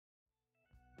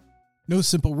No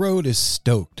Simple Road is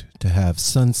stoked to have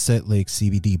Sunset Lake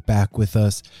CBD back with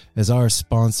us as our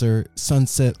sponsor.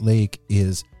 Sunset Lake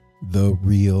is the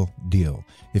real deal.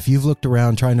 If you've looked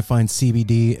around trying to find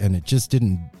CBD and it just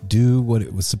didn't do what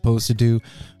it was supposed to do,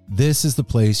 this is the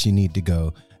place you need to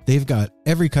go. They've got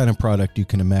every kind of product you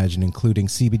can imagine, including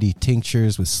CBD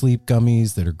tinctures with sleep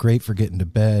gummies that are great for getting to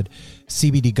bed,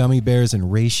 CBD gummy bears and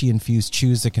reishi-infused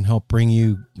chews that can help bring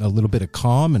you a little bit of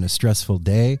calm in a stressful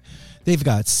day. They've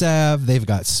got salve. They've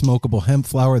got smokable hemp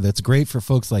flower that's great for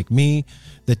folks like me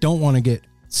that don't want to get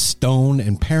stoned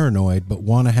and paranoid but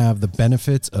want to have the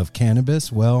benefits of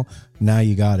cannabis. Well, now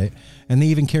you got it. And they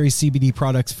even carry CBD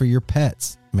products for your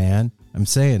pets, man. I'm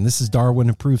saying this is Darwin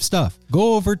approved stuff.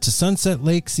 Go over to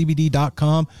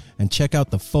sunsetlakecbd.com and check out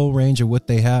the full range of what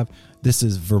they have. This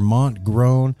is Vermont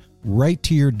grown, right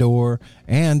to your door,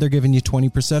 and they're giving you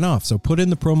 20% off. So put in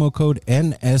the promo code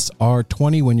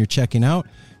NSR20 when you're checking out.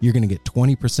 You're going to get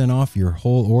 20% off your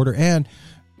whole order. And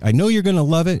I know you're going to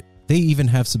love it. They even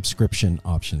have subscription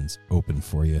options open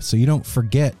for you, so you don't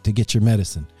forget to get your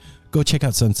medicine. Go check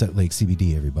out Sunset Lake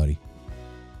CBD, everybody.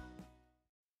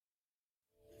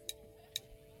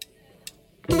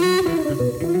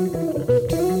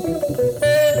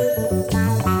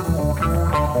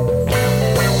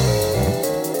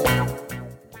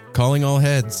 Calling all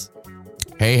heads.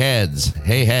 Hey heads.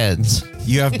 Hey heads.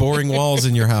 You have boring walls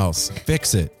in your house.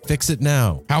 Fix it. Fix it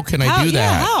now. How can I do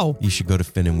that? How? You should go to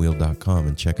finandwheel.com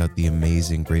and check out the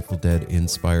amazing Grateful Dead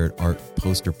inspired art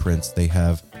poster prints they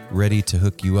have ready to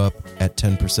hook you up at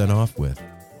 10% off with.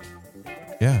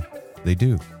 Yeah, they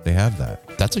do. They have that.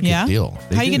 That's a good deal.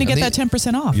 How are you going to get that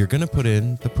 10% off? You're going to put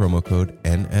in the promo code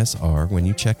NSR when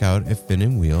you check out at Fin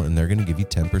and Wheel, and they're going to give you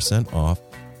 10% off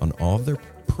on all of their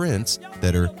prints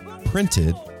that are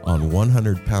printed on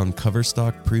 100-pound cover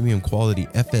stock, premium quality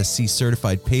FSC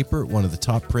certified paper, one of the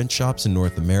top print shops in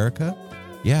North America.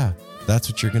 Yeah, that's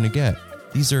what you're going to get.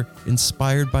 These are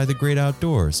inspired by the great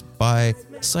outdoors, by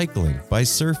cycling, by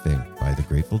surfing, by the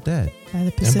Grateful Dead. By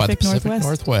the Pacific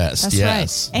Northwest. That's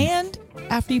yes. right. And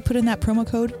after you put in that promo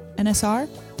code NSR,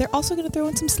 they're also going to throw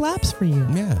in some slaps for you.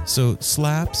 Yeah, so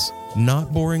slaps,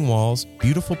 not boring walls,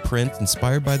 beautiful print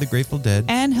inspired by the Grateful Dead.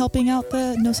 And helping out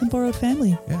the No Simple Road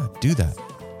family. Yeah, do that.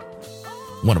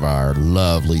 One of our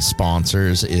lovely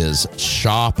sponsors is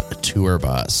Shop Tour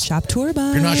Bus. Shop Tour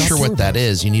Bus. If you're not sure what that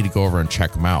is, you need to go over and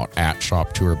check them out at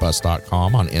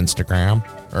shoptourbus.com on Instagram,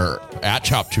 or at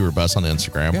Shop Tour Bus on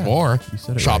Instagram, or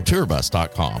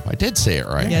shoptourbus.com. I did say it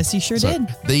right. Yes, you sure did.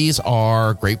 These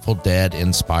are Grateful Dead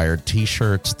inspired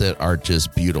t-shirts that are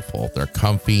just beautiful. They're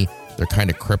comfy. They're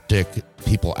kind of cryptic.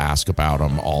 People ask about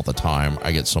them all the time.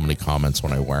 I get so many comments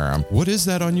when I wear them. What is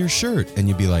that on your shirt? And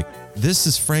you'd be like, this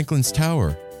is Franklin's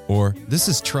Tower, or this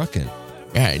is trucking.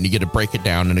 Yeah, and you get to break it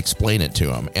down and explain it to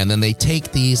them. And then they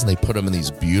take these and they put them in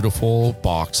these beautiful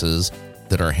boxes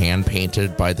that are hand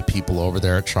painted by the people over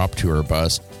there at Shop Tour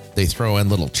Bus. They throw in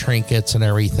little trinkets and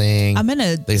everything.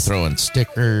 They throw in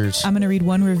stickers. I'm going to read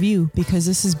one review because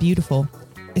this is beautiful.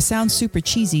 It sounds super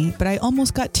cheesy, but I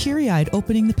almost got teary-eyed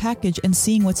opening the package and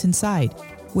seeing what's inside.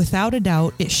 Without a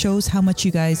doubt, it shows how much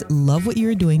you guys love what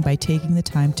you're doing by taking the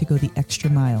time to go the extra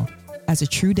mile. As a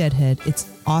true Deadhead, it's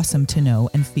awesome to know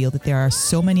and feel that there are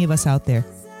so many of us out there.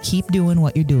 Keep doing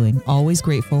what you're doing. Always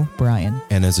grateful, Brian.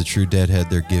 And as a true Deadhead,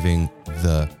 they're giving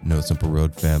the No Simple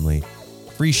Road family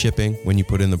free shipping when you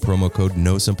put in the promo code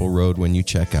No Simple Road when you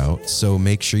check out. So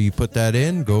make sure you put that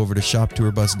in. Go over to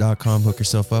shoptourbus.com, hook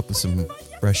yourself up with some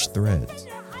fresh threads.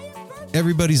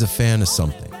 Everybody's a fan of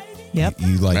something. Yep.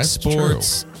 You like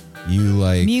sports. True. You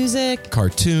like music,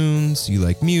 cartoons. You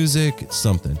like music. It's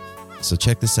something. So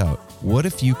check this out. What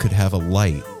if you could have a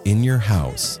light in your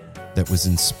house that was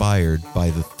inspired by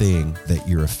the thing that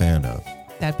you're a fan of?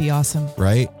 That'd be awesome.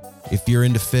 Right? If you're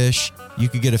into fish, you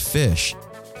could get a fish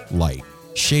light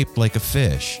shaped like a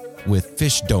fish with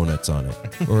fish donuts on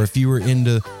it. Or if you were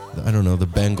into, I don't know, the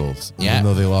Bengals, even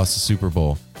though they lost the Super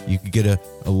Bowl, you could get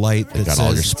a light that says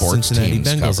all your sports Cincinnati teams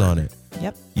Bengals covered on it.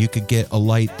 Yep. You could get a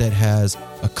light that has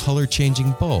a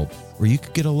color-changing bulb, or you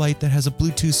could get a light that has a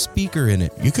Bluetooth speaker in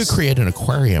it. You could create an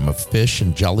aquarium of fish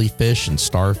and jellyfish and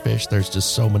starfish. There's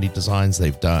just so many designs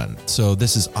they've done. So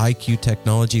this is IQ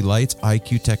Technology Lights.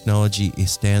 IQ Technology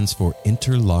stands for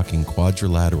Interlocking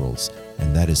Quadrilaterals,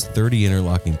 and that is 30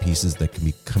 interlocking pieces that can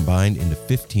be combined into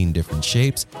 15 different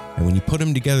shapes. And when you put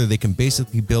them together, they can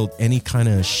basically build any kind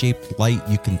of shaped light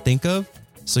you can think of.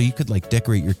 So you could like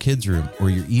decorate your kids' room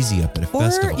or your Easy Up at a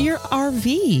festival. Or your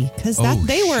RV, because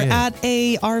they were at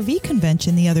a RV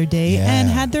convention the other day and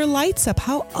had their lights up.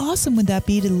 How awesome would that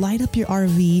be to light up your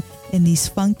RV in these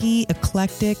funky,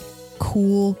 eclectic,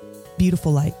 cool,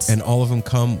 beautiful lights. And all of them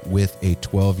come with a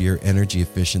 12-year energy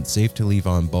efficient, safe to leave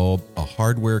on bulb, a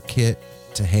hardware kit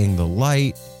to hang the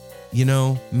light,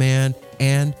 man.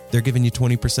 And they're giving you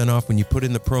 20% off when you put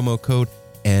in the promo code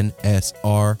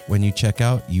NSR when you check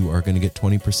out. You are going to get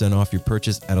 20% off your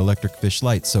purchase at Electric Fish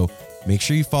Lights. So make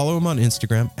sure you follow them on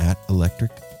Instagram at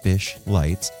Electric Fish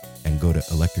Lights and go to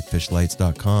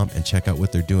electricfishlights.com and check out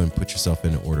what they're doing. Put yourself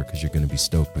in order because you're going to be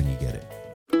stoked when you get it.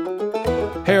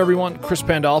 Hey everyone, Chris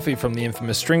Pandolfi from the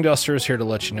infamous String Dusters here to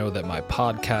let you know that my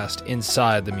podcast,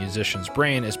 Inside the Musician's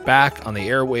Brain, is back on the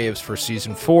airwaves for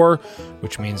Season 4,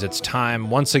 which means it's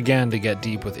time once again to get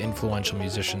deep with influential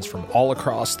musicians from all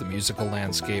across the musical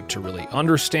landscape to really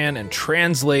understand and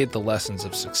translate the lessons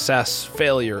of success,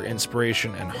 failure,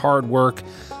 inspiration, and hard work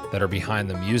that are behind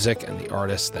the music and the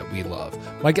artists that we love.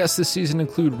 My guests this season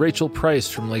include Rachel Price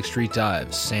from Lake Street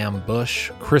Dives, Sam Bush,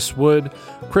 Chris Wood,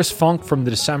 Chris Funk from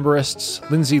The Decemberists,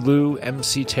 Lindsay Liu,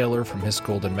 MC Taylor from His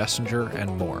Golden Messenger,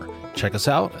 and more. Check us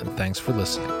out, and thanks for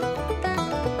listening.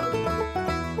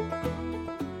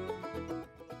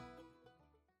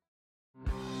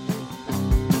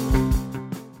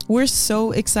 We're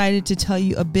so excited to tell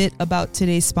you a bit about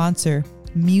today's sponsor,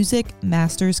 Music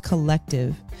Masters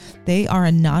Collective. They are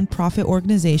a nonprofit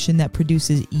organization that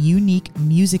produces unique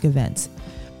music events,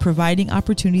 providing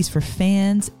opportunities for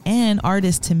fans and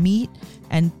artists to meet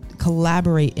and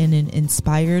collaborate in an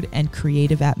inspired and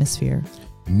creative atmosphere.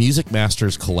 Music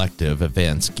Masters Collective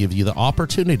events give you the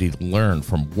opportunity to learn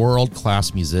from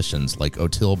world-class musicians like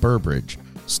Otil Burbridge,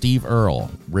 Steve Earle,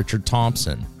 Richard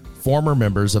Thompson, former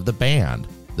members of the band,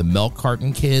 the Milk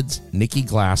Carton Kids, Nikki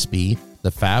Glaspie,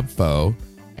 the Fab Four,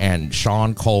 and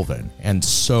Sean Colvin, and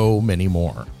so many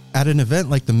more. At an event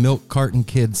like the Milk Carton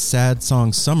Kids Sad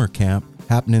Song Summer Camp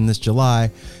happening this July,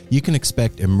 you can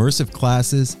expect immersive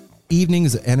classes,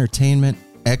 evenings of entertainment,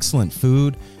 excellent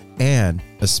food, and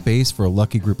a space for a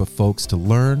lucky group of folks to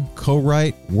learn,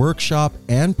 co-write, workshop,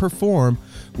 and perform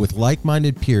with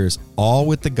like-minded peers, all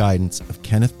with the guidance of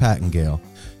Kenneth Pattengale,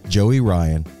 Joey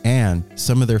Ryan, and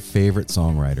some of their favorite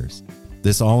songwriters.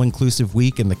 This all-inclusive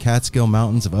week in the Catskill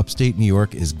Mountains of upstate New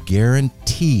York is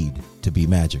guaranteed to be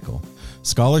magical.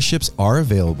 Scholarships are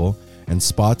available and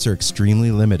spots are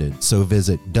extremely limited, so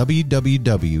visit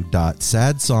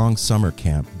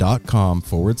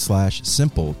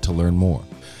www.sadsongsummercamp.com/simple to learn more.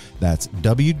 That's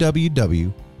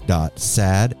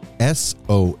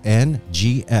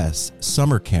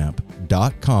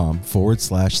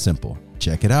www.sadsongsummercamp.com/simple.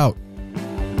 Check it out.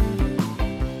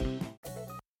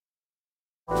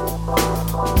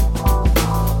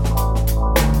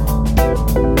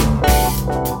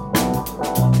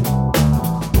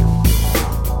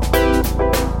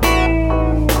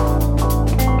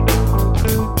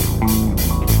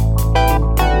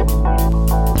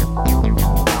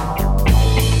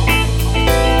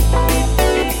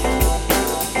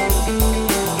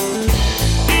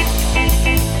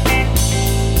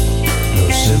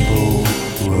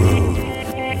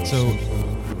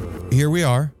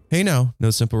 Hey now,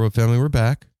 No Simple Road family, we're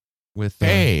back with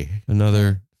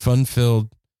another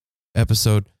fun-filled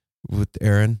episode with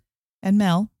Aaron and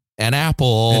Mel and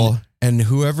Apple and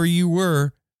whoever you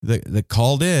were that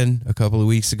called in a couple of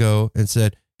weeks ago and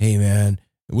said, "Hey man,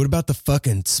 what about the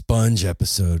fucking Spunj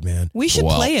episode, man? We should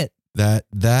play it.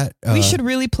 We should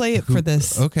really play it for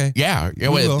this. Okay, yeah.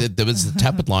 There was a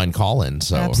tepid line call in,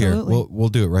 so Absolutely. Here we'll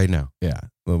do it right now. Yeah,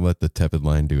 we'll let the tepid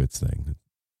line do its thing.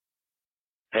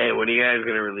 Hey, when are you guys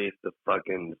going to release the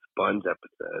fucking Spunj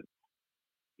episode?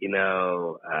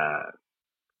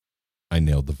 I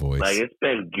nailed the voice. Like, it's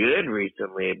been good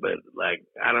recently, but, like,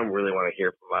 I don't really want to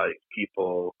hear from all these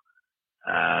people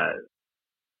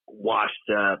washed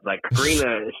up. Like,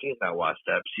 Karina, she's not washed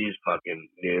up. She's fucking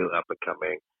new, up and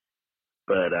coming.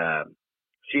 But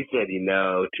she said,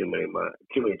 too many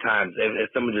times. If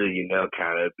someone did,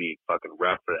 kind of, it'd be fucking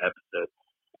rough for the episode.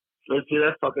 So let's do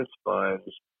that fucking Spunj.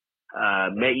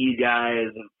 Met you guys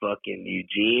in fucking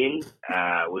Eugene,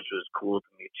 which was cool to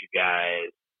meet you guys.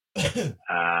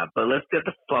 But let's get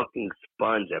the fucking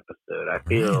Spunj episode. I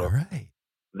feel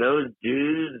those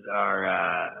dudes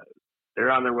are,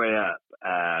 they're on their way up.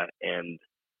 And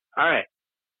all right,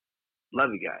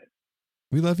 love you guys.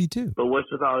 We love you too. But what's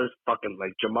with all this fucking,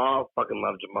 like, Jamal, fucking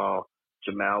love Jamal.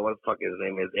 Jamal, what the fuck his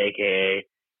name is, AKA.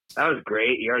 That was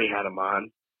great. You already had him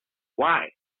on.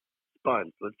 Why?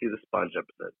 Spunj. Let's do the Spunj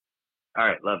episode. All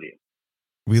right, love you.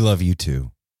 We love you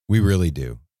too. We really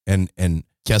do. And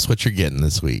guess what you're getting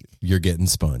this week? You're getting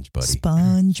Spunj, buddy.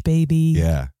 Spunj, baby.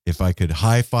 Yeah. If I could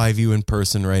high five you in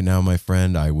person right now, my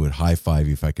friend, I would high five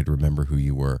you if I could remember who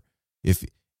you were. If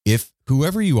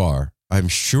whoever you are, I'm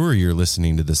sure you're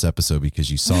listening to this episode because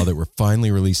you saw that we're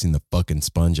finally releasing the fucking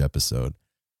Spunj episode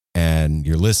and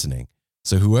you're listening.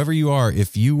 So whoever you are,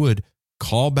 if you would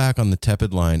call back on the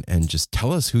tepid line and just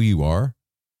tell us who you are.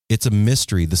 It's a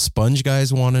mystery. The Spunj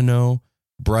guys want to know.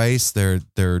 Bryce, what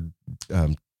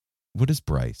is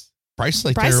Bryce? Bryce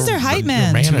is their hype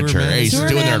man. Manager. He's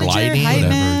doing their lighting.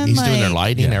 He's doing their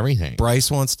lighting, everything.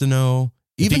 Bryce wants to know.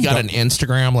 If you got an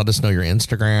Instagram, let us know your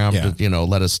Instagram. Yeah. You know,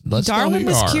 let's Darwin know who you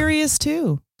was are. curious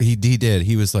too. He did.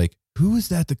 He was like, who was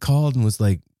that called and was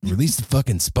like, release the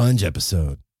fucking Spunj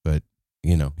episode. But,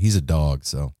 you know, he's a dog.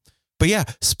 So, but yeah,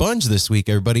 Spunj this week,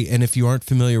 everybody. And if you aren't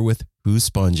familiar with who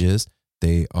Spunj is,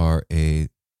 they are a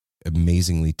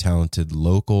amazingly talented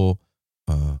local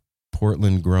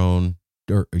Portland grown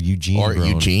or Eugene grown.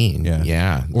 Eugene.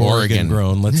 Yeah. Oregon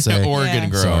grown, let's say. Oregon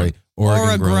grown. Sorry.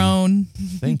 Oregon grown.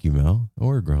 Thank you, Mel.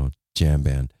 Oregon jam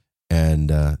band.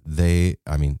 And they,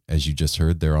 I mean, as you just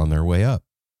heard, they're on their way up.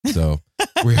 So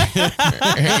we're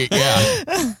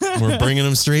bringing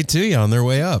them straight to you on their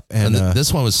way up. And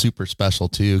this one was super special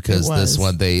too, because this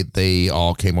one they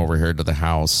all came over here to the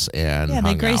house and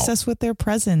they graced us with their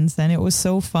presence, and it was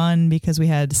so fun because we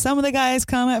had some of the guys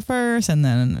come at first, and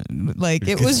then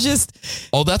it was just.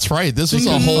 Oh, that's right. This was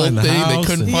a whole thing. They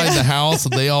couldn't find the house,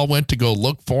 and they all went to go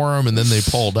look for them, and then they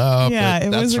pulled up. Yeah, it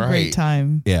was a great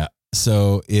time. Yeah.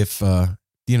 So if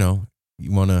you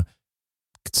want to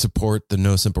support the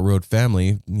No Simple Road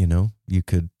family, you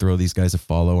could throw these guys a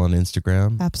follow on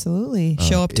Instagram. Absolutely.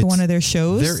 Show up to one of their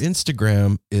shows. Their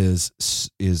Instagram is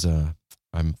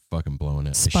I'm fucking blowing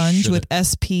it. Spunj with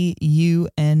SPUNJ.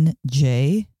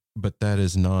 But that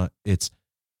is not, it's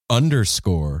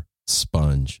 _Spunj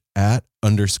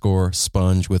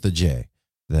 @_Spunj with a J.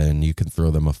 Then you can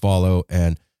throw them a follow,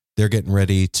 and they're getting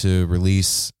ready to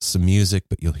release some music,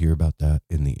 but you'll hear about that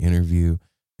in the interview.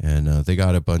 And they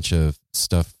got a bunch of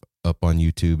stuff up on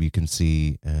YouTube you can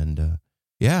see. And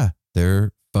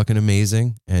they're fucking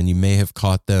amazing. And you may have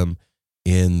caught them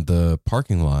in the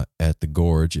parking lot at the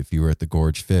Gorge if you were at the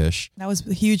Gorge Fish. That was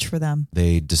huge for them.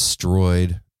 They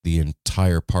destroyed the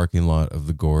entire parking lot of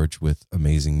the Gorge with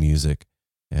amazing music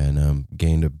and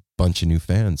gained a bunch of new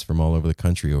fans from all over the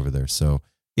country over there. So,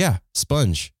 yeah,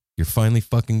 Spunj, you're finally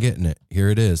fucking getting it. Here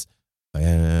it is.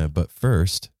 But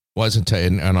first...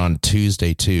 and on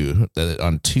Tuesday too.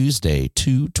 On Tuesday,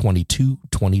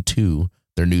 2/22/22,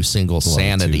 their new single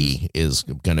 "Sanity" is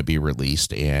going to be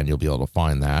released, and you'll be able to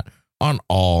find that on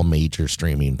all major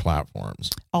streaming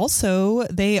platforms. Also,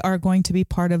 they are going to be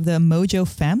part of the Mojo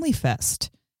Family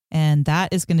Fest, and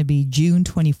that is going to be June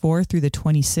 24th through the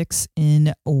 26th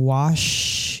in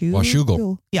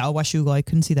Washougal. Yeah, Washougal. I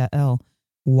couldn't see that L.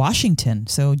 Washington.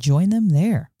 So join them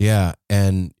there. Yeah,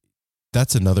 and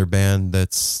that's another band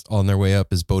that's on their way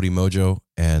up is Bodhi Mojo,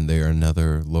 and they are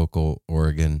another local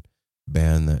Oregon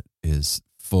band that is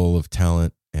full of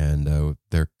talent, and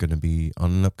they're going to be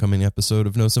on an upcoming episode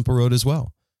of No Simple Road as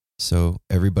well. So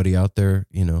everybody out there,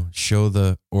 show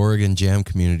the Oregon jam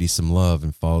community some love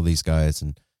and follow these guys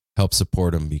and help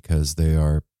support them because they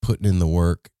are putting in the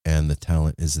work and the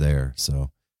talent is there.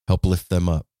 So help lift them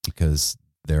up because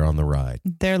they're on the ride.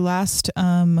 Their last,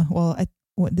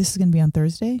 this is going to be on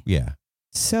Thursday? Yeah.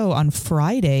 So on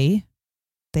Friday,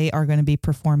 they are going to be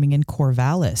performing in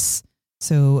Corvallis.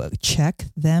 So check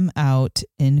them out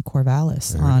in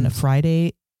Corvallis on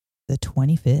Friday, the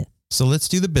 25th. So let's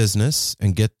do the business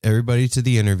and get everybody to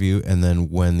the interview. And then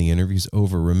when the interview's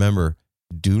over, remember,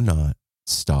 do not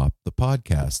stop the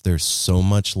podcast. There's so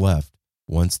much left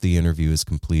once the interview is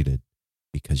completed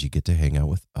because you get to hang out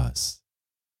with us.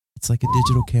 It's like a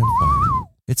digital campfire.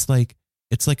 It's like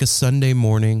a Sunday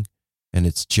morning. And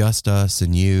it's just us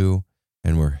and you,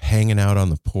 and we're hanging out on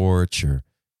the porch or,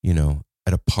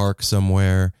 at a park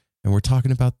somewhere, and we're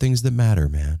talking about things that matter,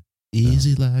 man.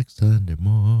 Easy like Sunday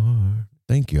morning.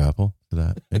 Thank you, Apple, for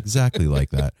that. Exactly like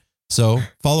that. So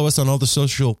follow us on all the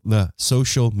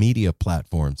social media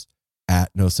platforms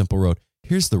at No Simple Road.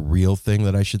 Here's the real thing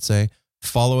that I should say.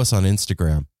 Follow us on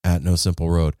Instagram at No Simple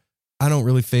Road. I don't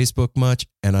really Facebook much,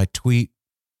 and I tweet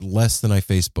less than I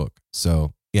Facebook.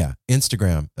 So yeah,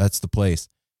 Instagram, that's the place.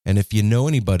 And if you know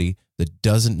anybody that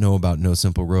doesn't know about No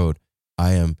Simple Road,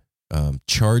 I am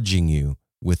charging you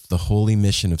with the holy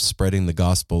mission of spreading the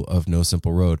gospel of No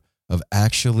Simple Road, of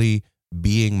actually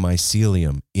being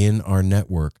mycelium in our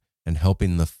network and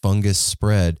helping the fungus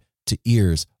spread to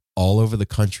ears all over the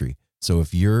country. So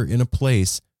if you're in a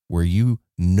place where you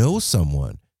know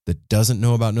someone that doesn't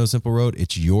know about No Simple Road,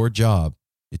 it's your job,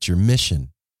 it's your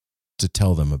mission to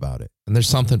tell them about it. And there's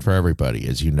something for everybody,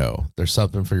 as you know. There's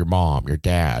something for your mom, your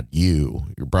dad, you,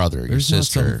 your brother, your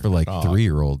sister. There's something for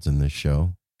 3-year-olds in this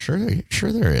show.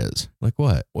 Sure there is. Like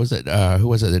what? Was it who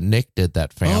was it? Nick did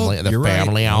that family you're right.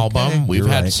 family album. Okay, We've you're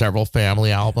had right. several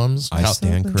family albums. I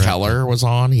stand corrected. Keller was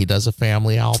on. He does a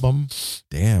family album.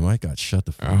 Damn, I got shut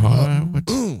the fuck Uh-huh. up.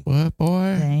 What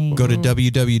boy? Dang. Go to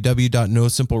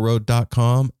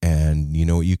www.nosimpleroad.com and you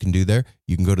know what you can do there?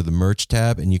 You can go to the merch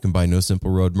tab and you can buy No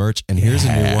Simple Road merch. And here's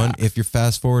a new one. If you're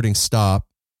fast forwarding, stop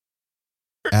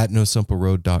at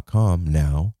nosimpleroad.com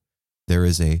now. There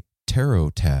is a tarot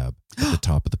tab at the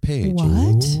top of the page.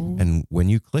 What? And when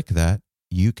you click that,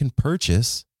 you can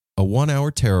purchase a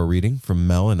 1-hour tarot reading from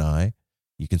Mel and I.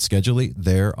 You can schedule it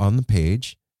there on the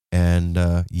page, and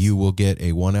you will get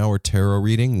a 1-hour tarot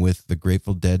reading with the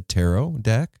Grateful Dead tarot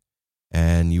deck,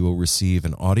 and you will receive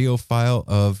an audio file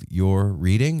of your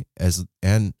reading,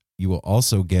 and you will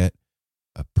also get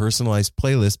a personalized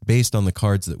playlist based on the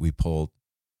cards that we pulled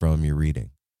from your reading.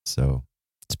 So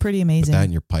It's pretty put amazing. that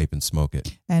in your pipe and smoke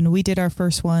it. And we did our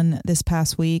first one this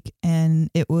past week, and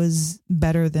it was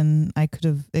better than I could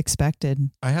have expected.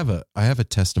 I have a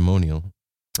testimonial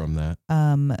from that.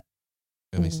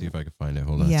 Let me see if I can find it.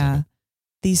 Hold on a second.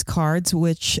 These cards,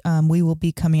 which we will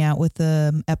be coming out with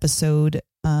the episode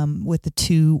with the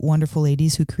two wonderful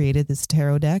ladies who created this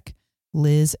tarot deck,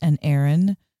 Liz and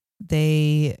Erin.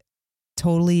 They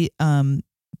totally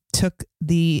took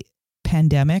the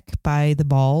pandemic by the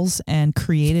balls and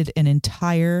created an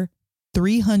entire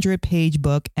 300-page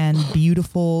book and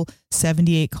beautiful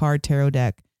 78-card tarot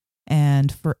deck.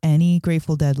 And for any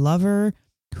Grateful Dead lover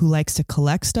who likes to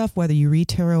collect stuff, whether you read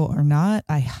tarot or not,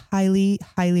 I highly,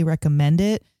 highly recommend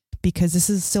it because this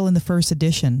is still in the first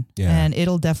edition. Yeah. And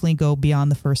it'll definitely go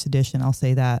beyond the first edition. I'll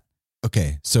say that.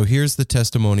 Okay, so here's the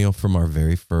testimonial from our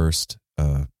very first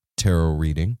tarot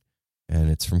reading, and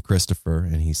it's from Christopher,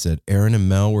 and he said, Erin and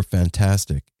Mel were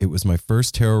fantastic. It was my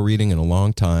first tarot reading in a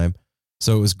long time,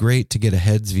 so it was great to get a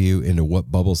head's view into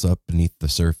what bubbles up beneath the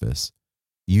surface.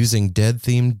 Using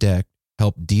Dead-themed deck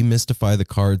helped demystify the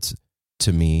cards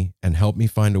to me and help me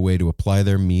find a way to apply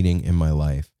their meaning in my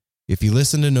life. If you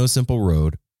listen to No Simple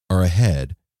Road, or a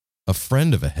head, a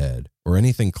friend of a head, or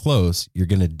anything close, you're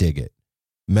going to dig it.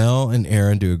 Mel and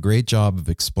Erin do a great job of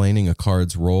explaining a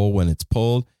card's role when it's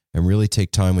pulled and really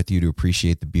take time with you to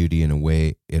appreciate the beauty in a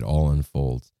way it all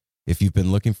unfolds. If you've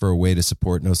been looking for a way to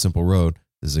support No Simple Road,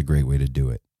 this is a great way to do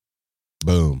it.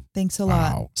 Boom. Thanks a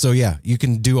lot. Wow. So yeah, you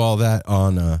can do all that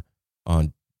on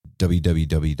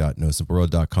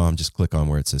www.nosimpleroad.com. Just click on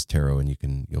where it says tarot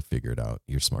and you'll figure it out.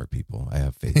 You're smart people. I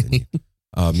have faith in you.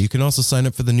 You can also sign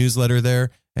up for the newsletter there,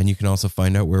 and you can also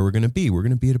find out where we're going to be. We're going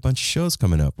to be at a bunch of shows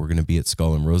coming up. We're going to be at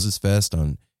Skull and Roses Fest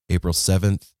on April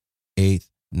 7th, 8th,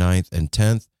 9th, and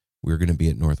 10th. We're going to be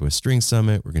at Northwest String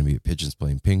Summit. We're going to be at Pigeons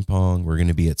Playing Ping Pong. We're going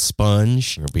to be at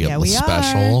Spunj. We're gonna be Yeah, at the we are.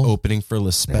 special. Opening for La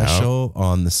Special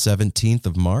on the 17th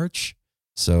of March.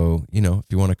 So, if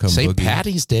you want to come St. boogie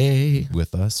Patty's Day.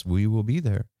 with us, we will be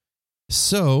there.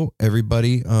 So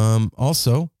everybody,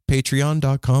 also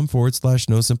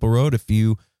patreon.com/No Simple Road. If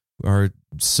you are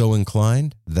so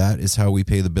inclined, that is how we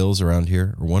pay the bills around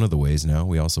here, or one of the ways now.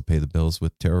 We also pay the bills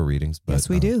with tarot readings. But, Yes,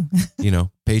 we do.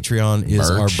 Patreon is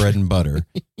our Merch. bread and butter.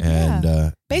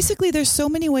 And Basically, there's so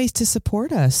many ways to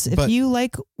support us. If But- you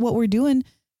like what we're doing,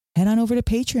 head on over to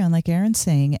Patreon, like Aaron's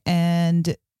saying,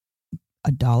 and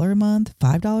 $1 a month,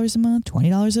 $5 a month,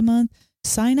 $20 a month,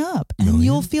 sign up. And Million?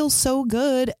 you'll feel so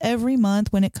good every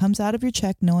month when it comes out of your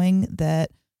check, knowing that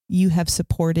you have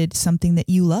supported something that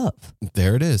you love.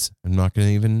 there it is. I'm not going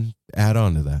to even add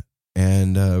on to that.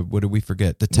 And what did we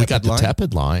forget? The We got tepid the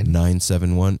tepid line.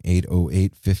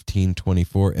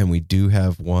 971-808-1524. And we do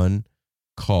have one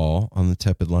call on the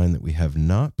tepid line that we have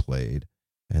not played.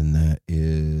 And that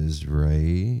is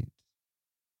right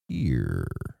here.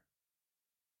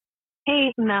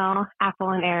 Hey, Mel, Apple,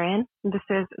 and Aaron. This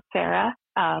is Sarah,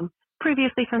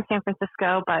 previously from San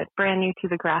Francisco, but brand new to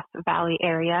the Grass Valley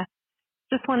area.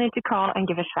 Just wanted to call and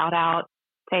give a shout out.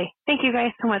 Say thank you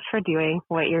guys so much for doing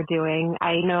what you're doing.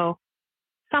 I know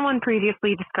someone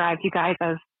previously described you guys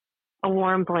as a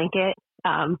warm blanket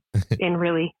in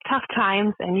really tough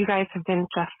times, and you guys have been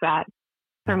just that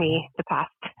for me the past,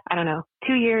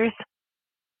 2 years.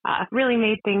 Really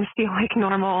made things feel like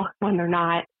normal when they're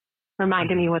not.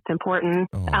 Reminded me what's important.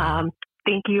 Aw.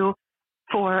 Thank you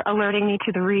for alerting me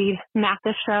to the Reed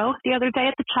Mathis show the other day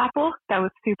at the chapel. That was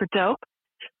super dope.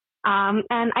 And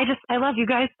I love you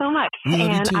guys so much. We love you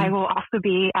And too. I will also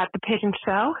be at the Pigeon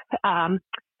Show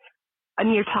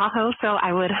near Tahoe, so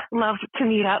I would love to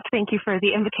meet up. Thank you for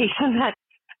the invitation that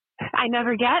I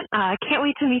never get. Can't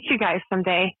wait to meet you guys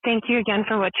someday. Thank you again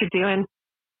for what you're doing.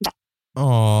 Aw.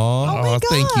 Oh my gosh.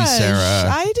 thank you, Sarah.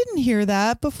 I didn't hear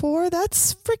that before.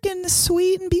 That's freaking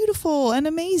sweet and beautiful and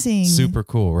amazing. Super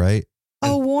cool, right?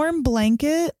 a warm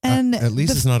blanket, and at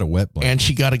least it's not a wet blanket. And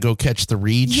she got to go catch the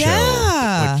Reed show.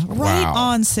 Yeah, Which, right wow.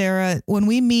 on, Sarah. When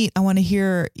we meet, I want to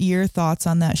hear your thoughts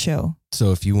on that show.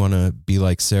 So if you want to be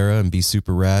like Sarah and be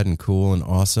super rad and cool and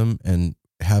awesome and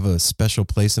have a special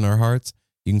place in our hearts,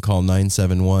 you can call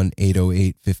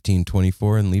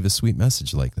 971-808-1524 and leave a sweet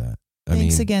message like that.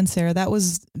 Thanks again, Sarah. That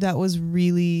was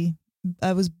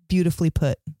beautifully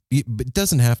put. It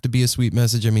doesn't have to be a sweet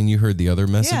message. I mean, you heard the other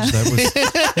message. Yeah. That was,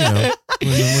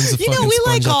 when's the fucking we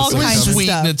like Spunj all episode kinds of coming? Sweet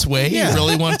stuff. in its way. Yeah. He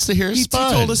really wants to hear He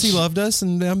Spunj. told us he loved us,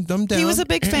 and I'm down. He was a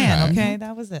big fan. Okay,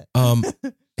 that was it.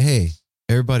 Hey,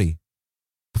 everybody,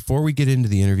 before we get into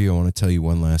the interview, I want to tell you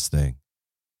one last thing.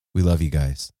 We love you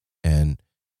guys, and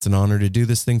it's an honor to do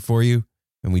this thing for you,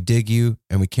 and we dig you,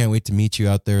 and we can't wait to meet you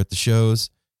out there at the shows.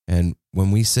 And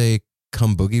when we say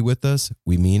come boogie with us,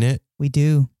 we mean it. We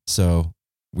do. So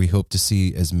we hope to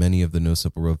see as many of the No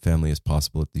Simple Road family as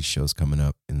possible at these shows coming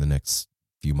up in the next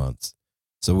few months.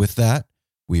 So with that,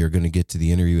 we are going to get to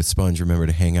the interview with Spunj. Remember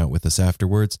to hang out with us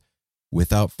afterwards.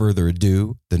 Without further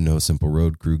ado, the No Simple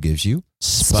Road crew gives you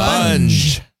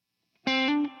Spunj.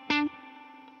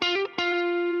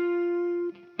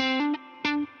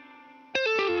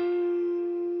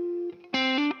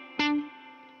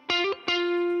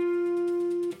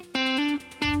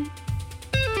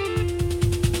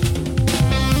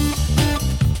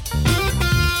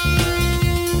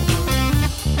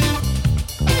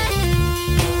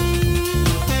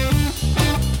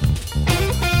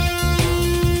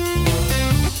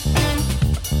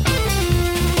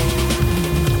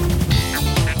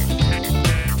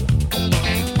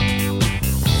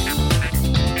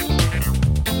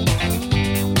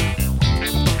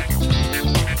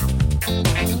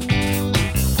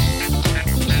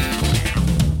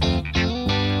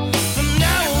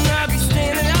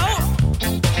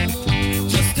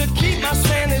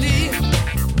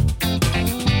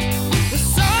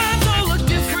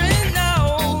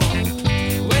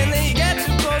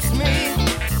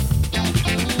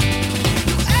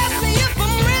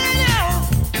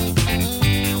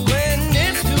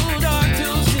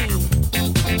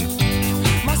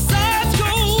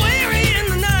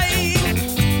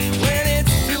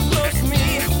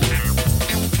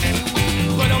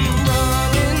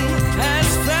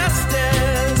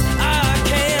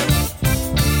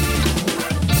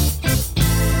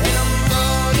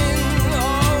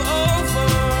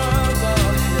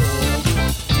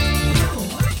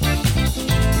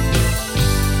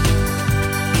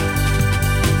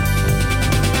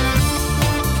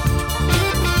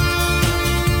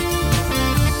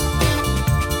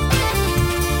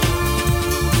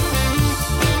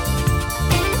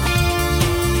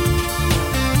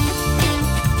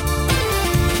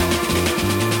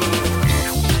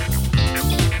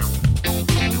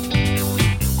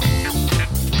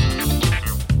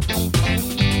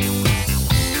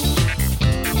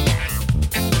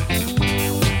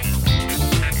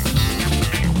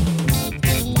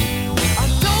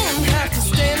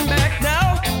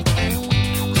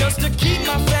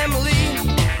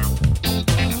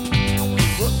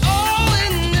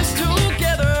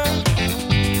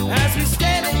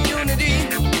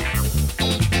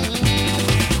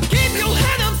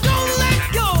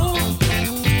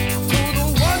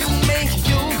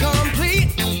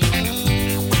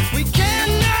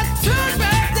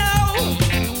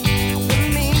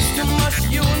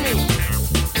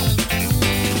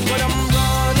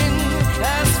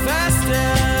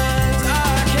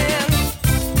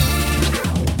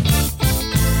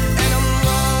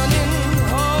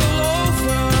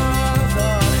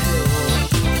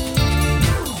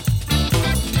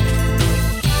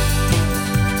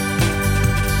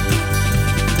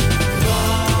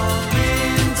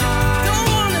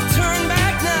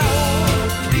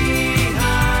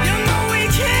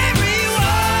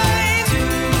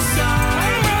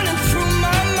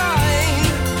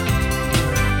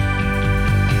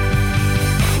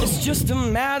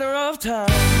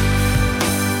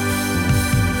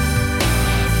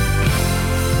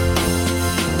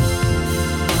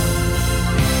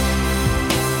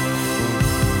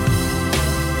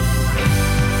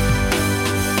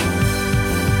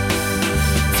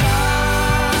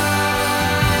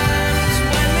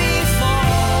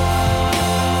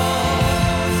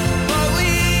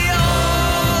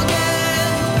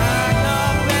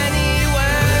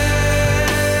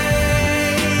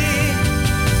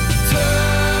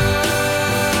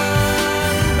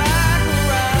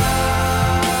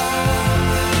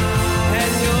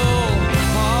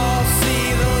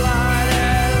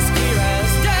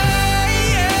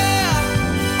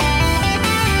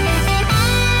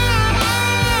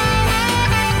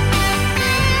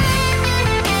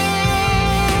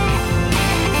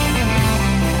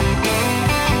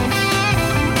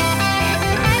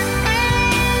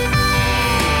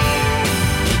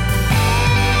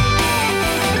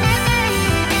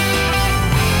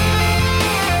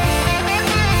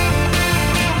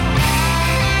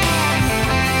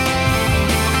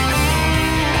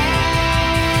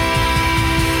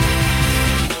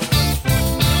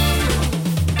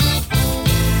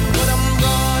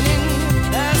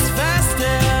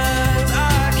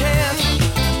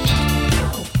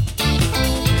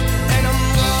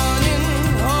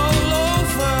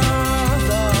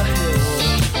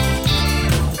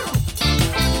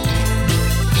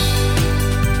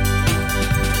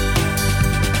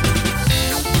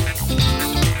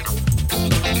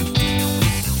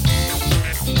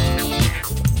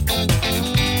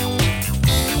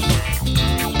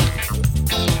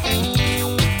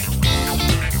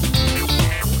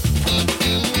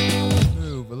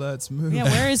 Let's move. Yeah,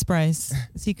 where is Bryce?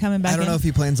 Is he coming back I don't know in? if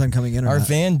he plans on coming in or Our not.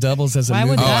 van doubles as a Why would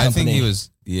moving that- I think company. he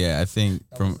was. Yeah, I think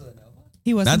from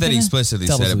He wasn't not that he gonna- explicitly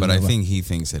Doubles said it, with but I Nova. think he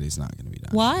thinks that he's not going to be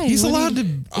done. Why? He's What do allowed you- to.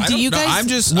 I Do don't you know. guys? I'm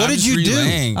just. What I'm did just you do?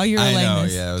 relaying. Oh, you're I relaying know.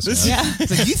 this. Yeah. It was Yeah.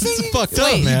 It's like, you think Fucked up,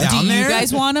 Wait, man. do down you there?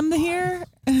 guys want him here?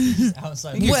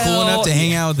 outside. you're cool enough to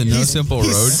hang out with the No Simple Road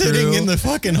He's sitting crew? in the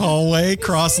fucking hallway,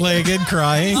 cross-legged,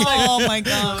 crying. Oh my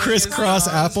god. Crisscross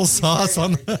applesauce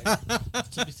on the.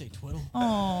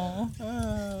 Oh.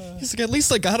 He's like, at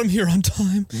least I got him here on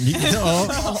time. They're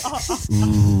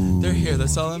here.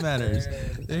 That's all that matters.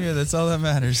 They're here. That's all that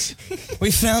matters.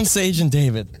 We found Sage and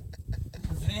David.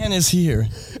 The van is here.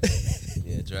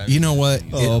 Yeah, drive. You know what?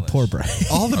 Oh, poor Brian.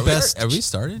 All the best. Are we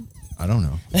started? I don't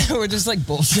know. We're just like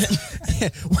bullshit.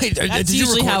 Wait, That's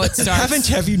usually how it starts.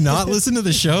 Have you not listened to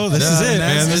the show? This is it,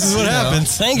 man. This is what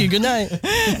happens. Thank you. Good night.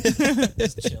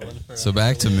 So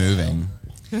back to moving.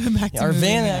 Back to Our moving,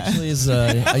 van yeah. actually is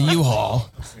a U-Haul.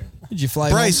 Did you fly?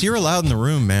 Bryce, you're allowed in the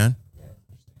room, man.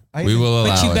 We will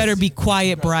allow But you it. better be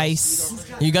quiet, Bryce.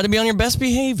 You got to be on your best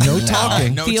behavior. No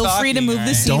talking. No Feel free to talking, move the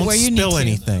right? seat Don't where you spill need to.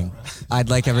 anything. I'd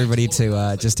like everybody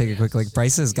to just take a quick look.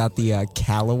 Bryce has got the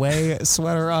Callaway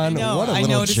sweater on. know, What a I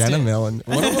little noticed it. gentleman.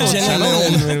 What a little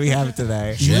gentleman we have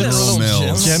today. General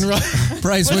Mills. General.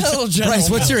 Bryce,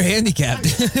 what's your handicap?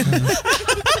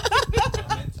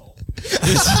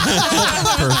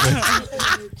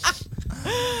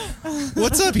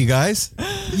 What's up, you guys?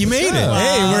 You made it.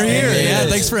 Hey, we're here. Hey, Yeah, yes.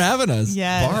 thanks for having us.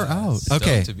 Yeah. Far out. Stoked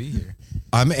Okay, to be here.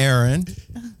 I'm Aaron.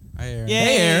 Hi, Aaron.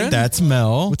 Hey, Aaron. That's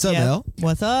Mel. What's up, Mel?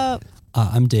 What's up?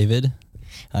 I'm David.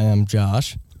 I am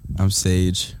Josh. I'm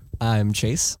Sage. I'm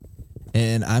Chase.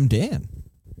 And I'm Dan.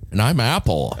 And I'm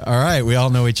Apple. All right, we all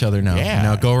know each other now. Yeah.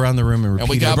 Now go around the room and repeat. And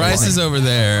we got everything. Bryce is over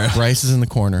there. Bryce is in the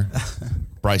corner.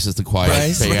 Bryce is the quiet band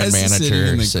Bryce is manager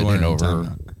sitting sitting, in the corner.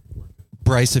 over.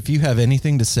 Bryce, if you have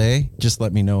anything to say, just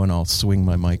let me know and I'll swing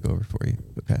my mic over for you.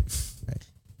 Okay. Right.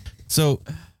 So,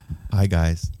 hi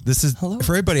guys. This is for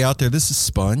everybody out there. This is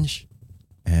Spunj,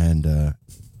 and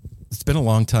it's been a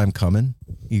long time coming.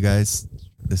 You guys,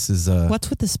 this is What's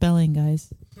with the spelling,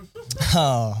 guys?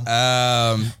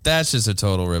 Oh, That's just a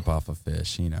total rip off of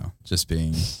Fish, you know, just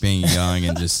being young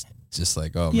and just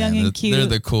like, oh Young man, and cute. they're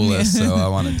the coolest, so I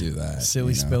want to do that.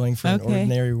 silly you know? spelling for an Okay.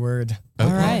 ordinary word. All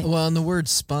right. Well, and the word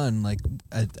spun, like,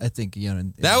 I think, you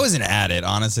know. That wasn't added,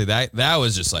 honestly. That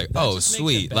was just like, oh, just makes it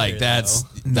sweet. better, Like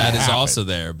that is also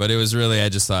there, but it was really, I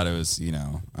just thought it was, you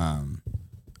know,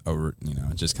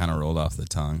 it just kind of rolled off the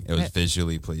tongue. It was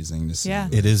visually pleasing to see. Yeah.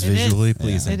 it is visually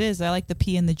pleasing. It is. I like the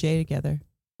P and the J together.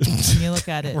 When you look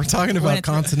at it. We're talking When about it's-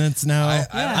 consonants now.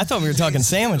 I thought we were talking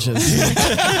sandwiches.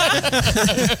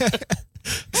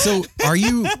 So, are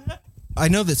you? I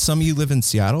know that some of you live in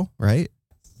Seattle, right?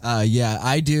 Yeah,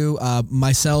 I do.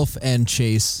 Myself and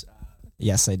Chase.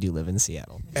 Yes, I do live in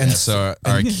Seattle. And so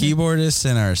our keyboardist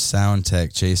and our sound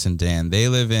tech, Chase and Dan, they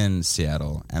live in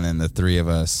Seattle, and then the three of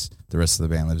us, the rest of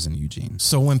the band lives in Eugene.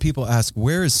 So when people ask,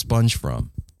 "Where is Spunj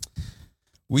from?"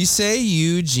 We say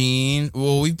Eugene.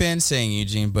 Well, we've been saying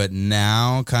Eugene, but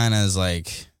now kind of is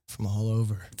like From all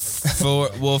over.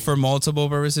 for multiple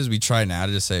purposes, we try now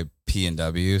to just say P and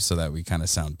W so that we kind of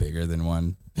sound bigger than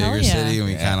one Hell bigger yeah. city, and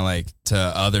we kind of like to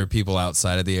other people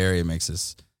outside of the area, it makes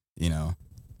us, you know,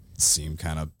 seem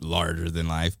kind of larger than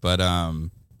life. But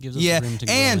Gives us yeah, room to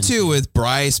grow and too into. with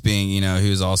Bryce being, you know,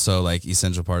 who's also like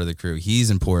essential part of the crew. He's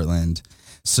in Portland,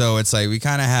 so it's like we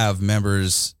kind of have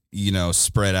members, you know,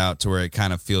 spread out to where it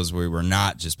kind of feels we're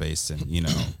not just based in, you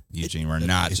know, Eugene. We're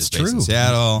not It's just based in true.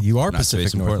 Seattle. You are We're not Pacific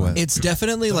based in Portland. Northwest. It's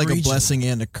definitely like a blessing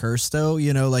and a curse, though.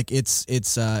 You know, like it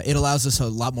allows us a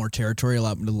lot more territory, a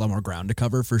lot more ground to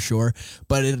cover for sure.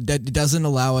 But it doesn't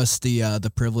allow us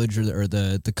the privilege or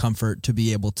the comfort to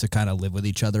be able to kind of live with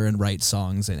each other and write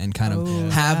songs and kind of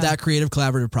have that creative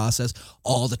collaborative process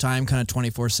all the time, kind of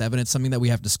 24/7. It's something that we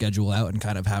have to schedule out and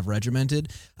kind of have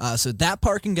regimented. So that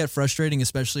part can get frustrating,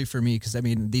 especially for me, because I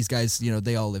mean these guys, you know,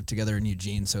 they all live together in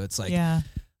Eugene, so it's like Yeah.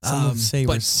 Some would say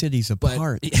we're cities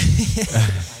apart.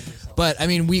 But I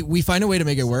mean, we find a way to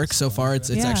make it work. So far, it's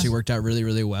Yeah. actually worked out really,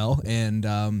 really well. And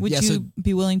Would yeah, you so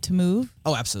be willing to move?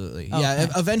 oh, absolutely, Okay. yeah.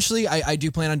 Eventually, I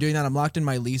do plan on doing that. I'm locked in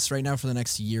my lease right now for the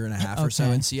next year and a half or so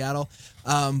Okay. in Seattle.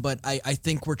 But I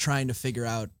think we're trying to figure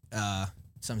out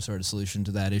some sort of solution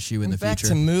to that issue in the Back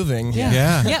future. to moving.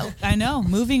 Yeah. Yeah, I know.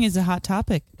 Moving is a hot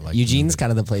topic. Eugene's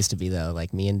kind of the place to be, though.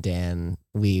 Like me and Dan,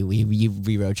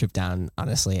 we road trip down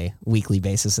honestly a weekly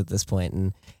basis at this point,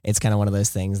 and it's kind of one of those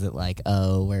things that like,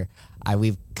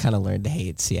 we've kind of learned to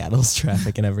hate Seattle's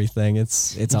traffic and everything.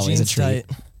 It's always a Eugene's treat. tight.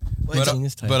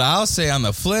 But I'll say on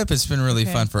the flip, it's been really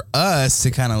fun for us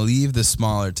to kind of leave the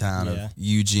smaller town of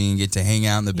Eugene, get to hang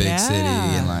out in the big city,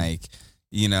 and like,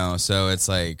 you know, so it's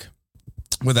like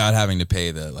without having to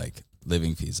pay the like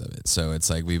living fees of it. So it's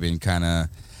like we've been kind of,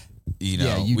 you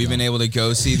know, we've been able to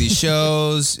go see these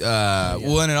shows.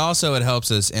 Well, and it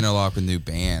helps us interlock with new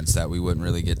bands that we wouldn't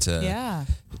really get to,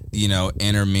 you know,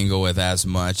 intermingle with as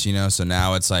much, you know. So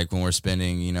now it's like when we're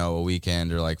spending, you know, a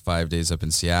weekend or like 5 days up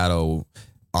in Seattle,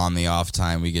 on the off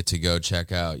time, we get to go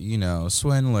check out, you know,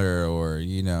 Swindler or,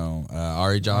 you know,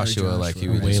 Ari Joshua, like he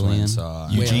we just went and saw.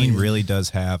 Eugene really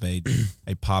does have a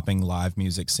popping live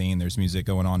music scene. There's music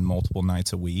going on multiple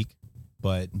nights a week,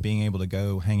 but being able to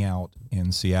go hang out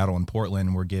in Seattle and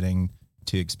Portland, we're getting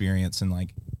to experience and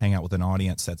like hang out with an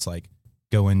audience that's like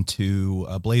going to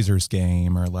a Blazers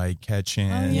game or like catching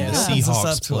the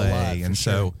Seahawks play. And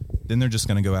so then they're just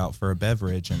going to go out for a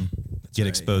beverage and get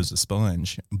exposed to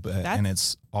Spunj. And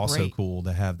it's also cool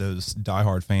to have those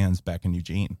diehard fans back in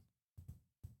Eugene.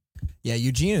 Yeah,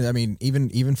 Eugene, I mean,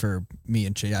 even for me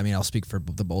and Chase, I mean, I'll speak for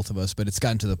the both of us, but it's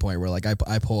gotten to the point where like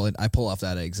I pull off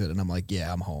that exit and I'm like,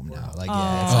 yeah, I'm home now. Like,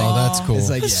 yeah, it's like, that's cool. It's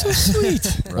like, That's so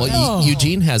sweet. Well,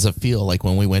 Eugene has a feel like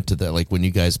when we went to like when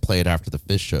you guys played after the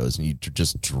Fish shows and you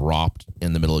just dropped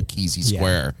in the middle of Kesey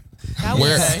Square.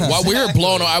 While we were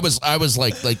blown, I was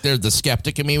like the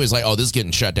skeptic in me was like, oh, this is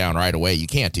getting shut down right away. You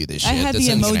can't do this shit. I had this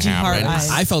the isn't gonna emoji heart happen.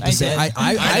 eyes. I felt the same.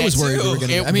 I was worried we were going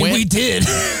to. I mean, we did.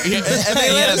 And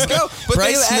they let us go, but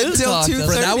Bryce they Smith until talked us. 2:30.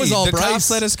 But that was all the Bryce. cops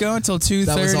let us go until 2:30.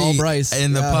 That was all Bryce.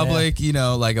 in the public, you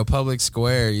know, like a public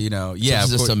square, you know. Yeah, It's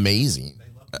of just course. amazing.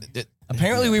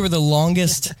 Apparently, we were the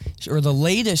longest or the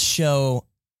latest show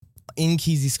in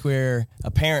Kesey Square.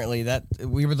 Apparently, that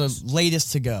we were the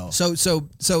latest to go. So just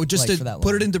Like, to for that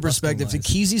put long, it into perspective, to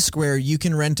busking-wise. Kesey Square, you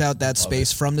can rent out that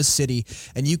space from the city,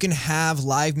 and you can have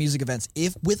live music events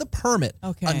with a permit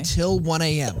until 1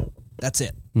 a.m. That's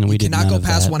it. And we you did cannot none go of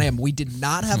past that. 1 a.m. We did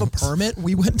not have a permit.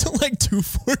 We went to like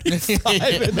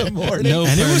 2:45 in the morning. No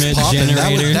And it was permit popping.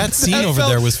 generator. That scene over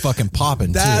there was fucking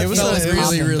popping That too. felt really,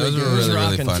 awesome. really Those good. were really, really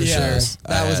rocking fun too. Yeah, shows.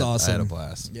 that was I had awesome. a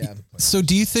blast. Yeah. So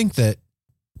do you think that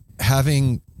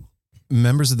having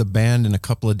members of the band in a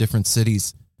couple of different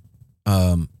cities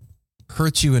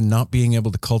hurts you in not being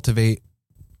able to cultivate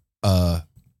a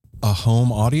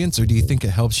home audience, or do you think it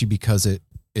helps you because it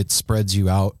spreads you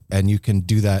out and you can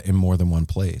do that in more than one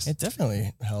place? It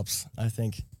definitely helps. I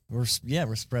think we're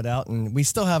spread out, and we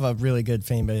still have a really good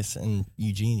fan base in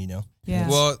Eugene. You know. Yeah.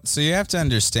 Well, so you have to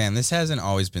understand, this hasn't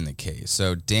always been the case.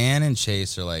 So Dan and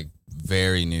Chase are like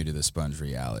very new to the Spunj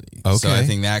reality. Okay. So I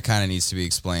think that kind of needs to be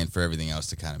explained for everything else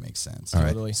to kind of make sense. All right.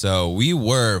 Totally. So we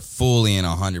were fully in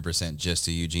 100% just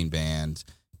a Eugene band.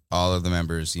 All of the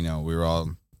members, you know, we were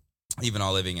all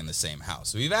living in the same house.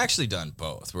 So we've actually done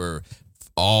both.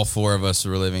 All four of us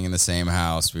were living in the same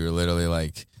house. We were literally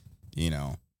like, you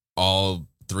know, all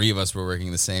three of us were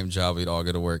working the same job. We'd all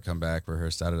go to work, come back,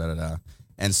 rehearse, da-da-da-da-da.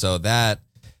 And so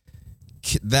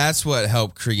that's what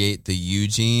helped create the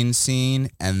Eugene scene.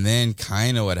 And then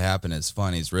kind of what happened is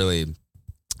funny.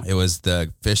 It was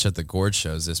the Fish at the Gorge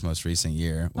shows this most recent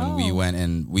year when we went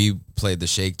and we played the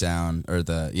Shakedown in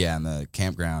the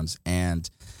campgrounds, and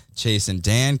Chase and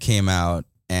Dan came out.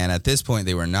 And at this point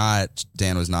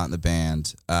Dan was not in the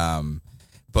band.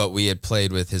 But we had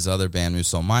played with his other band,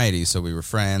 Moose Almighty. So we were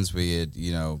friends. We had,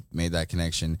 you know, made that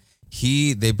connection.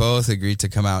 They both agreed to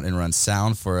come out and run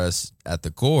sound for us at the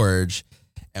Gorge,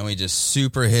 and we just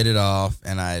super hit it off.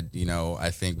 And I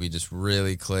think we just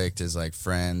really clicked as like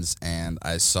friends. And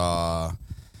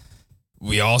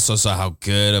we also saw how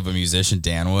good of a musician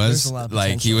Dan was. There's a lot of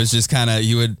Like he potential. was just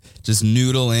he would just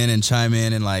noodle in and chime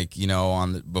in, and like, you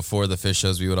know, before the Fish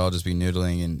shows, we would all just be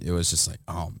noodling, and it was just like,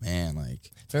 oh man,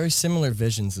 like Very similar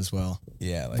visions as well.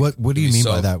 yeah. Like, What do you mean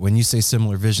by that? When you say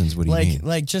similar visions, what do you mean?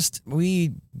 Like just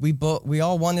we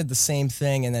all wanted the same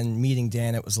thing, and then meeting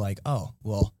Dan, it was like, oh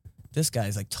well, this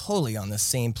guy's like totally on the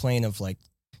same plane of like,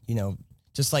 you know,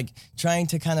 just like trying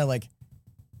to kind of like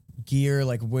gear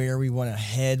like where we want to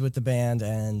head with the band,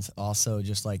 and also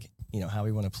just like, you know, how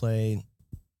we want to play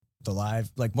the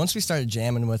live. Like once we started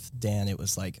jamming with Dan, it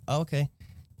was like, oh, okay,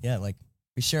 yeah, like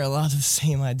we share a lot of the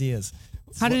same ideas.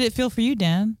 How did it feel for you,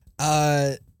 Dan?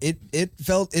 It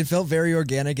felt very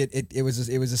organic. It was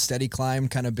a steady climb,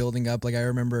 kind of building up. Like I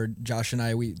remember Josh and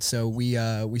I, we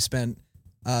spent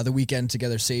the weekend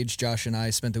together. Sage, Josh, and I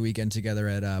spent the weekend together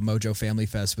at Mojo Family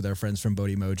Fest with our friends from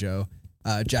Bodie Mojo.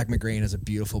 Jack McGrain has a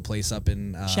beautiful place up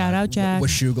in Shout out, Jack.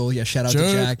 Washougal. Yeah, shout out to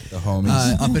Jack, the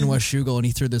homies. up in Washougal, and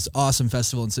he threw this awesome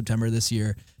festival in September this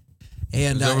year.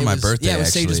 And It was over my birthday. Yeah, it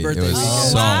was Sage's actually. birthday. It was weekend.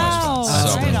 so wow. much fun.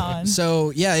 So Right much on. fun. So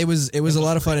yeah, it was a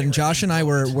lot of fun, and Josh and I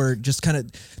were just kind of,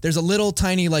 there's a little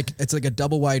tiny, like, it's like a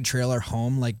double wide trailer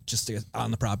home, like just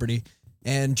on the property.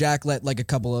 And Jack let like a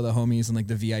couple of the homies and like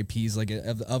the VIPs like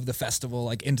of the festival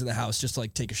like into the house just to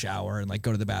like take a shower and like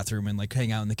go to the bathroom and like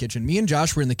hang out in the kitchen. Me and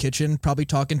Josh were in the kitchen probably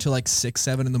talking till like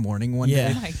 6-7 in the morning one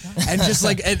day. Oh my God. And just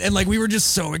like and like we were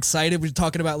just so excited. We were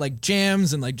talking about like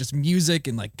jams and like just music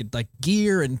and like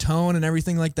gear and tone and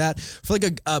everything like that for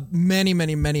like a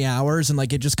many hours, and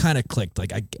like it just kind of clicked.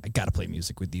 Like I gotta play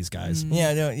music with these guys.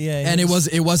 Yeah, no, yeah. And it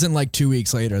wasn't like 2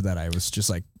 weeks later that I was just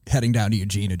like heading down to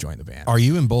Eugene to join the band. Are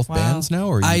you in both Wow. bands now?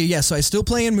 Or So I still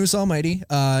play in Moose Almighty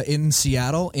in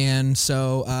Seattle, and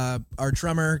so our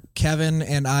drummer Kevin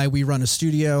and we run a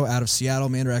studio out of Seattle,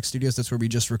 Mandarax Studios. That's where we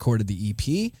just recorded the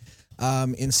EP.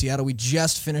 In Seattle, we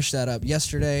just finished that up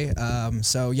yesterday.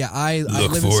 So yeah, I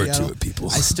live in Seattle. people.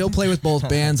 I still play with both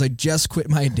bands. I just quit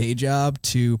my day job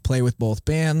to play with both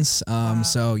bands.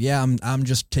 So yeah, I'm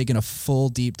just taking a full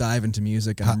deep dive into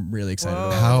music. I'm really excited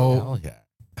about it. how? yeah.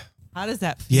 How does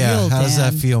that feel? Yeah, how does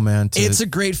that Dan? feel, man? It's a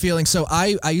great feeling. So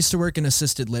I used to work in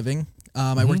assisted living.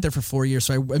 I worked there for 4 years.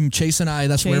 So Chase and I,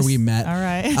 that's where Chase, we met. all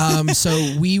right. So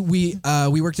we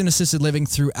worked in assisted living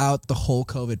throughout the whole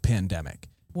COVID pandemic.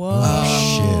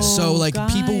 Whoa. shit. So like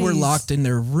people were guys. locked in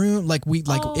their room. Like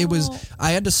it was, Oh.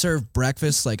 I had to serve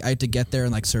breakfast. Like I had to get there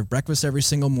and like serve breakfast every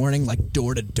single morning, like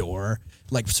door to door,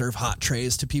 like serve hot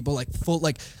trays to people, like full,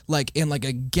 like in like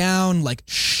a gown, like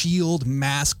shield,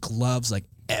 mask, gloves, like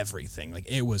everything.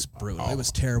 Like it was brutal. It was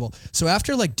terrible. So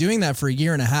after like doing that for a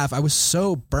year and a half, I was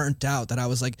so burnt out that I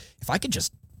was like, if I could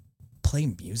just play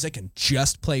music and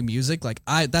just play music, like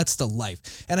that's the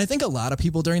life. And I think a lot of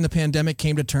people during the pandemic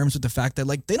came to terms with the fact that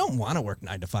like they don't want to work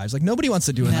 9 to 5s. Like nobody wants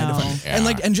to do a 9 to 5. Yeah. And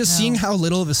like and just No. seeing how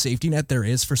little of a safety net there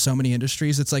is for so many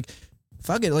industries, it's like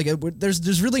fuck it. Like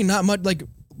there's really not much. Like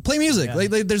play music. Yeah. Like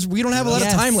there's we don't have a lot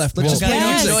Yes. of time left. Let's Well, just play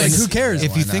yes. music. Like who cares?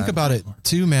 If you Why think not? about it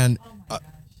too, man,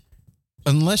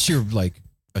 unless you're like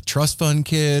a trust fund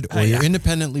kid or you're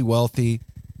independently wealthy,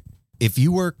 if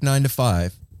you work 9 to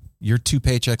 5, you're 2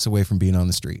 paychecks away from being on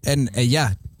the street. And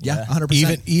yeah,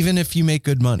 100%. Even if you make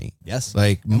good money, Yes.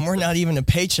 like And we're not even a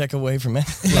paycheck away from it.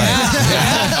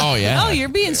 Yeah. Oh yeah. Oh, you're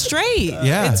being straight.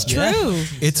 Yeah. It's true.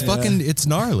 it's fucking it's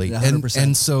gnarly. Yeah, And 100%.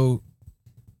 and so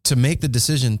to make the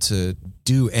decision to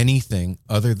do anything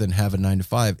other than have a 9 to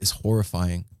 5 is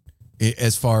horrifying,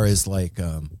 as far as like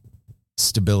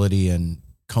stability and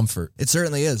comfort. It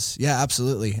certainly is. Yeah,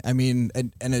 absolutely. I mean,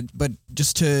 but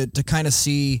just to kind of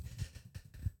see,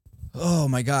 oh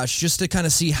my gosh, just to kind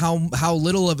of see how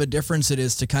little of a difference it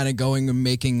is to kind of going and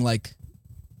making like,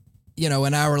 you know,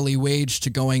 an hourly wage to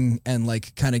going and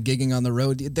like kind of gigging on the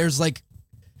road. There's like,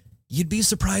 you'd be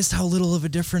surprised how little of a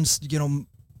difference, you know,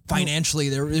 financially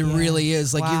there it really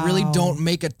is. Like you really Wow. don't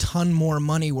make a ton more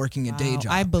money working a day Wow.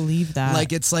 job. I believe that.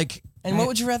 Like it's like. And what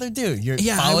would you rather do? I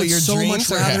Follow would your so dreams?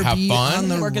 much rather Have be fun? on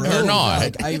the Working road. or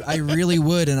not. Like, I really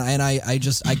would, and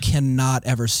I cannot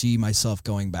ever see myself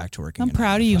going back to working. I'm in a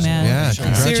proud of you, 9 to 5. man. Yeah,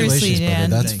 congratulations, Seriously, brother. Dan.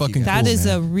 That's Thank you, fucking guys. cool. That is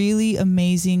man. a really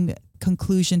amazing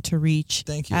conclusion to reach.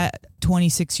 Thank you. At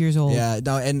 26 years old. Yeah,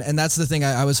 no, and that's the thing.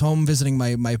 I was home visiting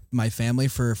my family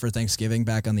for Thanksgiving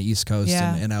back on the East Coast,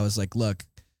 Yeah. and I was like, look,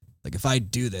 like if I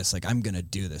do this, like I'm gonna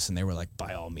do this, and they were like,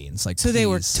 by all means, like. So they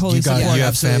were please. totally You got- supportive. you have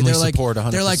absolutely. family They're like, support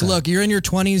 100%. They're like, look, you're in your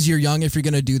 20s, you're young. If you're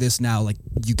gonna do this now, like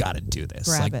you got to do this.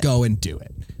 Grab like it. go and do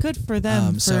it. Good for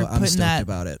them for So I'm putting stoked that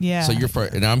about it. Yeah. So you're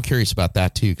and I'm curious about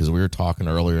that too, because we were talking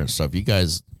earlier and stuff. You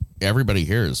guys, everybody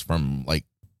here is from like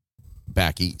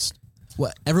back east.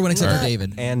 What? Everyone except for Right.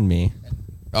 David. And me.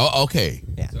 Oh, okay.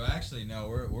 So actually, no,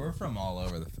 we're from all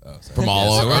over the. Oh, sorry. From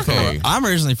all So over. we're from- Okay. I'm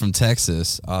originally from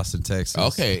Texas, Austin, Texas.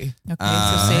 Okay. Okay,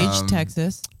 so Sage, Um,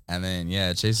 Texas. And then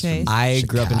Chase. is Chase. from I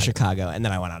grew up in Chicago, and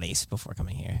then I went out east before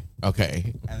coming here.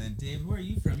 Okay. And then Dave, where are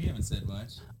you from? You haven't said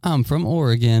much. I'm from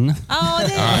Oregon. Oh,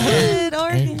 they did.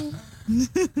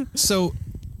 Oregon. So,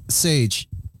 Sage,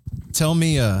 tell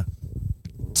me how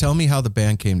the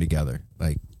band came together.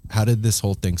 Like, how did this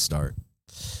whole thing start?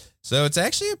 So it's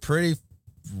actually a pretty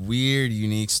weird,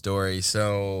 unique story.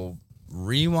 So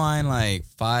rewind like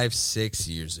 5-6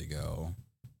 years ago.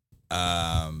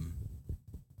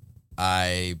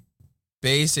 I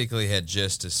basically had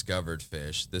just discovered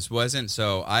Fish. This wasn't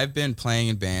so I've been playing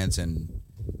in bands and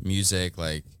music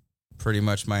like pretty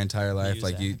much my entire life.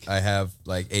 Like I have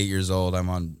like 8 years old. I'm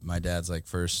on my dad's like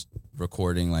first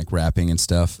recording, like rapping and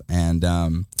stuff. And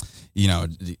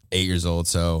 8 years old.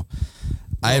 So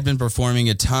I had been performing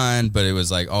a ton, but it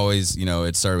was like always,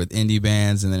 it started with indie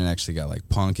bands and then it actually got like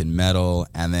punk and metal.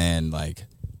 And then like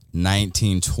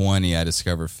 1920 I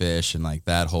discover Fish and like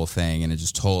that whole thing, and it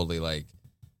just totally like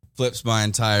flips my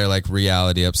entire like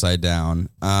reality upside down.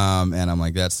 And I'm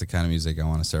like, that's the kind of music I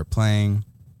want to start playing.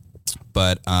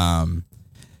 But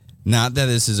not that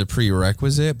this is a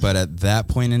prerequisite, but at that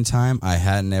point in time, I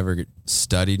hadn't ever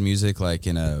studied music like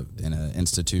in a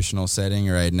institutional setting,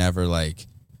 or I'd never like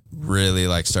really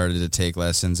like started to take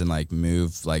lessons and like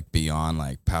move like beyond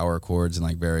like power chords and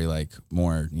like very like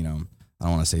more, you know, I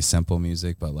don't want to say simple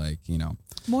music, but like, you know,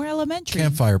 More elementary.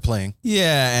 Campfire playing.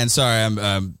 yeah. And sorry,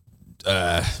 I'm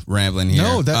rambling here.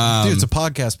 No, dude, it's a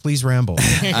podcast. Please ramble. Or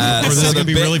this is going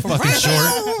to be really fucking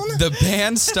short. The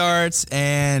band starts,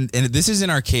 and this is in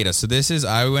Arcata. So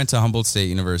I went to Humboldt State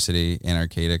University in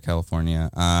Arcata, California.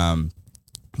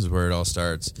 This is where it all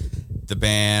starts. The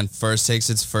band first takes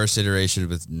its first iteration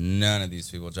with none of these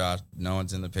people. Josh, no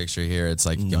one's in the picture here. It's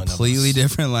like a completely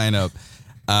different lineup.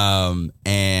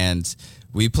 And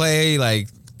we play like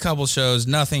a couple shows.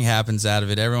 Nothing happens out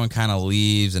of it. Everyone kind of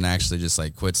leaves and actually just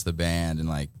like quits the band and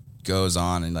like goes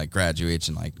on and like graduates,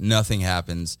 and like nothing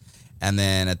happens. And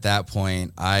then at that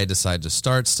point, I decided to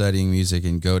start studying music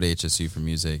and go to HSU for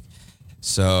music.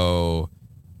 So,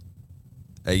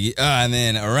 and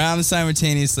then around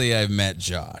simultaneously, I've met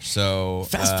Josh. So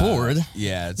Fast forward.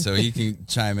 Yeah, so he can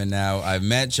chime in now. I've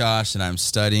met Josh, and I'm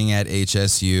studying at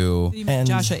HSU. You met And-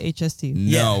 Josh at HST.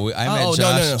 No, I met Oh,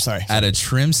 Josh no, sorry. at a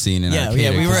trim scene in Yeah, Arcata. yeah,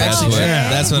 we were 'cause actually.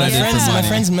 that's what I did for My money.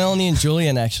 friends Melanie and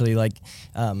Julian actually like.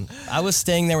 I was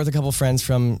staying there with a couple friends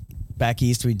from back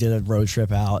east. We did a road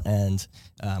trip out, and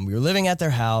we were living at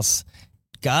their house.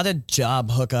 Got a job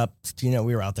hookup. You know,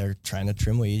 we were out there trying to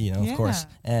trim weed. You know, Yeah. of course.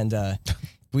 And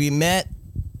we met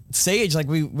Sage. Like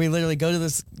we literally go to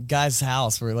this guy's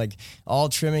house. We're like all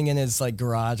trimming in his like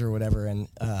garage or whatever, and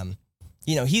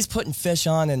you know, he's putting Fish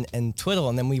on and Twiddle,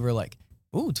 and then we were like,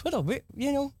 ooh, Twiddle. We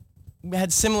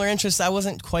had similar interests. I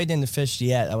wasn't quite into Fish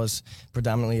yet. I was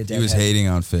predominantly a deadhead. He was hating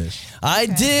on Fish. I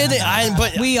did.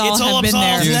 But We all it's have all been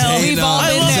there. absolved He was now. hating We've all on-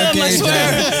 been I there. love him, I Okay,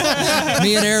 swear.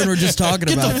 Me and Aaron were just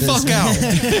talking about this. Fuck out.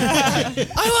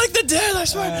 I like the dead, I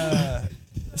swear.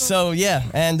 So yeah,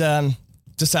 and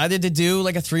decided to do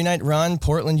like a 3-night run,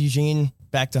 Portland, Eugene,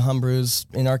 back to Humbrew's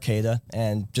in Arcata,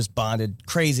 and just bonded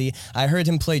crazy. I heard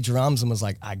him play drums and was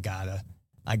like, I gotta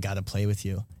play with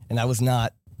you. And I was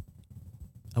not.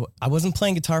 I wasn't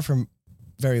playing guitar for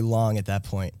very long at that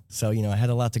point, so you know I had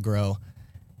a lot to grow.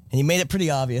 And he made it pretty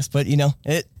obvious, but you know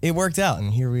it worked out,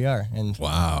 and here we are. And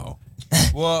Wow.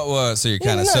 Well, so you're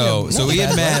kind of no, so we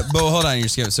had met. But hold on, you're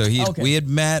skipping. So Okay. we had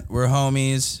met. We're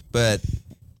homies, but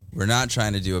we're not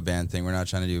trying to do a band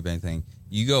thing.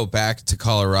 You go back to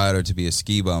Colorado to be a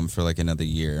ski bum for like another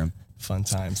year. fun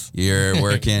times. You're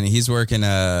working. He's working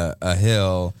a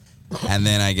hill, and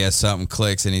then I guess something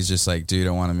clicks, and he's just like, dude,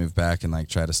 I want to move back and like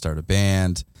try to start a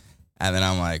band. And then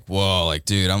I'm like, whoa, like,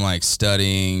 dude, I'm like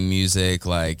studying music,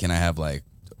 like, and I have like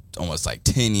almost like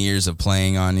 10 years of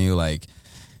playing on you, like,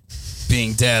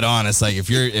 being dead honest, like,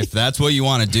 if that's what you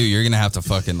want to do, you're gonna have to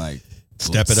fucking like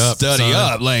Step it up, study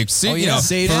son. up, like, see, you know,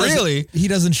 Say for it. really. He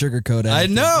doesn't sugarcoat it. I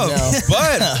know,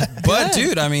 No. but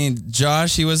dude, I mean,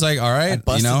 Josh, he was like, all right, you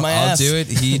busted know, my I'll ass. do it.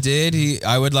 He did.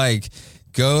 I would like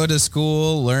go to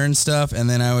school, learn stuff, and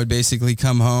then I would basically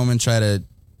come home and try to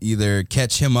either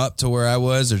catch him up to where I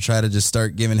was or try to just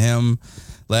start giving him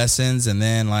lessons. And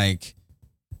then like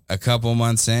a couple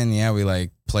months in, yeah, we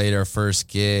like played our first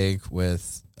gig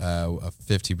with a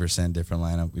 50% different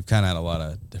lineup. We've kind of had a lot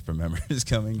of different members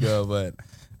come and go, but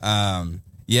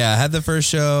yeah, I had the first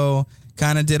show,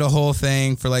 kind of did a whole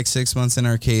thing for like 6 months in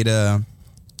Arcata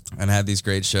and had these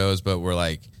great shows, but we're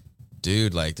like,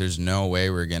 dude, like there's no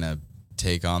way we're going to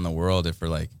take on the world if we're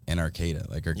like in Arcata.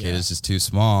 Like Arcata's just too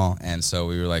small. And so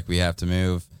we were like, we have to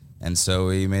move. And so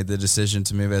we made the decision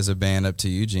to move as a band up to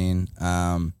Eugene.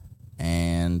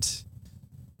 And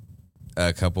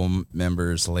a couple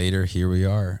members later, here we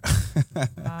are.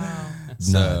 Wow.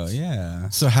 So Nuts. yeah.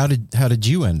 So how did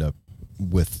you end up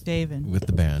with David.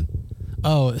 the band?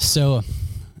 Oh, so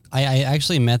I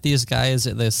actually met these guys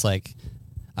at this, like,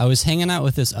 I was hanging out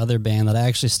with this other band that I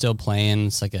actually still play in.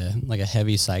 It's like a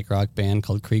heavy psych rock band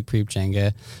called Creek Preep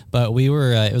Jenga. But we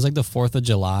were, it was like the 4th of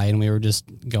July, and we were just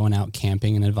going out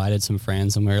camping and invited some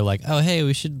friends, and we were like, oh, hey,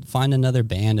 we should find another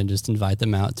band and just invite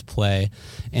them out to play.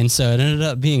 And so it ended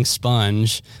up being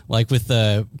Spunj, like with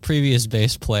the previous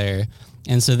bass player.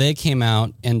 And so they came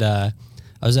out, and I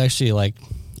was actually like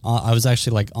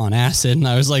on acid, and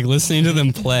I was like listening to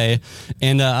them play,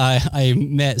 and I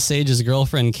met Sage's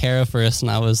girlfriend Kara first, and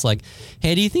I was like,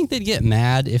 hey, do you think they'd get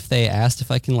mad if they asked if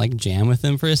I can like jam with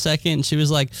them for a second? And she was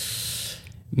like,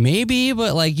 maybe,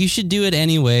 but like you should do it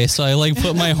anyway. So I like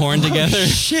put my horn together.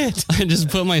 Shit. I just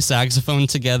put my saxophone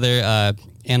together,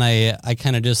 and I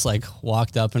kind of just like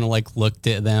walked up and like looked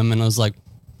at them and I was like,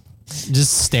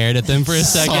 just stared at them for a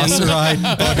second. Saucer-eyed,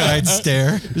 bug-eyed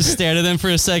stare. Just stared at them for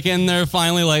a second. They're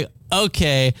finally like,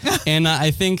 okay. And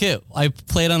I think I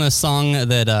played on a song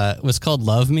that was called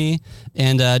Love Me,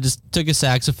 and just took a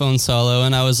saxophone solo,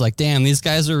 and I was like, damn, these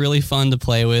guys are really fun to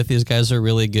play with. These guys are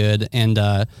really good. And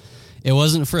it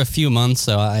wasn't for a few months,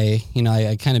 so I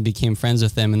kind of became friends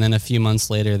with them. And then a few months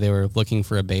later, they were looking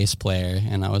for a bass player,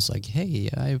 and I was like, hey,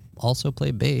 I also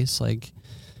play bass. Like,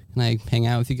 can I hang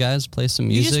out with you guys, play some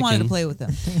music? You just wanted to play with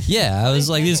them. Yeah, I was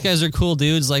like, these guys are cool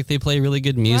dudes. Like, they play really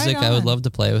good music. Right I would on. love to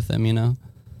play with them, you know?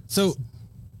 So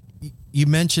you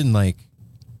mentioned like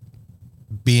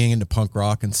being into punk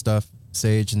rock and stuff,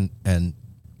 Sage, and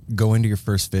going to your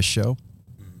first Fish show.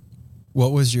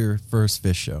 What was your first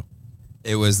Fish show?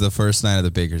 It was the first night of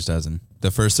the Baker's Dozen.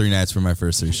 The first 3 nights were my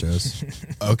first 3 shows.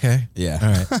 Okay. Yeah.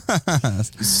 All right.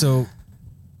 So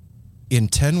in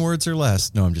 10 words or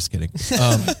less, no, I'm just kidding.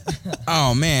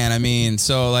 Oh man, I mean,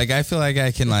 so like I feel like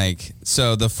I can like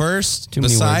so the first Too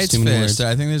many besides words, too many Fish, words.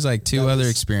 I think there's like 2 other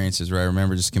experiences where I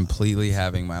remember just completely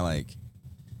having my like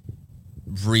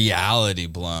reality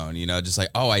blown, you know, just like,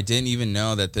 oh, I didn't even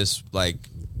know that this like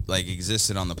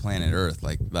existed on the planet Earth.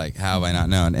 Like how have I not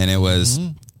known? And it was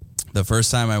the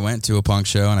first time I went to a punk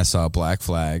show and I saw a Black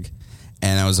Flag,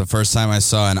 and it was the first time I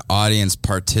saw an audience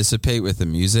participate with the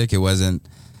music. It wasn't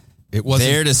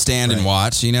there to stand and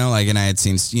watch, you know, like, and I had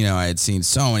seen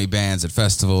so many bands at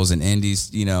festivals and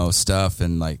indies, you know, stuff,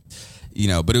 and like, you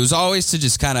know, but it was always to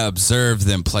just kind of observe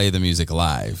them play the music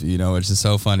live, you know, which is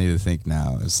so funny to think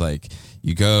now. It's like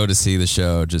you go to see the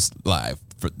show just live,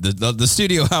 for the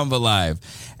studio album, but live.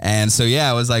 And so,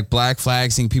 yeah, it was like Black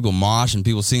Flag, seeing people mosh and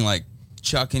people seeing like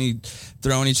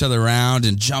throwing each other around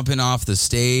and jumping off the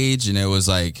stage. And it was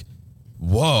like,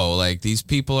 whoa, like these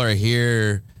people are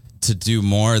here to do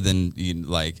more than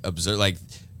like observe, like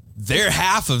they're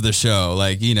half of the show,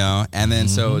 like, you know. And then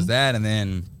so it was that, and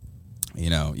then,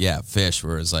 you know, yeah, Fish,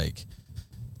 where it's like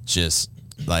just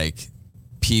like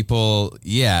people,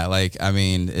 yeah, like, I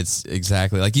mean, it's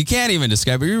exactly like you can't even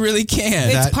describe it. You really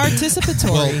can't. It's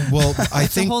participatory. Well, I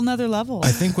It's a think whole nother level.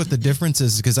 I think what the difference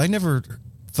is, because I never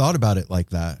thought about it like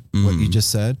that, what you just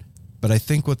said, but I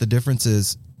think what the difference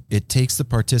is, it takes the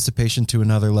participation to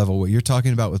another level. What you're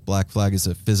talking about with Black Flag is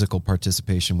a physical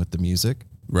participation with the music.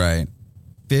 Right.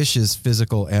 Fish is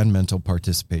physical and mental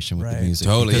participation with the music.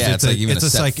 Totally. Because Yeah. It's like even a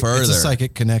step further. It's a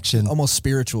psychic connection. Almost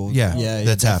spiritual. Yeah,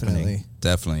 that's happening.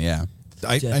 Definitely. Yeah.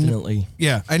 Definitely.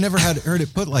 I never had heard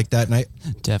it put like that, and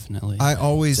Definitely. I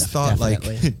always thought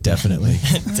definitely. like definitely.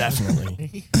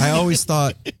 Definitely. I always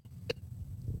thought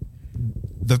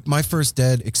my first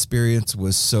Dead experience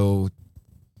was so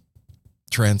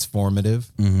transformative,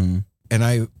 and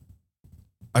I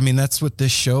mean that's what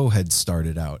this show had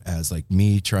started out as, like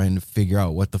me trying to figure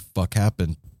out what the fuck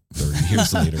happened 30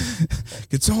 years later.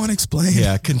 Could someone explain?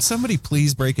 Yeah, can somebody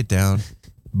please break it down?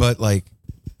 But like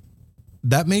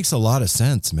that makes a lot of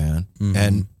sense, man.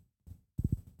 And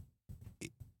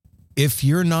if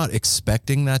you're not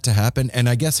expecting that to happen, and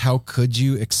I guess how could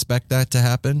you expect that to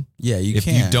happen? Yeah, you if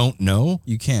can't. you don't know.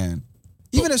 You can.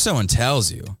 Even if someone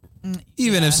tells you.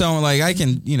 Even if someone, like, I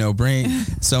can, you know, bring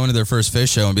someone to their first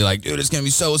Fish show and be like, dude, it's going to be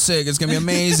so sick. It's going to be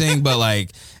amazing. But,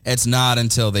 like, it's not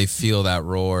until they feel that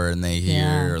roar and they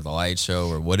hear the light show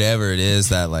or whatever it is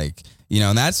that, like, you know,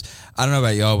 and that's, I don't know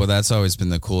about y'all, but that's always been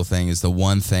the cool thing, is the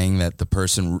one thing that the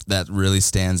person that really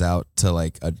stands out to,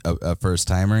 like, a first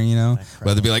timer, you know?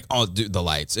 Whether it be like, oh, dude, the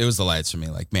lights. It was the lights for me.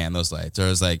 Like, man, those lights. Or it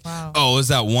was like, oh, it was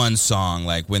that one song.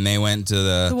 Like, when they went to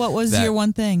the. So what was your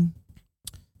one thing?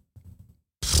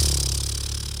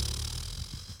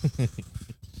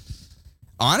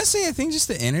 Honestly, I think just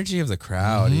the energy of the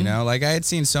crowd, you know, like I had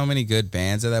seen so many good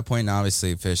bands at that point, and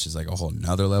obviously Fish is like a whole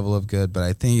nother level of good, but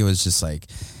I think it was just like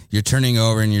you're turning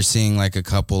over and you're seeing like a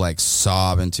couple like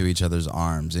sob into each other's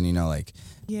arms, and you know, like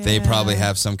they probably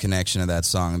have some connection to that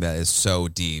song that is so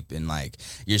deep, and like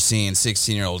you're seeing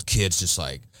 16-year-old kids just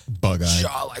like bug-eyed,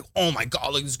 like, oh my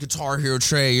god, like this Guitar Hero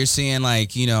Trey. You're seeing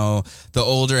like, you know, the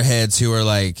older heads who are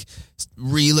like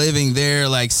reliving their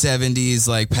like 70s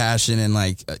like passion and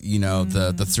like you know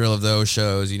the thrill of those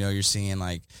shows. You know, you're seeing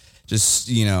like just,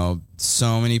 you know,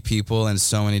 so many people and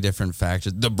so many different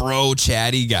factors. The bro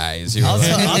chatty guys. I'll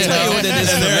tell you what it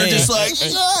is for they're me. just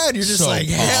like, God, you're just So like,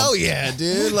 hell yeah,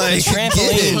 dude. Like, The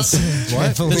trampolines.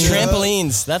 What? The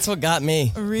trampolines. That's what got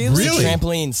me. Really? The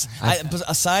trampolines. But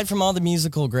aside from all the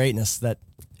musical greatness that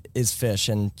is Fish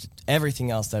and everything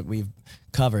else that we've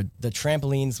covered, the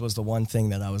trampolines was the one thing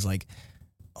that I was like,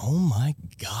 oh my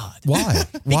God. Why?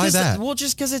 Why that? Well,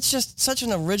 just because it's just such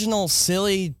an original,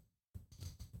 silly,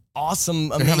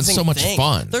 awesome, amazing having so much thing.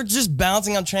 fun. They're just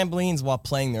bouncing on trampolines while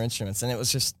playing their instruments. And it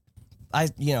was just, I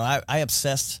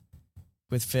obsessed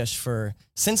with Fish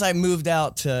since I moved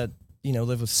out to,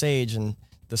 live with Sage, and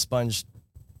the Spunj,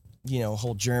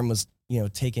 whole germ was,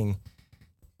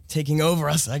 taking over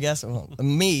us, I guess. Well,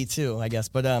 me too, I guess.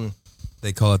 But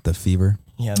They call it the fever.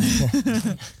 yeah.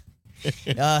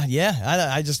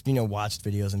 I just, watched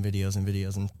videos and videos and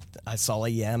videos, and I saw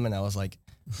EM and I was like,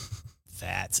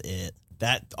 that's it.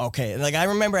 Okay. Like, I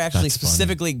remember actually That's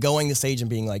specifically going to Sage and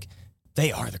being like,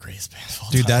 they are the greatest band of all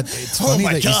Dude, time. it's funny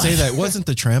that you say that. It wasn't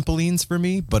the trampolines for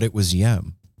me, but it was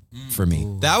Yem for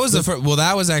me. That was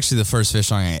that was actually the first Fish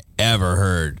song I ever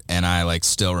heard, and I like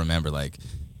still remember like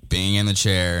being in the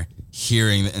chair,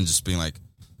 hearing and just being like,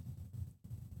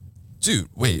 dude,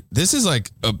 wait, this is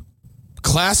like a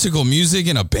classical music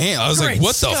in a band. I was Great like,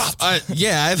 what Scott. I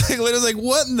think literally like,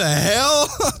 what in the hell?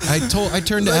 I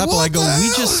turned to Like, Apple. what I go, the we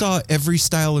hell? just saw every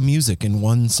style of music in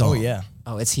one song. Oh, yeah.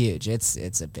 Oh, it's huge.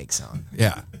 It's a big song.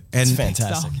 Yeah. And It's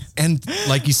fantastic. And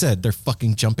like you said, they're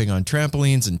fucking jumping on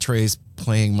trampolines, and Trey's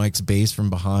playing Mike's bass from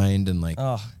behind, and like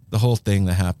the whole thing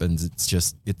that happens. It's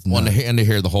just it's One nuts. and to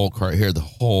hear the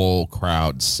whole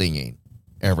crowd singing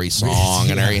every song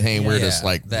and everything. We're just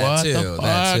like, that what too, the fuck?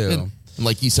 that too. And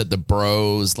like you said, the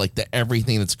bros, like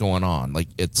everything that's going on. Like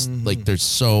it's like there's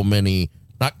so many,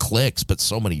 not cliques, but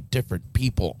so many different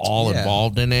people all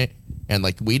involved in it. And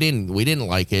like we didn't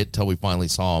like it till we finally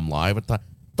saw them live. I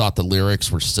thought the lyrics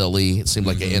were silly. It seemed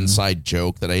like an inside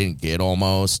joke that I didn't get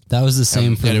almost. That was the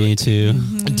same for me too.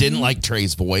 Didn't like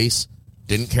Trey's voice.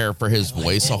 Didn't care for his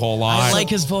voice a whole lot. I like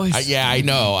his voice. I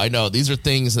know. These are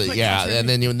things that, and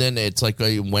then it's like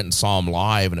I went and saw him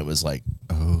live, and it was like,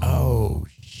 oh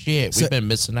shit, we've been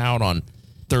missing out on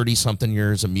 30-something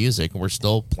years of music, and we're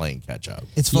still playing catch up.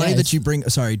 It's funny Yeah, that you bring.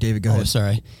 Sorry, David. Go Oh, ahead.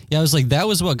 sorry. Yeah, I was like, that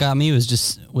was what got me was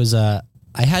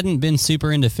I hadn't been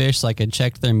super into Fish, so I could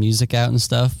check their music out and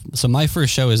stuff. So my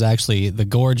first show was actually the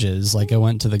Gorges. Like I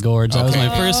went to the Gorge. That was my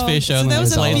first Fish show. So and that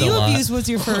was played a a few lot. of you was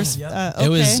your first. Okay. It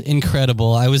was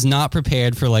incredible. I was not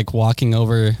prepared for like walking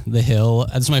over the hill.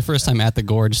 It's my first time at the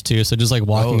Gorge too. So just like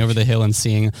walking over the hill and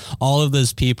seeing all of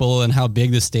those people and how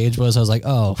big the stage was, I was like,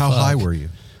 oh, How fuck. high were you?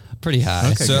 Pretty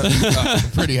high. So,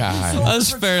 Pretty high. I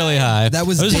was fairly high. That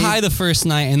was I was Dave- high the first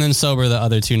night and then sober the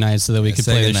other two nights so that we could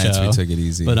play the second nights show. we took it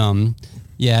easy. But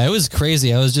yeah, it was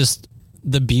crazy. I was just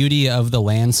the beauty of the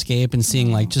landscape and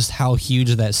seeing like just how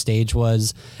huge that stage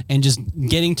was, and just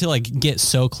getting to like get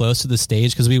so close to the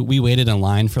stage because we waited in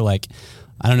line for like,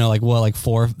 I don't know, like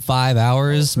 4 or 5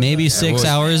 hours, maybe 6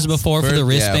 hours before for the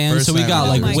wristband. first So we night got we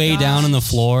like did. Oh my way down on the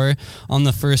floor on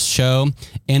the first show.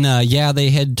 And they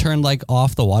had turned like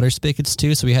off the water spigots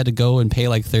too. So we had to go and pay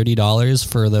like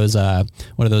 $30 for those,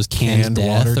 what are those canned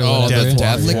death water? or Oh, whatever? the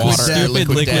death Liquid water. death. Stupid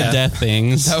liquid death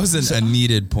things. that was a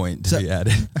needed point to be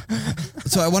added.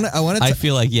 So I want to. I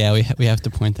feel like, we have to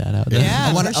point that out. Yeah.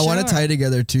 I want for to sure. tie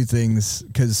together two things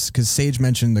because Sage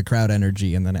mentioned the crowd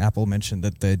energy, and then Apple mentioned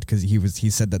that because he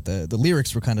said that the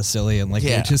lyrics were kind of silly, and like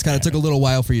it just kind of took a little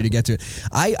while for you to get to it.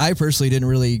 I personally didn't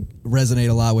really resonate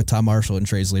a lot with Tom Marshall and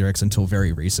Trey's lyrics until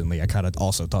very recently. I kind of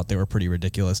also thought they were pretty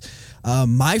ridiculous.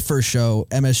 My first show,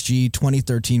 MSG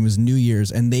 2013, was New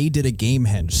Year's, and they did a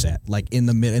Gamehenge set like in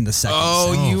the second.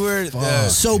 set. You were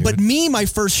So, but my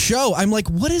first show, I'm like,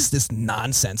 what is this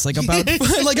nonsense? Like about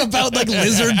like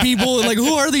lizard people and like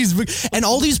who are these? And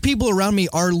all these people around me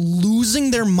are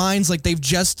losing their minds, like they've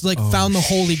just like found the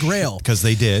Holy Grail. Because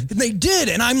they did. And they did,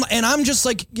 and I'm just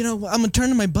like, I'm gonna turn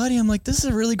to my buddy. I'm like, this is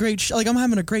a really great show. Like I'm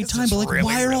having a great time, but like,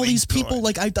 why are all these people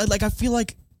like? I feel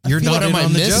like. You're not in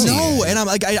on the joke. No, and I'm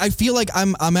like, I feel like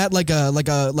I'm at like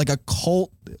a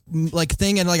cult like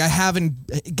thing, and like I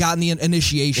haven't gotten the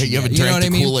initiation. Yeah, you haven't yet, know drank what I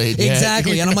the mean? Kool-Aid yet.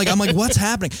 Exactly, and I'm like, what's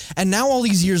happening? And now all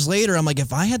these years later, I'm like,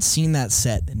 if I had seen that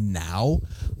set now,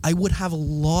 I would have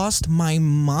lost my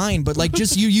mind. But like,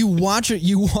 just you watch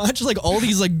like all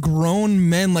these like grown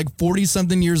men, like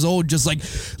 40-something years old, just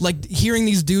like hearing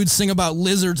these dudes sing about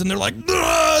lizards, and they're like,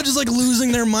 "Ugh," just like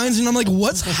losing their minds, and I'm like,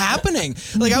 what's happening?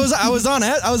 Like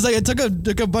I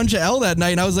took a bunch of L that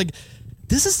night, and I was like,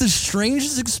 this is the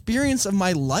strangest experience of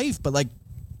my life, but like.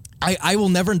 I will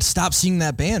never stop seeing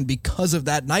that band because of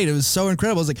that night. It was so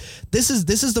incredible. I was like, this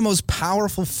is the most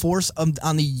powerful force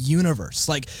on the universe.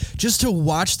 Like, just to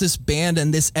watch this band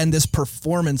and this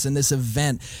performance and this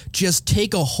event just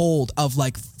take a hold of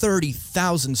like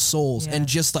 30,000 souls and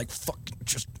just like fucking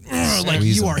just like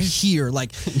Squeeze you them. are here,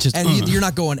 like, Just, and you're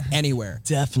not going anywhere.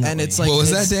 Definitely. And it's like, What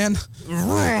was that, it's- Dan?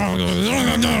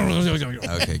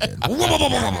 Okay, good.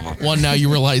 Well, now you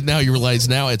realize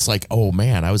now it's like, oh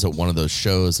man, I was at one of those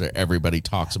shows that everybody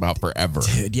talks about forever.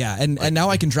 Dude, yeah, and now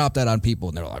I can drop that on people,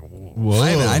 and they're like, Whoa.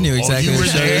 I knew exactly you what were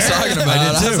show he was there? talking about. I did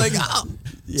I was too. like, oh.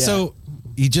 Yeah. So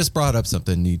you just brought up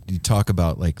something. You talk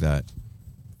about like that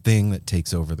thing that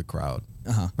takes over the crowd,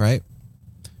 right?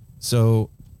 So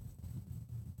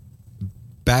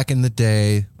back in the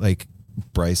day, like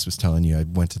Bryce was telling you, I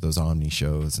went to those Omni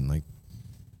shows and like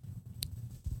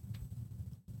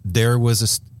there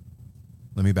was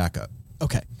let me back up.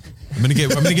 okay, I'm gonna get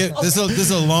this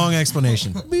is a long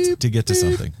explanation to get to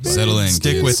something. Settle in,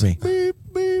 Stick kids. with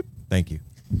me. Thank you.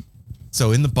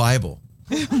 So in the Bible,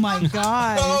 Oh my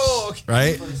gosh.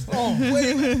 right?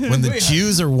 When the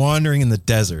Jews are wandering in the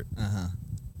desert,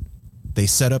 they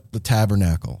set up the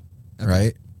tabernacle,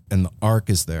 right? And the ark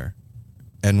is there.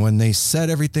 And when they set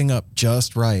everything up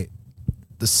just right,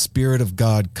 the Spirit of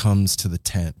God comes to the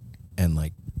tent and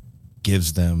like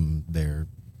gives them their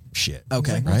shit.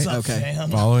 okay, Right? okay,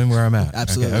 Following where I'm at.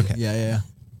 absolutely, Okay. yeah.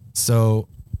 So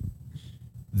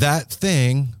that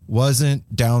thing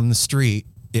wasn't down the street.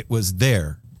 It was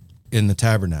there in the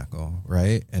tabernacle,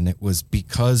 right? And it was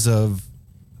because of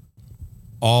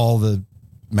all the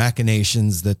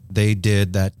machinations that they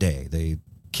did that day. They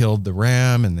killed the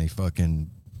ram and they fucking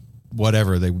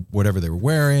whatever they were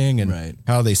wearing and Right.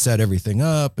 how they set everything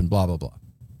up and blah blah blah.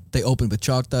 They opened with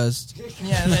chalk dust.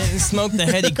 Yeah, they smoked the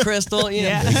heady crystal. You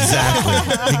know.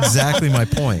 Exactly my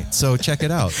point. So check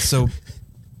it out. So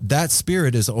that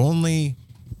spirit is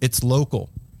it's local.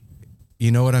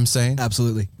 You know what I'm saying?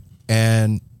 Absolutely.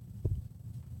 And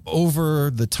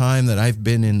over the time that I've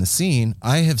been in the scene,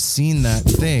 I have seen that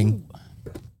thing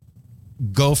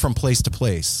go from place to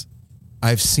place.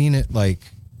 I've seen it like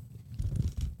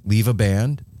leave a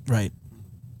band Right.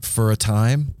 for a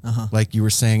time, like you were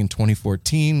saying in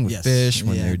 2014 with Yes. Fish,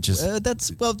 when Yeah. they're just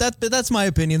that's my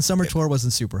opinion. Summer tour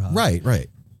wasn't super hot. right.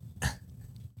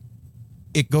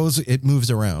 It moves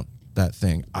around, that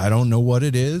thing. I don't know what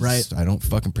it is. Right. I don't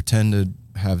fucking pretend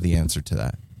to have the answer to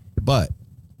that. But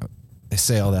I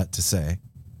say all that to say,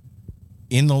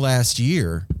 in the last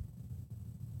year,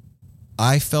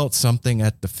 I felt something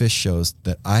at the Fish shows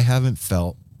that I haven't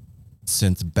felt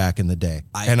since back in the day.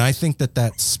 And I think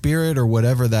that spirit or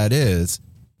whatever that is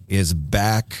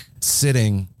back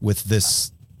sitting with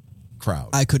this crowd.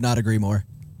 I could not agree more.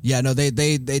 Yeah, no,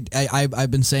 I've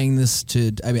been saying this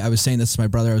I was saying this to my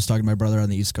brother. I was talking to my brother on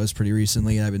the East Coast pretty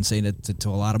recently, and I've been saying it to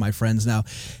a lot of my friends now.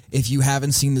 If you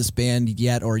haven't seen this band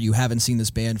yet, or you haven't seen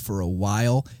this band for a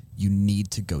while, you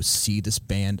need to go see this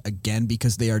band again,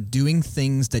 because they are doing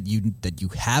things that you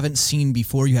haven't seen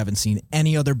before. You haven't seen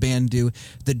any other band do.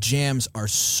 The jams are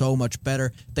so much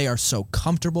better. They are so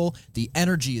comfortable. The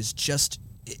energy is just,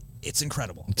 it's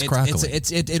incredible. It's crackling.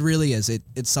 It really is.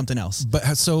 It's something else.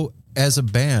 But so as a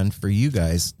band, for you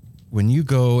guys, when you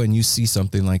go and you see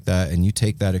something like that and you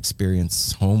take that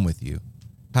experience home with you,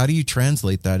 how do you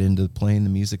translate that into playing the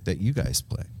music that you guys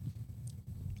play?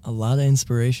 A lot of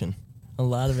inspiration. A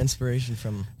lot of inspiration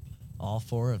from all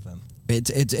four of them.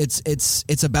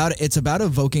 It's about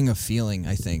evoking a feeling.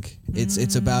 I think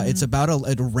it's about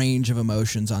a range of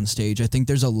emotions on stage. I think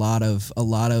there's a lot of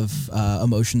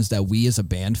emotions that we as a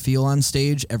band feel on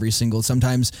stage every single.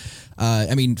 Sometimes,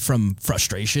 from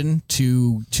frustration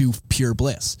to pure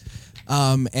bliss.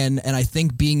 And I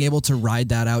think being able to ride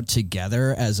that out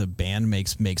together as a band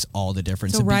makes all the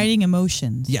difference. So riding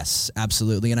emotions. Yes,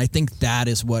 absolutely. And I think that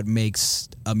is what makes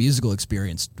a musical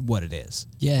experience what it is.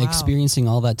 Yeah, Wow. experiencing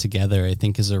all that together, I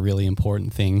think, is a really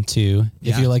important thing too. If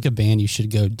Yeah. you're like a band, you should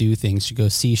go do things. You should go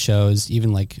see shows,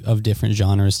 even like of different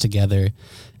genres together.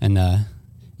 And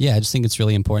I just think it's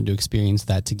really important to experience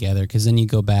that together, because then you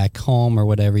go back home or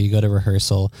whatever, you go to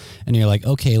rehearsal and you're like,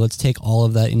 okay, let's take all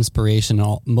of that inspiration.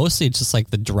 Mostly it's just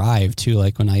like the drive too.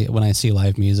 Like when I see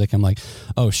live music, I'm like,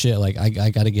 oh shit, like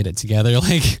I got to get it together.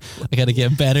 Like I got to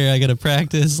get better. I got to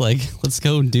practice. Like let's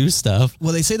go and do stuff.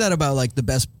 Well, they say that about like the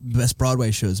best Broadway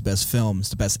shows, best films,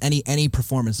 the best any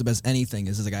performance, the best anything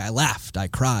is like, I laughed, I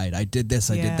cried, I did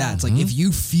this, I did that. It's like if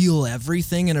you feel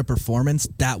everything in a performance,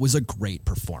 that was a great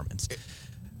performance.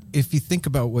 If you think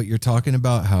about what you're talking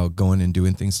about, how going and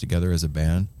doing things together as a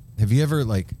band, have you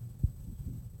ever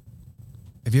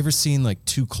seen like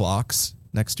two clocks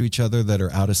next to each other that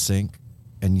are out of sync,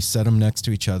 and you set them next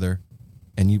to each other,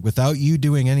 and without you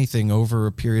doing anything over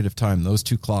a period of time, those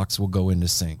two clocks will go into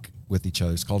sync with each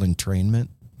other? It's called entrainment.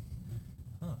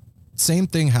 Same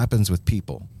thing happens with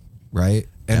people, right?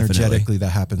 Definitely. Energetically, that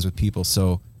happens with people.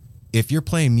 So if you're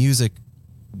playing music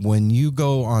when you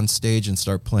go on stage and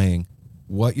start playing,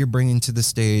 what you're bringing to the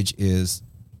stage is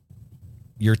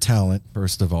your talent,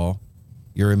 first of all,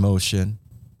 your emotion,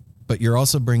 but you're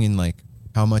also bringing like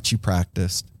how much you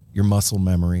practiced, your muscle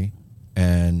memory,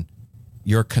 and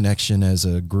your connection as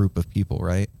a group of people,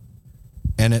 right?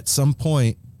 And at some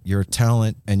point, your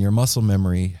talent and your muscle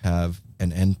memory have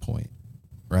an end point,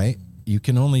 right?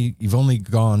 You've only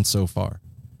gone so far.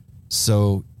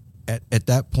 So at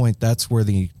that point, that's where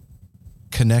the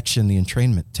connection, the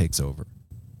entrainment takes over.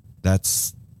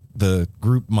 That's the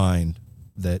group mind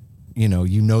that, you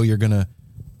know you're going to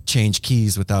change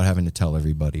keys without having to tell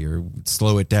everybody or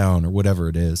slow it down or whatever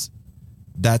it is.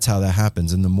 That's how that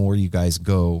happens. And the more you guys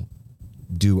go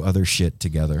do other shit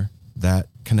together, that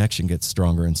connection gets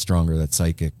stronger and stronger, that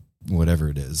psychic, whatever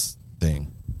it is,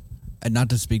 thing. And not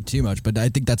to speak too much, but I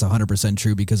think that's 100%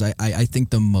 true because I think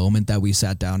the moment that we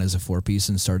sat down as a 4-piece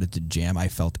and started to jam, I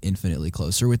felt infinitely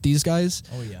closer with these guys.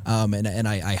 Oh, yeah. And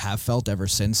I have felt ever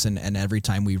since. And every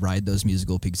time we ride those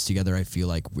musical peaks together, I feel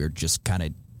like we're just kind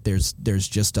of, there's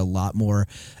just a lot more,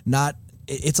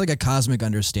 it's like a cosmic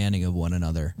understanding of one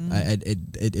another,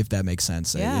 if that makes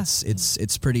sense. Yeah.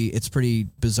 It's pretty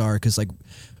bizarre because like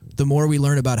the more we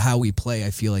learn about how we play,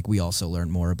 I feel like we also learn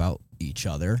more about each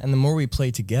other. And the more we play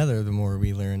together, the more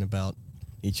we learn about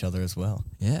each other as well.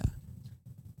 Yeah.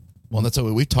 Well, that's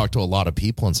what we talk to a lot of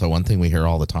people, and so one thing we hear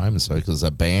all the time is because a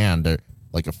band,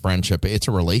 like a friendship, it's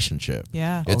a relationship.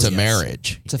 Yeah. It's a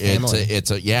marriage. It's a family.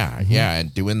 It's a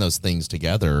and doing those things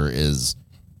together is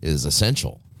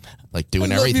essential. Like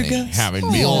doing I love you everything, guys.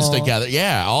 having meals together.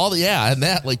 Yeah, and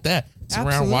that like that. Sitting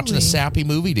around watching a Absolutely. sappy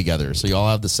movie together, so you all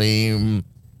have the same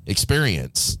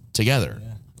experience together. Yeah.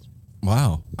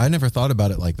 Wow. I never thought about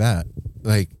it like that.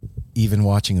 Like even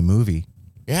watching a movie.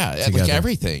 Yeah, like Together.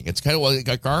 everything. It's kind of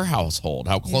like our household,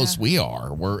 how close Yeah. we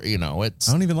are. We're, it's.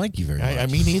 I don't even like you very much. I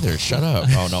mean, either. Shut up.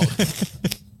 Oh, no.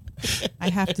 I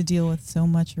have to deal with so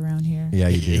much around here. Yeah,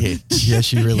 you do.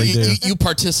 Yes, you really do. You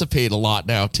participate a lot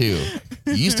now, too.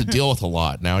 You used to deal with a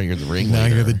lot. Now you're the ringleader.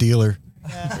 Now you're the dealer.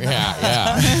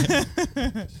 Yeah.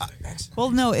 Well,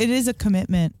 no, it is a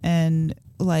commitment, and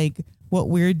like what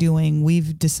we're doing,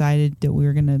 we've decided that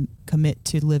we're going to commit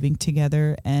to living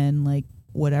together, and like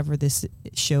whatever this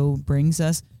show brings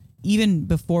us. Even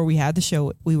before we had the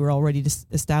show, we were already to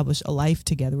establish a life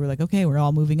together. We're like, okay, we're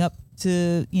all moving up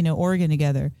to Oregon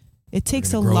together. It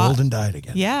takes a Grow lot. old and die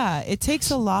together. Yeah, it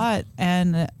takes a lot,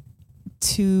 and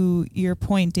to your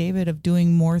point, David, of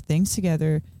doing more things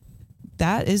together,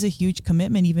 that is a huge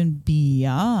commitment, even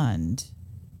beyond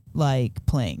like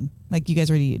playing. Like you guys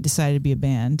already decided to be a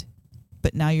band,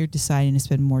 but now you're deciding to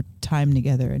spend more time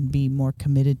together and be more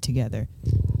committed together.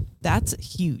 That's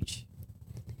huge.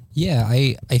 Yeah,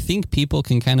 I think people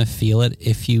can kind of feel it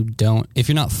if you're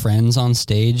not friends on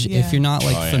stage, Yeah. if you're not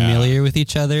like familiar with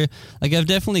each other. Like I've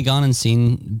definitely gone and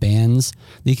seen bands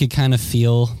that you could kind of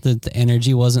feel that the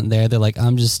energy wasn't there. They're like,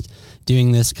 I'm just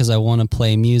doing this because I want to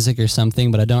play music or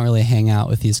something, but I don't really hang out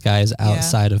with these guys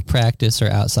outside of practice or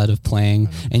outside of playing.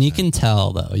 100%. And you can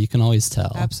tell though, you can always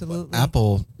tell. Absolutely.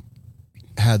 Apple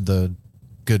had the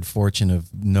good fortune of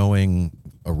knowing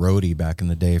a roadie back in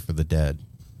the day for the Dead.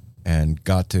 And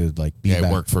got to like be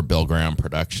I worked for Bill Graham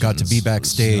Productions. Got to be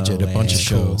backstage at a bunch of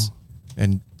shows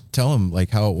and tell him like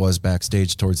how it was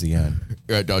backstage towards the end.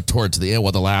 Towards the end,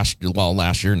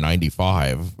 last year,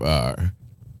 95,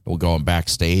 going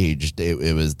backstage,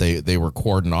 it was they were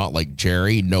cordoned off. Like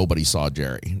Jerry, nobody saw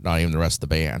Jerry, not even the rest of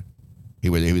the band.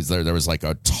 He was there. There was like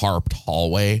a tarped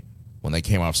hallway. When they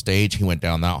came off stage, he went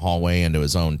down that hallway into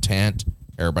his own tent.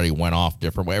 Everybody went off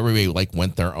different way. Everybody like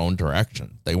went their own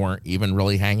direction. They weren't even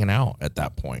really hanging out at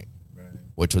that point,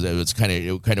 which was kind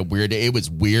of weird. It was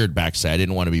weird backstage. I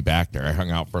didn't want to be back there. I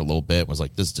hung out for a little bit. Was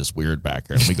like, this is just weird back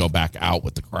here. And we go back out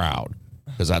with the crowd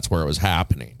because that's where it was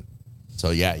happening.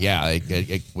 So it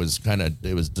was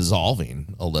it was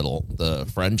dissolving a little, the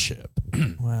friendship.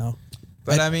 Wow.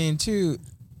 But I mean, too,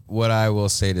 what I will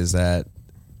say to that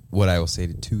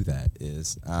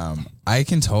is, I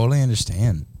can totally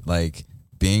understand like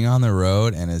being on the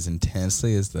road and as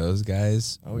intensely as those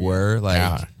guys were,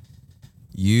 like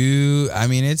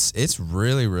it's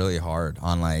really, really hard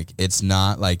on like, it's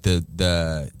not like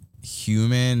the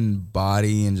human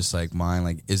body and just like mind,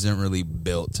 like isn't really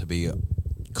built to be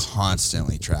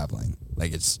constantly traveling.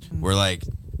 Like we're like,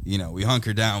 we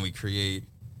hunker down, we create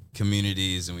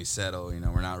communities and we settle,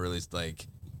 we're not really like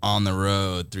on the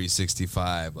road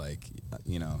 365, like,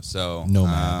 so no,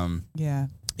 yeah.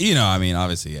 I mean,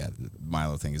 obviously,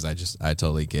 Milo thing is I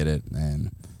totally get it. And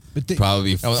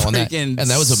probably freaking and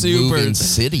that was a super moving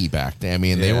city back then. I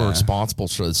mean, they were responsible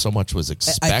for so much was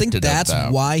expected. I think that's of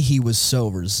them. why he was so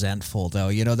resentful, though.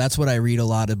 You know, that's what I read a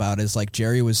lot about. Is like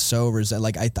Jerry was so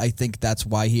like I think that's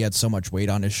why he had so much weight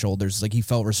on his shoulders. Like he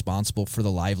felt responsible for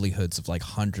the livelihoods of like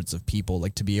hundreds of people,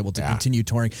 like to be able to continue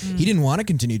touring. He didn't want to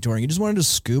continue touring. He just wanted to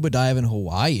scuba dive in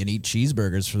Hawaii and eat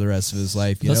cheeseburgers for the rest of his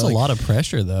life. That's a lot of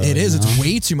pressure, though. It is. You know? It's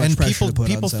way too much And pressure to put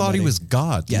people on thought he somebody. was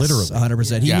God, Yes, literally.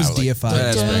 100%. He was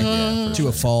deified to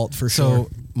a fault for sure. So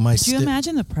my Do you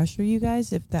imagine the pressure, you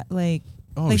guys? If that or like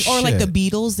the shit.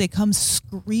 Beatles, they come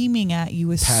screaming at you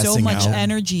with so Passing much out.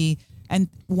 energy and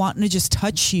wanting to just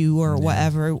touch you or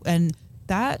whatever, and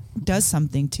that does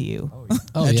something to you.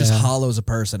 That just hollows a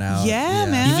person out. Yeah,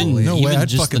 man. Even, no way, even I'd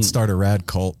just fucking start a rad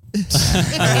cult.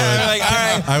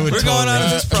 I would we're totally- going on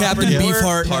this Captain property. We're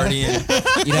Beefheart.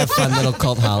 partying. You'd have fun little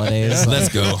cult holidays. Let's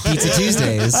go. Pizza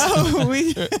Tuesdays.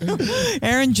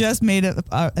 Aaron just made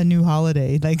a new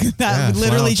holiday. Like that Yeah,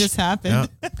 literally slouch. just happened.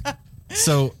 Yeah.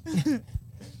 So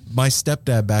my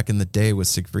stepdad back in the day was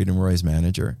Siegfried and Roy's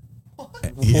manager.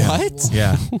 Yeah. What?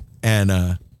 Yeah.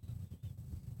 And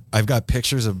I've got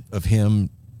pictures of him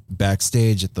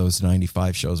backstage at those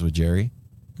 95 shows with Jerry.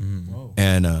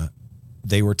 And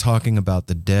they were talking about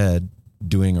the Dead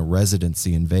doing a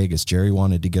residency in Vegas. Jerry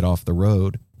wanted to get off the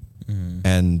road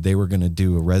and they were going to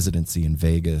do a residency in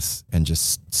Vegas and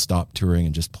just stop touring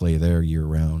and just play there year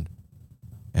round.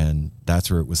 And that's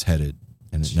where it was headed.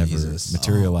 And it never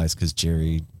materialized because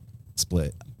Jerry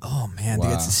split. Oh man.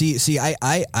 Wow. See,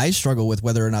 I struggle with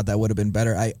whether or not that would have been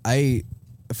better.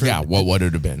 What would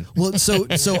it have been? Well, so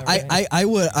I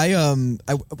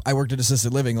worked at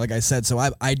assisted living, like I said, so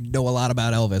I know a lot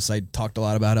about Elvis. I talked a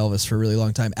lot about Elvis for a really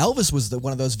long time. Elvis was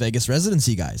one of those Vegas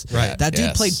residency guys. Right. That dude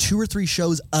Yes. played 2 or 3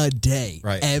 shows a day.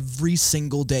 Right. Every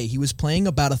single day. He was playing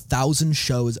about 1,000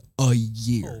 shows a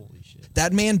year.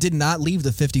 That man did not leave the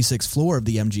 56th floor of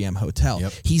the MGM Hotel.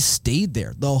 Yep. He stayed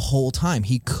there the whole time.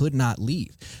 He could not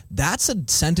leave. That's a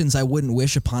sentence I wouldn't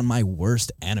wish upon my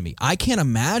worst enemy. I can't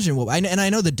imagine and I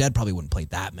know the Dead probably wouldn't play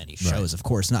that many shows, of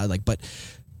course not. But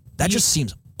that just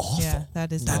seems awful. Yeah,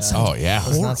 that is. That awful. sounds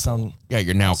Does not sound. Yeah,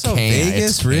 you're now So Kane. Vegas,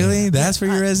 It's really? That's where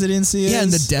your residency is? Yeah, in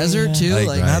the desert too. Like,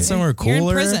 Like, not somewhere You're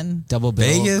cooler. in prison. Double bill,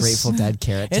 Vegas? Grateful Dead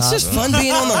carrot It's top. just fun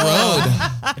being on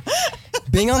the road.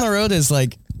 Being on the road is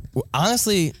like,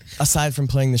 honestly, aside from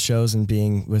playing the shows and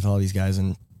being with all these guys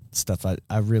and stuff,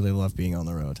 I really love being on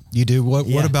the road. You do? What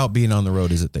Yeah. about being on the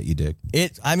road is it that you dig?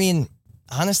 I mean,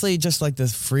 honestly, just like the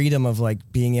freedom of like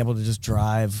being able to just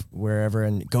drive wherever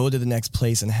and go to the next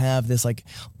place and have this like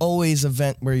always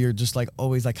event where you're just like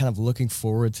always like kind of looking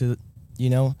forward to,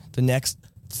 the next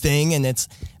thing. And it's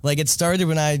like, it started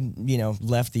when I,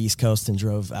 left the East Coast and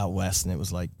drove out West, and it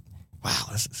was like, wow,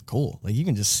 this is cool. Like you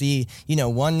can just see,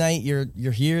 one night you're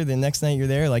here, the next night you're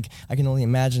there. Like I can only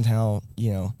imagine how,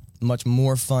 much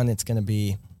more fun it's going to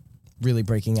be really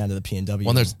breaking out of the P&W.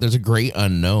 Well, there's a great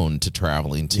unknown to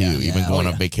traveling too. Even going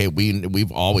on vacation,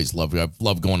 we've always loved. I've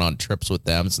loved going on trips with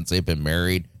them since they've been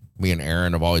married. Me and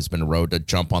Aaron have always been road to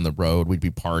jump on the road. We'd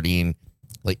be partying,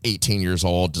 like 18 years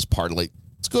old, just party like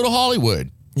let's go to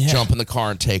Hollywood. Yeah. Jump in the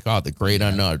car and take off. The great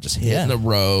unknown, just hitting the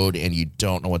road, and you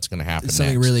don't know what's going to happen. It's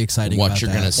something next. really exciting What about you're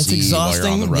that. going to It's see while you're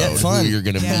on the exhausting, road, yet fun. who you're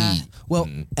going to Yeah. meet. Well,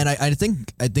 and I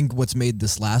think what's made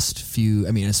this last few,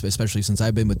 I mean, especially since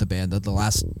I've been with the band, that the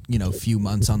last few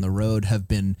months on the road have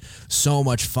been so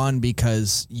much fun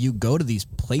because you go to these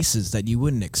places that you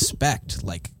wouldn't expect,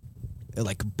 like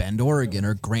Bend, Oregon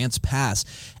or Grants Pass,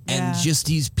 and just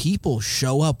these people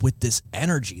show up with this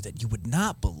energy that you would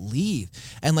not believe,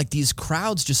 and like these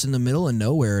crowds just in the middle of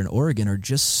nowhere in Oregon are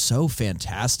just so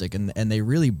fantastic, and they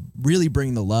really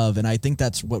bring the love, and I think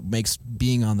that's what makes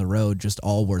being on the road just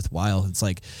all worthwhile. It's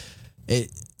like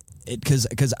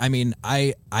because I mean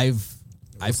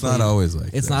It's not always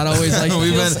like it's that. not always like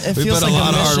we put a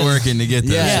lot of hard work in to get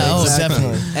there. yeah, exactly.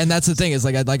 definitely. And that's the thing is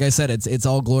like I said, it's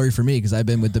all glory for me because I've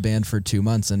been with the band for 2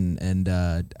 months and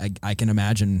I can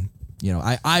imagine.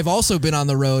 I've also been on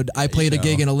the road. I played a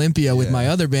gig in Olympia with my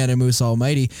other band in Moose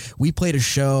Almighty. We played a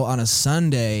show on a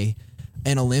Sunday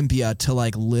in Olympia to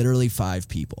like literally 5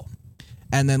 people.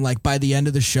 And then like by the end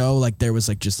of the show, like there was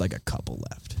like just like a couple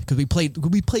left because we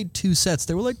played 2 sets.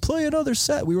 They were like, play another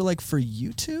set. We were like, for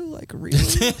you two, like really?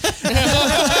 You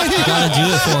gotta do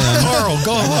it for him. Carl,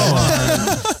 go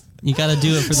home. You gotta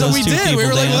do it for So those we two did. people. We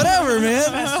were like, Dan. whatever, man.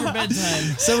 Past your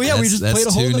bedtime. So we just That's played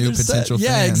a whole 2 new other set. potential Yeah,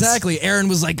 fans. exactly. Aaron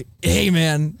was like, hey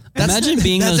man, Imagine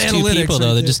being that's those 2 analytics people though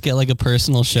right that there. just get like a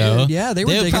personal show. Yeah, they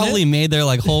were They digging probably it. made their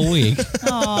like whole week.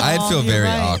 I'd feel very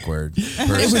right. awkward.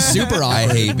 It was super awkward. I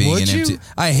hate being Would in you?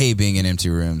 I hate being in empty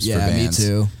rooms for Yeah, me bands.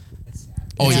 too.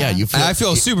 Oh yeah, you feel. I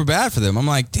feel super bad for them. I'm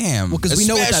like, damn. Well, 'cause we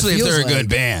know what that especially if they're a feels good like.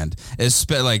 band.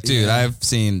 Like, dude, I've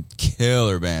seen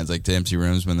killer bands like to empty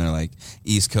rooms when they're like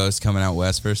East Coast coming out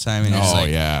West first time, and you're just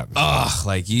like, yeah. ugh,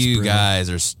 like you guys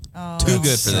are too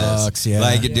good for sucks, this. yeah.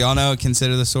 Like, do y'all know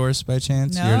Consider the Source by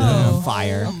chance? You heard of No. them?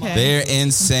 Fire. Okay. They're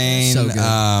insane. So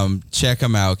good. Check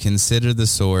them out. Consider the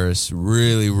Source.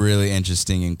 Really, really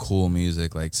interesting and cool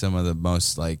music. Like some of the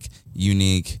most like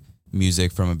unique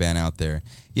music from a band out there.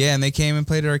 Yeah, and they came and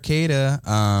played at Arcada.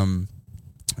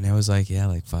 And it was like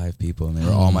 5 people, and they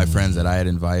were all my friends that I had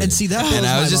invited. And see, that and blows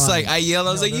I was my just mind. like, I yelled,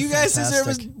 I was like, they're you guys deserve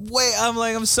us. fantastic. Wait, I'm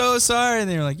like, I'm so sorry, and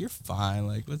they were like, you're fine.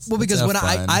 Like, let's Because have when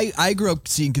fun. I grew up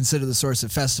seeing Consider the Source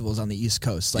at festivals on the East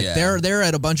Coast. Like Yeah. they're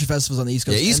at a bunch of festivals on the East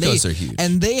Coast. Yeah, East and Coast they, are huge.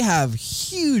 and they have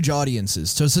huge audiences.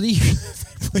 So they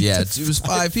yeah, it was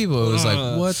 5 people. It was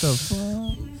like, what the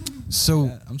fuck?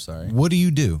 So I'm sorry. what do you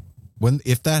do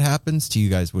if that happens to you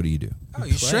guys? What do you do? Oh,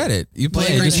 you shred it. You play,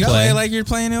 Yeah, you just play play. like you're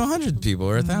playing to 100 people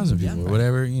or 1,000 people or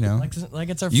whatever, you know. Like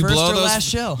it's our You first blow or those, last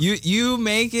show. You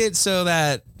make it so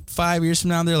that 5 years from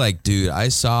now they're like, dude, I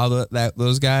saw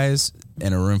those guys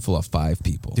in a room full of 5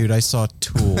 people. Dude, I saw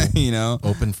Tool You know?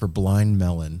 open for Blind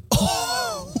Melon.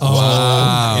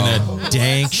 Wow. In a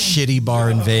dank, shitty bar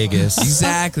in Vegas.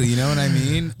 Exactly. You know what I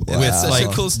mean? With Such like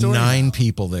a cool story. 9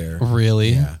 people there.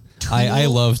 Really? Yeah. I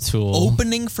love Tool.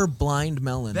 opening for Blind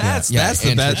Melon. That's the best.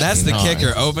 That's the interesting.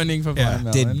 kicker. Opening for Blind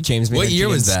Melon. Did James What Maynard year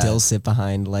was Keenan that? still sit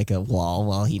behind like a wall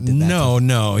while he did that?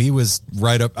 No, he was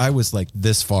right up. I was like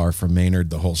this far from Maynard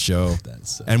the whole show.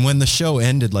 And when the show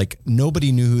ended, like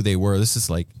nobody knew who they were. This is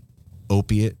like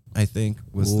Opiate, I think,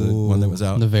 was the one that was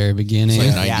out. The very beginning.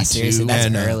 It's like Yeah, 92. seriously, that's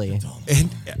And, early. And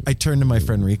I turned to my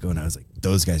friend Rico and I was like,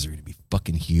 those guys are going to be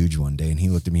fucking huge one day. And he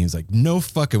looked at me, he was like, no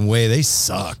fucking way, they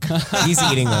suck. He's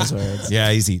eating those words.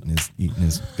 Yeah, he's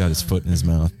got his foot in his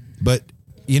mouth. But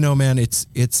you know, man, it's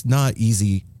not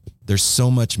easy. There's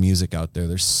so much music out there.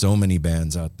 There's so many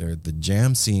bands out there. The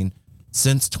jam scene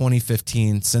since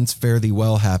 2015, since Fare Thee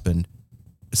Well happened,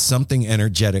 something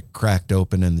energetic cracked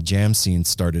open and the jam scene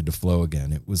started to flow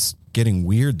again. It was getting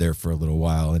weird there for a little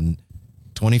while. And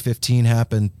 2015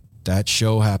 happened, that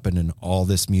show happened, and all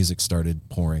this music started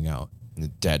pouring out.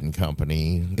 Dead and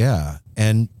Company. Yeah.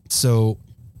 And so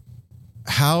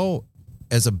how,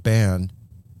 as a band,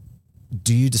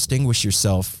 do you distinguish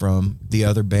yourself from the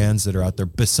other bands that are out there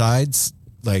besides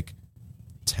like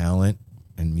talent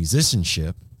and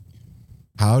musicianship?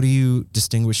 How do you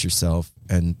distinguish yourself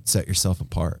and set yourself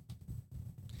apart?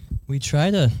 We try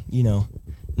to,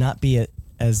 not be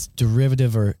as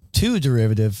derivative or too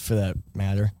derivative for that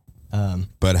matter.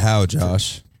 But how,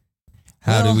 Josh?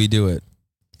 How Well- do we do it?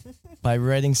 By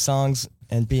writing songs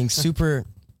and being super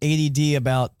ADD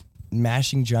about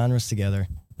mashing genres together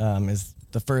is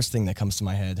the first thing that comes to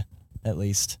my head, at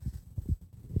least.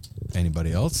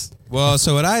 Anybody else? Well,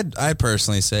 so what I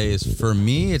personally say is, for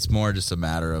me, it's more just a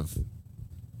matter of,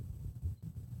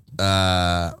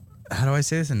 how do I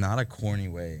say this in not a corny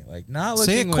way? Like, not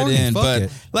Say looking it corny, within, fuck but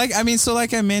it.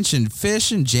 like I mentioned,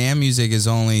 Fish and jam music has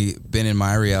only been in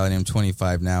my reality. I'm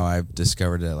 25 now. I've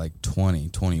discovered it at like 20,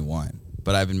 21.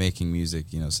 But I've been making music,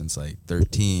 since like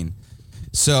 13.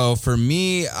 So for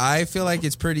me, I feel like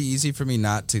it's pretty easy for me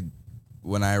not to,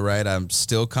 when I write, I'm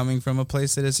still coming from a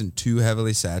place that isn't too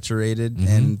heavily saturated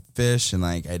in Fish. And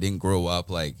like, I didn't grow up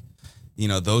like,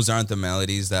 those aren't the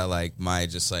melodies that like my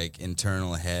just like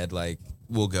internal head like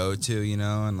will go to,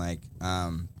 and like,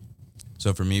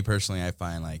 so for me personally, I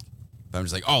find like, if I'm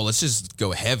just like, oh, let's just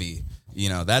go heavy,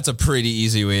 that's a pretty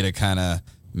easy way to kind of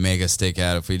make us stick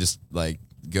out. If we just like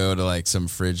go to like some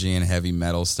Phrygian heavy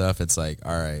metal stuff, it's like,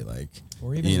 all right, like,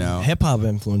 Or even hip hop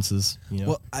influences.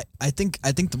 Well, I think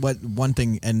what one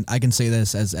thing, and I can say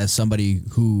this as somebody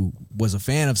who was a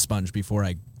fan of Spunj before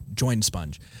I joined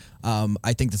Spunj.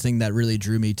 I think the thing that really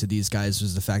drew me to these guys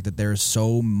was the fact that there's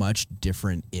so much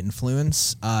different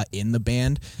influence in the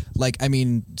band. Like, I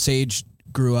mean, Sage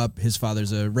grew up, his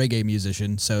father's a reggae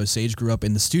musician, so Sage grew up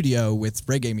in the studio with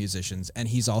reggae musicians, and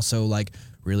he's also like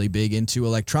really big into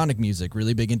electronic music,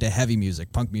 really big into heavy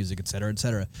music, punk music, et cetera, et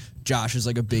cetera. Josh is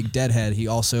like a big Deadhead. He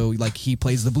also he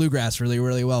plays the bluegrass really,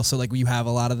 really well. So like you have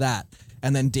a lot of that.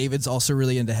 And then David's also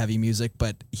really into heavy music,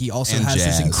 but he also And has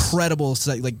jazz. this incredible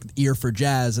like ear for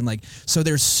jazz, and like so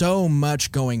there's so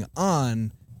much going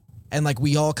on, and like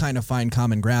we all kind of find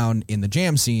common ground in the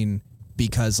jam scene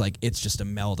because like it's just a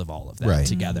meld of all of that Right.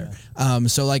 together.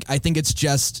 So like I think it's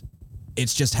just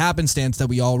happenstance that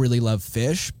we all really love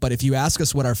Fish, but if you ask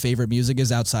us what our favorite music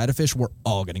is outside of Fish, we're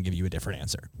all going to give you a different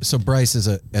answer. So Bryce, as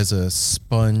a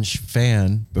Spunj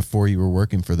fan before you were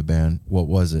working for the band, what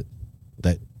was it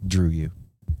that drew you?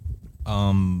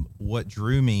 What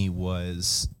drew me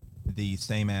was the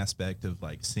same aspect of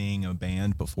like seeing a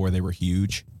band before they were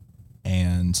huge,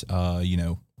 and you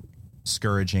know,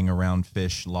 scourging around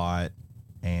Fish lot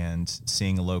and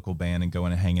seeing a local band and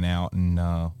going and hanging out, and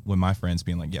when my friends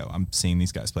being like, yo, I'm seeing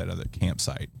these guys play at other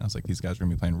campsite. I was like, these guys are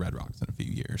gonna be playing Red Rocks in a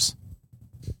few years.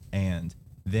 And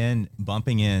then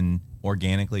bumping in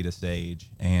organically to stage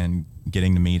and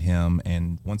getting to meet him,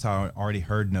 and once I already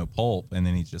heard No Pulp, and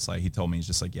then he told me, he's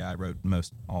just like, yeah, I wrote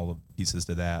all the pieces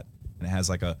to that, and it has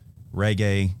like a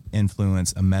reggae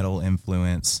influence, a metal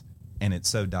influence, and it's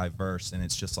so diverse, and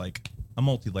it's just like a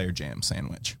multi-layer jam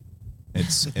sandwich.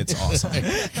 It's awesome.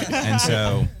 And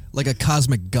so like a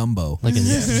cosmic gumbo, like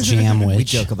a jam witch. We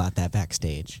joke about that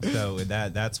backstage. So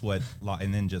that's what,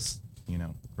 and then just, you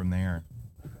know, from there,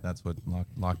 that's what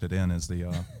locked it in as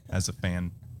the as a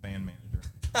fan manager.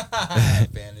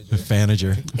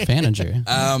 Fanager.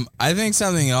 I think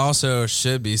something also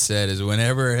should be said is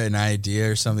whenever an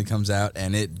idea or something comes out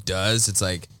and it does, it's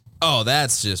like, oh,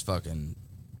 that's just fucking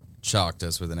shocked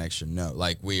us with an extra note.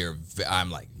 Like I'm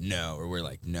like, no, or we're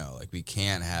like, no, like we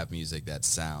can't have music that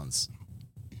sounds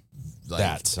like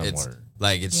that somewhere.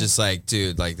 It's just like,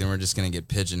 dude, like then we're just gonna get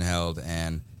pigeonholed,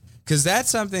 and because that's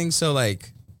something. So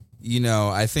like, you know,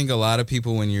 I think a lot of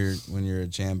people when you're a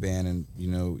jam band and you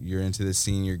know you're into the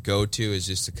scene, your go-to is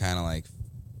just to kind of like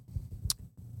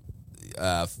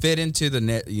fit into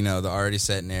the already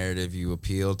set narrative. You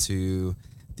appeal to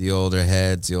the older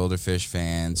heads, the older Fish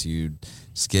fans. You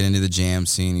just get into the jam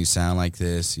scene. You sound like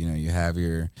this. You know, you have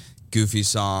your goofy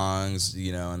songs.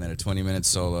 You know, and then a 20-minute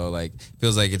solo. Like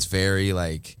feels like it's very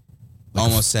like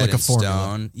almost set in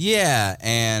stone. Yeah,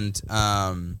 and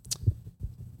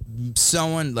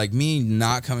someone like me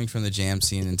not coming from the jam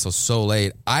scene until so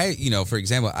late. For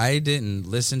example, I didn't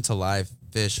listen to live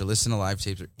Fish or listen to live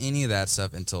tapes or any of that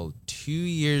stuff until 2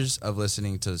 years of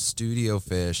listening to Studio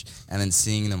Fish and then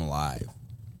seeing them live.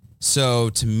 So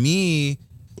to me,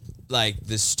 like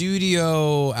the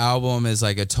studio album is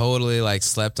like a totally like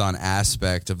slept on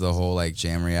aspect of the whole like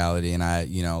jam reality. And I,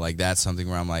 you know, like that's something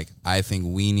where I'm like, I think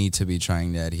we need to be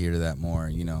trying to adhere to that more.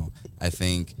 You know, I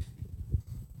think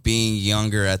being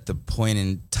younger at the point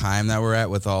in time that we're at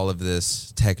with all of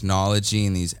this technology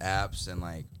and these apps and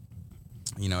like,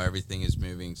 you know, everything is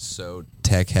moving so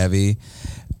tech heavy.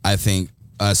 I think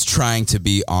us trying to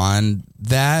be on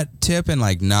that tip and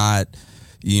like not,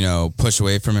 you know, push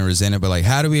away from it, resent it, but like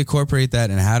how do we incorporate that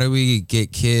and how do we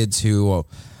get kids who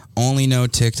only know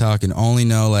TikTok and only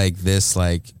know like this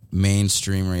like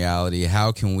mainstream reality,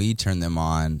 how can we turn them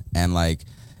on and like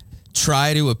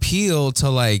try to appeal to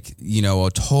like, you know,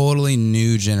 a totally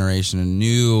new generation, a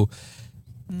new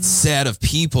set of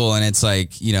people. And it's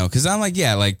like, you know, because I'm like,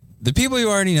 yeah, like the people who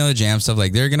already know the jam stuff,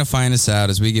 like they're gonna find us out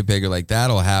as we get bigger, like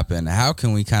that'll happen. How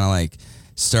can we kind of like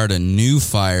start a new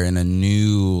fire in a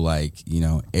new like, you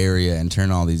know, area and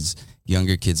turn all these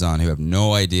younger kids on who have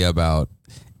no idea about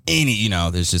any, you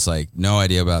know, there's just like no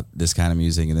idea about this kind of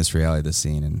music and this reality of the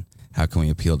scene, and how can we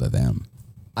appeal to them?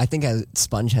 I think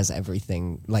Spunj has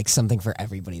everything, like something for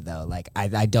everybody though. Like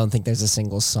I don't think there's a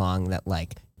single song that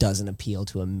like doesn't appeal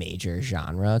to a major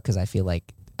genre, because I feel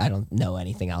like I don't know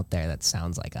anything out there that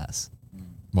sounds like us.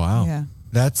 Wow. Yeah.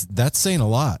 That's saying a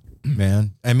lot,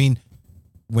 man. I mean,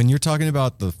 when you're talking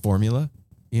about the formula,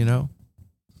 you know,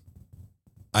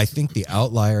 I think the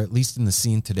outlier, at least in the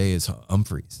scene today, is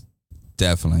Humphreys.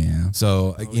 Definitely, yeah.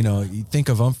 So, you know, you think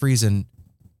of Humphreys and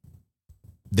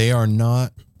they are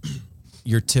not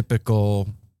your typical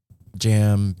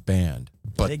jam band,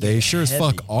 but they sure as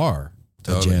fuck are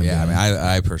a jam yeah, band. I mean,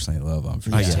 I personally love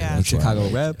Humphreys. Yeah. Chicago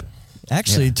rep.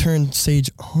 Actually turned Sage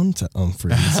on to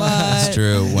Humphreys. That's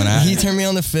true. He turned me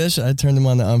on to Fish, I turned him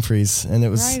on to Humphreys, and it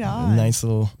was Right a on. nice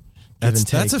little give and take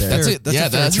that's a there. fair-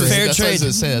 That's That's a a fair fair trade. trade. I was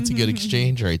gonna say that's a good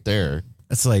exchange right there.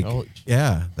 It's like,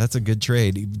 yeah, that's a good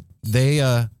trade. They,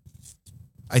 I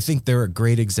think they're a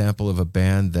great example of a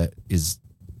band that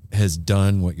has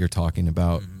done what you're talking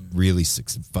about really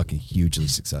fucking hugely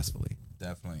successfully.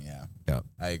 Definitely, yeah. Yeah.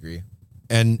 I agree.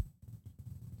 And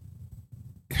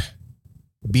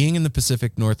being in the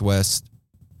Pacific Northwest,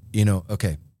 you know,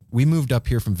 okay, we moved up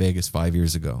here from Vegas 5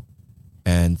 years ago,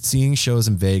 and seeing shows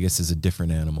in Vegas is a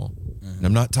different animal. And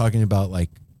I'm not talking about like,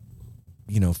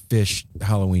 you know, Fish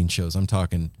Halloween shows. I'm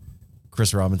talking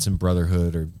Chris Robinson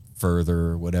Brotherhood or Further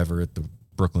or whatever at the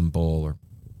Brooklyn Bowl. Or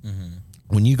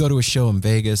when you go to a show in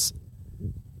Vegas,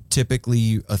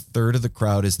 typically a third of the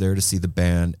crowd is there to see the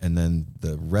band, and then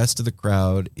the rest of the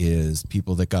crowd is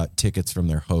people that got tickets from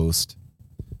their host,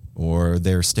 or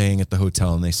they're staying at the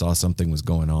hotel and they saw something was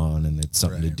going on and it's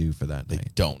something to do for that They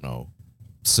night. don't know.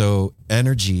 So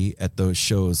energy at those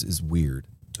shows is weird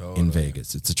Totally. in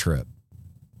Vegas. It's a trip.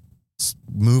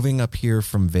 moving up here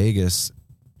from Vegas,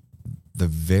 the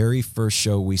very first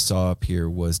show we saw up here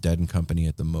was Dead and Company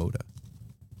at the Moda.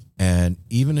 And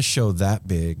even a show that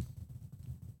big,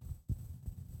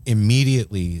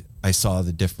 immediately I saw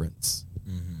the difference.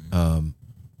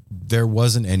 There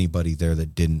wasn't anybody there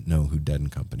that didn't know who Dead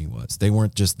and Company was. They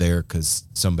weren't just there because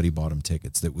somebody bought them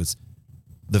tickets. It was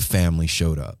the family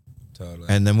showed up. Totally.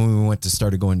 And then when we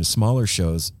started going to smaller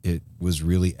shows, it was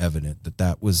really evident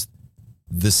that was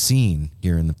the scene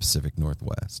here in the Pacific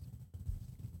Northwest.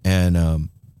 And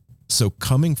so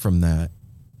coming from that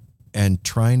and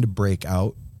trying to break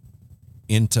out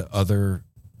into other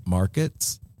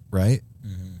markets, right?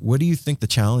 What do you think the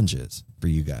challenge is for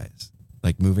you guys?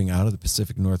 Like moving out of the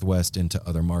Pacific Northwest into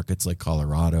other markets like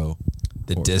Colorado?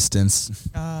 The distance.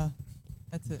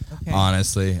 That's it. Okay.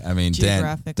 Honestly, I mean,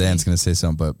 Dan's going to say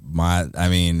something, but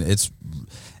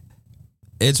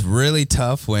it's really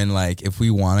tough when, like, if we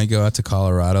want to go out to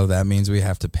Colorado, that means we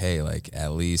have to pay like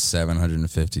at least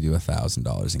 $750 to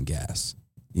 $1,000 in gas,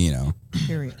 you know.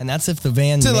 Period. And that's if the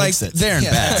van to makes like it. there and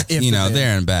back, If you know, the van-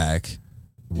 there and back.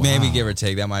 Wow. Maybe give or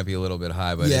take, that might be a little bit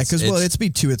high, but yeah, because it's be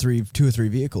two or three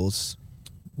vehicles.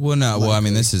 Well, no. Well, I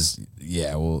mean, this is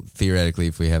well, theoretically,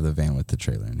 if we have the van with the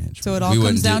trailer and hitch, So it all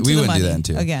comes down to the money do that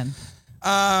too. again.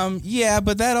 Yeah,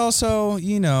 but that also,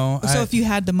 you know. So if you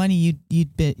had the money,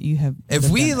 you have. If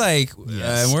we like,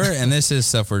 Yes. and this is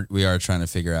stuff we are trying to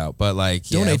figure out, but like,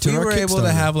 Donate if to we our were able to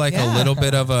Kickstarter. have like Yeah. a little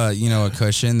bit of a, a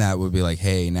cushion that would be like,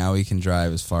 hey, now we can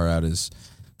drive as far out as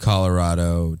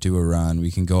Colorado, do a run. We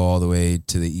can go all the way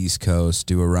to the East Coast,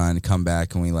 do a run, come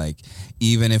back, and we like,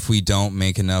 even if we don't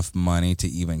make enough money to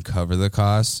even cover the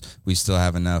costs, we still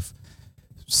have enough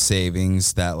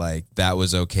savings that like that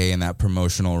was okay, and that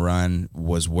promotional run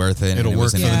was worth it. It'll and it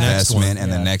was work an for the next investment, one.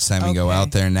 and the next time we go Okay.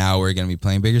 out there, now we're going to be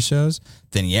playing bigger shows.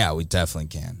 Then yeah, we definitely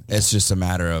can. It's just a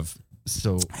matter of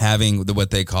having what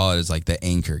they call it is like the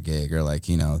anchor gig, or like,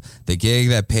 the gig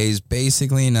that pays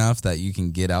basically enough that you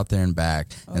can get out there and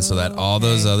back. And so that all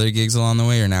those other gigs along the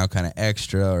way are now kind of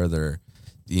extra, or they're,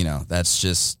 that's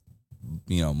just,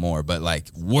 more. But like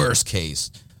worst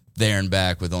case, there and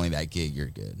back with only that gig, you're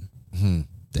good. Damn.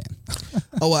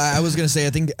 Oh, I was gonna say, I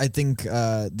think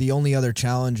the only other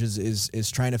challenge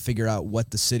is trying to figure out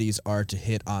what the cities are to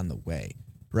hit on the way,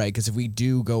 right? Because if we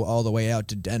do go all the way out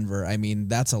to Denver, I mean,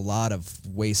 that's a lot of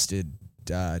wasted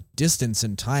distance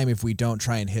and time if we don't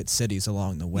try and hit cities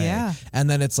along the way. Yeah. And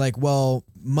then it's like, well,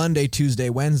 Monday, Tuesday,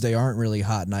 Wednesday aren't really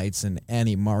hot nights in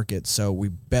any market, so we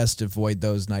best avoid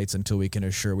those nights until we can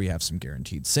assure we have some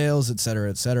guaranteed sales, et cetera,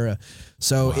 et cetera.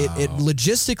 So it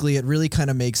logistically, it really kind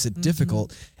of makes it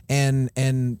difficult. And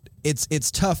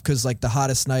it's tough because like the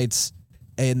hottest nights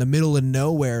in the middle of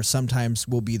nowhere sometimes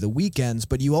will be the weekends,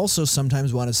 but you also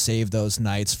sometimes want to save those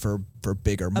nights for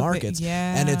bigger markets.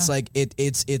 Yeah. And it's like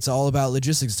it's all about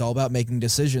logistics. It's all about making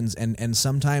decisions, and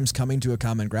sometimes coming to a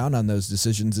common ground on those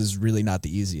decisions is really not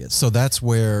the easiest. So that's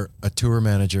where a tour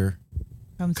manager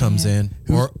comes in.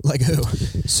 Or like who?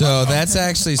 So that's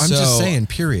actually I'm just saying,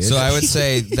 period. So I would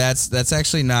say that's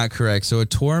actually not correct. So a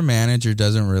tour manager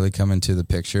doesn't really come into the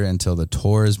picture until the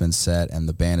tour has been set and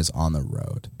the band is on the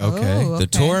road. Okay. Oh, The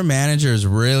tour manager is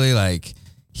really like,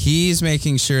 he's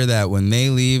making sure that when they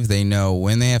leave, they know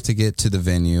when they have to get to the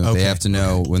venue. Okay. They have to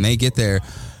know when they get there,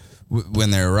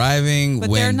 when they're arriving. But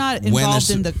when, they're not when involved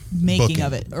they're in the making booking.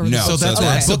 of it. Or No, So that's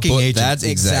that's a a booking agent. That's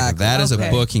exactly. That is Okay.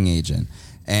 a booking agent.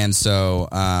 And so,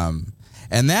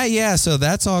 and that, so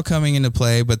that's all coming into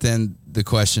play. But then the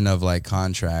question of like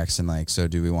contracts and like, so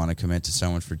do we want to commit to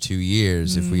someone for 2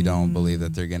 years if we don't believe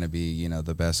that they're going to be,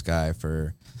 the best guy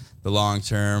for the long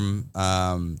term?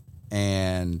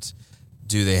 And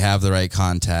do they have the right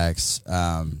contacts?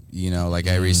 Like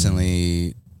I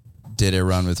recently did a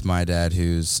run with my dad,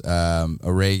 who's a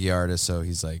reggae artist. So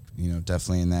he's like,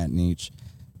 definitely in that niche.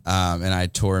 And I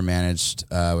tour managed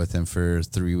with him for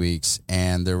 3 weeks,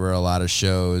 and there were a lot of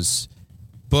shows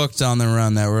booked on the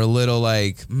run that were a little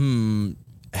like,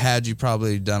 had you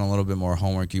probably done a little bit more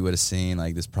homework, you would have seen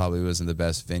like this probably wasn't the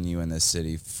best venue in this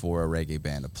city for a reggae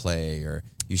band to play, or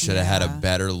you should have had a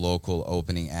better local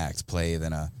opening act play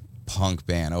than a punk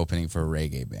band opening for a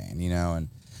reggae band, and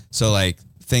so like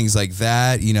things like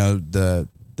that,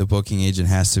 the booking agent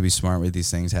has to be smart with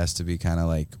these things, has to be kind of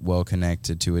like well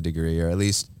connected to a degree, or at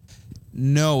least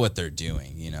know what they're doing.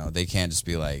 They can't just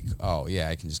be like, oh yeah,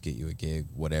 I can just get you a gig,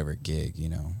 whatever gig,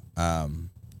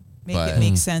 Make it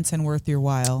make sense and worth your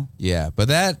while. Yeah, but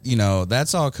that,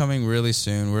 that's all coming really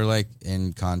soon. We're like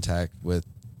in contact with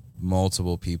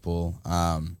multiple people,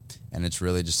 and it's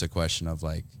really just a question of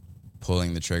like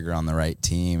pulling the trigger on the right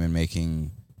team and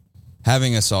making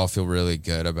having us all feel really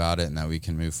good about it and that we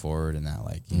can move forward and that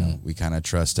like, you know, we kind of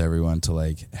trust everyone to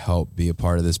like help be a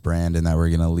part of this brand and that we're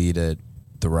going to lead it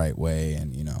the right way.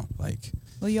 And, you know, like,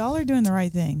 Well, y'all are doing the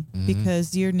right thing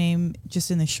because your name, just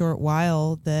in the short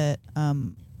while that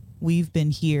we've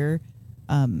been here,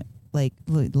 like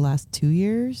the last 2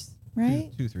 years,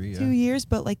 right? 2, 3, yeah. 2 years,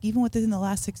 but like even within the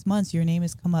last 6 months, your name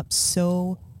has come up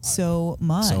so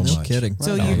much. So No much. kidding.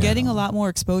 So Right you're on. getting a lot more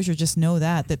exposure. Just know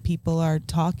that people are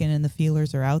talking and the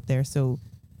feelers are out there. So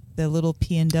the little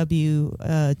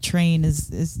PNW train is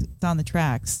it's on the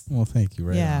tracks. well, thank you.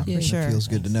 Right. Yeah, on. for That sure. feels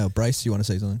good to know. Bryce, you want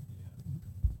to say something?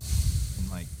 And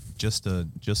like just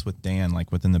with Dan,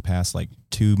 like within the past like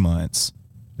 2 months,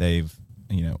 they've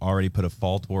already put a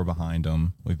fall tour behind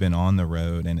them. We've been on the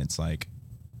road, and it's like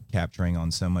capturing on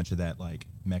so much of that like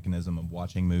mechanism of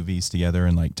watching movies together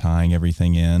and like tying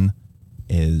everything in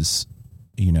is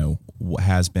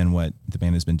has been what the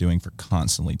band has been doing for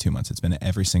constantly 2 months. It's been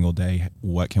every single day.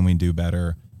 What can we do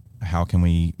better? How can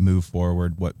we move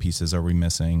forward? What pieces are we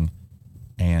missing?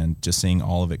 And just seeing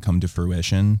all of it come to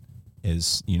fruition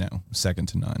is, second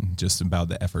to none, just about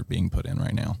the effort being put in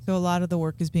right now. So a lot of the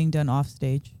work is being done off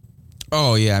stage.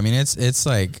 Oh yeah, I mean it's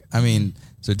like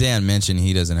so Dan mentioned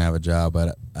he doesn't have a job,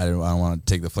 but I don't want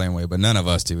to take the flame away, but none of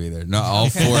us do either. No, all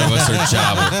 4 of us are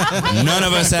jobless. None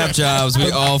of us have jobs.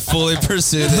 We all fully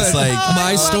pursue this. Like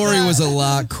My story was a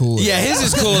lot cooler. yeah, his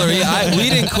is cooler. We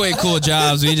didn't quit cool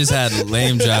jobs. We just had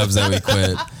lame jobs that we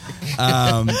quit.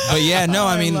 But yeah, no,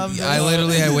 I mean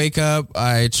I wake up,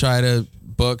 I try to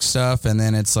book stuff, and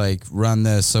then it's like run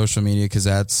the social media because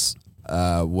that's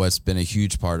what's been a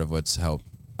huge part of what's helped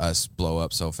us blow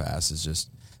up so fast is just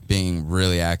being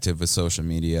really active with social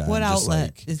media. What and just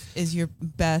outlet like, is your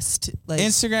best? Like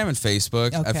Instagram and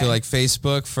Facebook. I Okay. feel like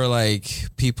Facebook for like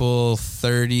people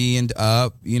 30 and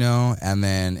up, and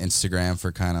then Instagram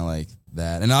for kind of like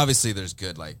that. And obviously there's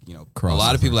good, like, a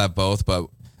lot of people have both, but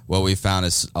what we found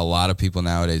is a lot of people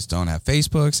nowadays don't have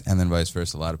Facebooks, and then vice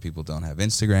versa. A lot of people don't have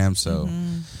Instagram. So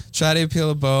try to appeal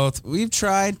to both. We've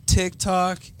tried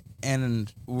TikTok,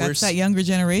 and that's that younger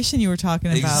generation you were talking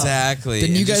about. exactly.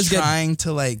 Didn't you And just guys get- trying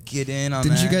to like get in on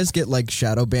Didn't that? you guys get like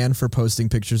shadow banned for posting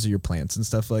pictures of your plants and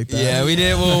stuff like that? Yeah, we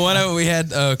did. Well, we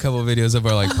had a couple of videos of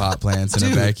our like pot plants in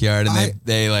the backyard, and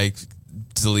they like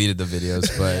deleted the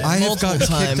videos. But I have Multiple gotten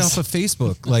kicked times. off of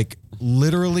Facebook. Like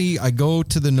literally, I go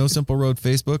to the No Simple Road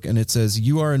Facebook and it says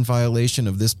you are in violation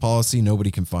of this policy.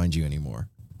 Nobody can find you anymore.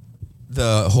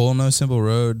 the whole No Simple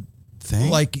Road thing,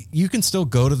 Like you can still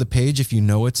go to the page if you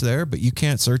know it's there, but you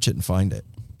can't search it and find it.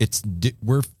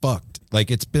 We're fucked.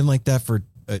 Like it's been like that for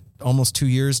almost 2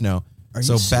 years now.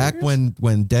 So back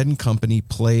when Dead and Company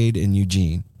played in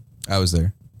Eugene, I was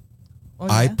there. Oh,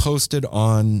 I yeah? posted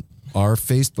on our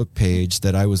Facebook page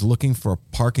that I was looking for a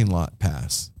parking lot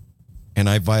pass, and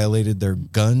I violated their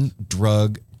gun,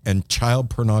 drug, and child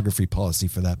pornography policy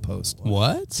for that post.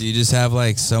 What? Do you just have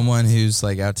like someone who's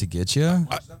like out to get you?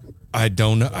 I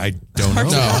don't know. I don't know.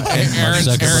 No, Aaron's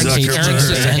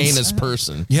just a heinous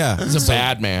person. Yeah, He's a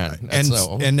bad man.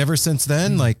 and ever since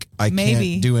then, like I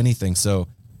Maybe. can't do anything. So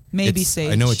Maybe it's-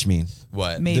 Sage. I know what you mean.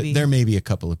 What? Maybe. There may be a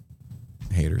couple of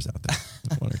haters out there,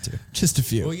 one or two. Just a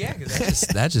few. Well, yeah, 'cause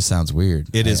that just sounds weird.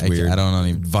 It is weird. I don't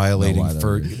even violating know why that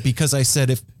for would be. because I said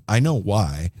if I know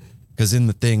why, because in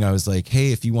the thing I was like,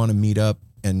 hey, if you want to meet up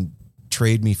and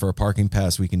trade me for a parking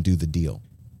pass, we can do the deal.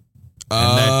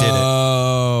 And that did it.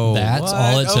 Oh, That's what?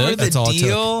 all it Over took? the That's all it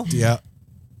deal. took. Yeah,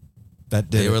 that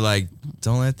did. They it. were like,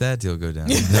 "Don't let that deal go down."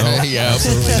 no, Yeah.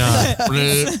 absolutely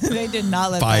not. They did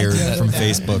not let Fired that from go down.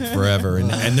 Facebook forever,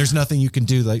 and there's nothing you can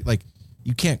do. Like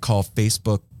you can't call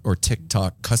Facebook or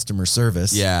TikTok customer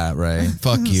service. Yeah, right.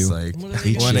 Fuck you. It's like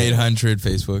Eat shit. 1-800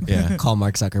 Facebook. Yeah, Call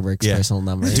Mark Zuckerberg's Yeah. personal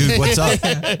number. dude, what's up?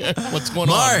 What's going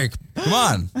on? Mark, come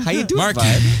on. How you doing, Mark,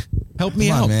 bud? Help me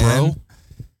Come out, on, man. bro.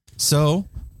 So,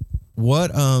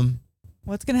 what?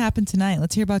 What's going to happen tonight?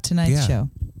 Let's hear about tonight's Yeah. show.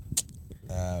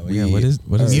 what is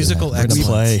musical that?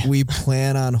 excellence? We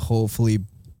plan on hopefully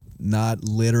not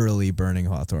literally burning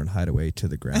Hawthorne Hideaway to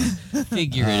the ground.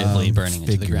 Figuratively burning it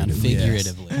to the ground.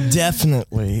 figuratively, Figuratively.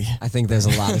 Definitely. I think there's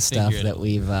a lot of stuff that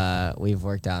Figuratively. we've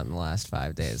worked out in the last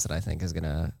 5 days that I think is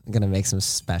gonna make some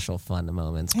special fun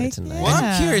moments for Heck tonight. yeah. Well,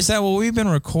 I'm curious. We've been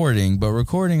recording, but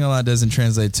recording a lot doesn't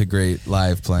translate to great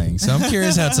live playing. So I'm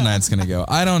curious how tonight's gonna go.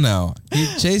 I don't know.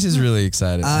 Chase is really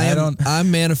excited.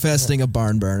 I'm manifesting a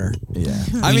barn burner.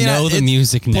 Yeah. We know the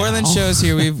music now. Portland shows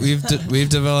here. We've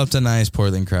developed a nice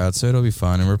Portland crowd, so it'll be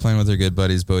fun. And we're playing with our good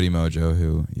buddies Bodie Mojo,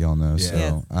 who y'all know.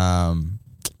 So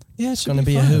Yeah, It's gonna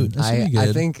be a hoot.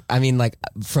 I think, I mean, like,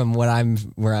 from where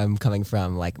I'm coming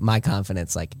from, like, my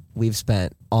confidence, like, we've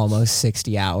spent almost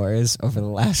 60 hours over the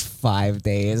last 5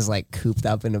 days, like, cooped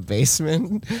up in a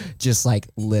basement, just like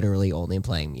literally only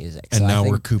playing music. And So I now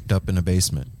think we're cooped up in a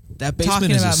basement. That basement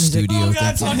Talking is a about music. studio. Oh,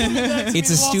 God, thing. it's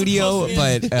a studio,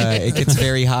 but it gets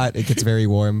very hot. It gets very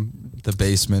warm. The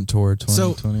basement tour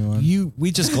 2021.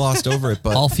 We just glossed over it,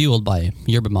 but All fueled by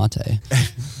yerba mate.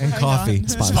 and coffee.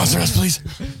 Sponsor us, please.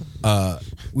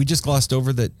 We just glossed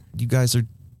over that you guys are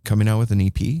coming out with an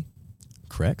EP.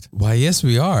 Correct. Why, yes,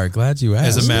 we are. Glad you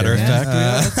asked. As a matter of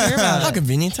fact, How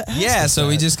convenient to ask Yeah, us so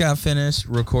we that. just got finished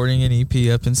recording an EP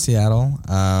up in Seattle.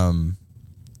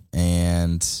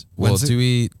 And well, When's it?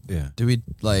 do we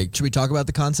like? Should we talk about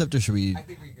the concept, or should we?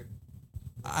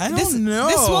 I don't This know.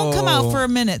 this won't come out for a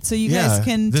minute, so you guys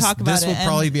can talk about this it. will and-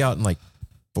 probably be out in like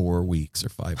 4 weeks or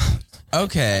 5 weeks.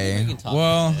 Okay.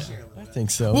 Well, I think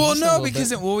so. well, Just a no, little because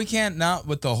bit. we can't not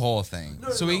with the whole thing.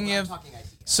 So we can give.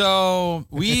 So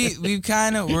we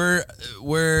kind of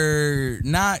we're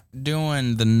not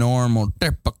doing the normal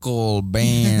typical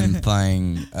band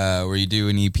thing where you do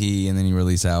an EP and then you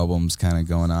release albums kind of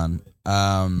going on.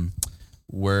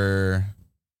 We're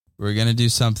gonna do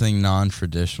something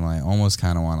non-traditional. I almost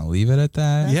kind of want to leave it at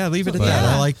that. Yeah, leave it at But- that.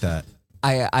 I like that.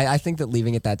 I think that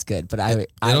leaving it that's good, but I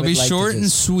It'll would be like to short and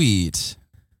just- sweet,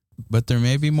 but there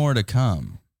may be more to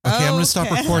come. Okay, I'm going to stop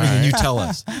Okay. recording and you tell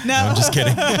us. No, I'm just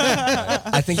kidding.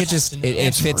 I think it just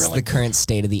it fits the current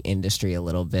state of the industry a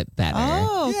little bit better.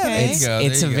 Oh, Yeah, okay. there you go.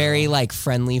 It's a you go. very like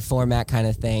friendly format kind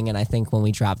of thing, and I think when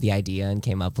we dropped the idea and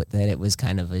came up with it, it was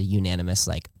kind of a unanimous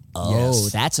like, oh,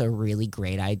 Yes. that's a really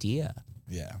great idea.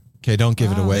 Yeah. Okay, don't give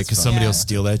it Wow, away that's because fun. somebody Yeah. will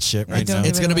steal that shit Yeah, right don't now. give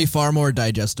It's it going to away. be far more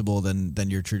digestible than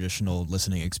your traditional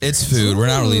listening experience. It's food. We're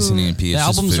not releasing an EP. The It's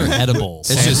just albums food. are edibles.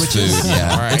 It's just food.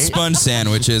 Yeah. All right. It's sponge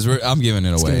sandwiches. I'm giving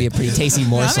it It's going to away. be a pretty tasty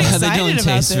morsel. I'm they don't excited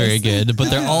about taste very this. good, but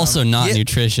they're also not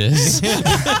nutritious.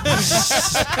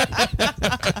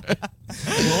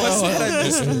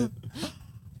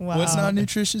 Wow. What's not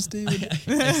nutritious, David? I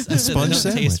said they Sponge don't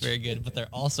sandwich. taste very good, but they're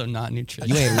also not nutritious.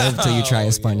 You ain't live till you try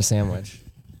a sponge sandwich.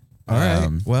 All right.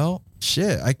 Um, Well,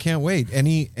 shit, I can't wait.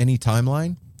 Any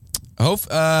timeline?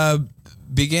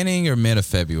 Beginning or mid of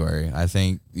February. I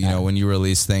think, when you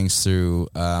release things through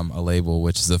a label,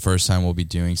 which is the first time we'll be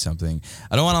doing something.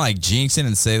 I don't want to like jinx it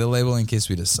and say the label in case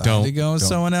we decide to go with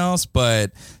someone else,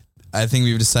 but I think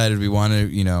we've decided we want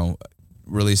to,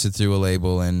 release it through a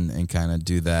label and kind of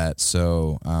do that.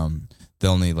 So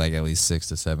they'll need like at least 6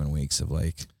 to 7 weeks of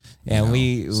like. And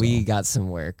we got some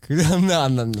work.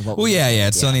 Well, yeah,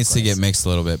 it still needs to of get course. mixed a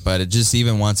little bit, but it just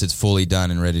even once it's fully done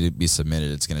and ready to be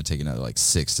submitted, it's going to take another like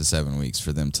 6 to 7 weeks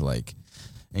for them to like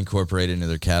incorporate it into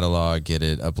their catalog, get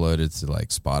it uploaded to like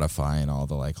Spotify and all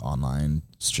the like online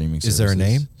streaming services. Is there a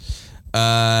name?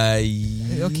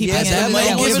 You'll keep Yes, it that in. might Yeah,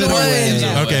 give we'll it give away.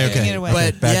 Yeah. Okay, okay. Give it away.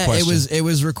 But Bad yeah, question. it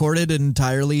was recorded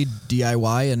entirely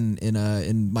DIY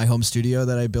in my home studio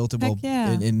that I built Heck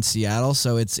yeah. in Seattle.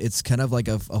 So it's kind of like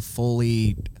a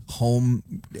fully home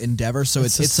endeavor. So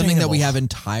it's something that we have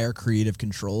entire creative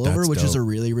control over, That's which is a dope.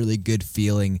 really, really good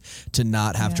feeling to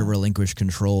not have to Yeah. relinquish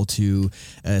control to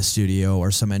a studio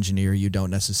or some engineer you don't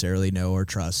necessarily know or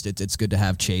trust. It's good to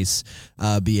have Chase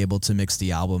be able to mix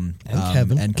the album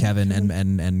and Kevin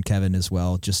and Kevin as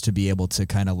well, just to be able to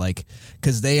kind of like,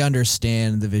 because they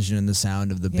understand the vision and the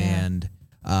sound of the Yeah. band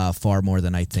far more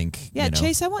than I think. Yeah, you know.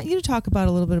 Chase, I want you to talk about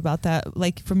a little bit about that.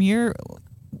 Like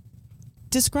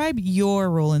describe your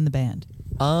role in the band.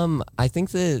 I think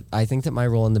that my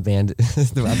role in the band,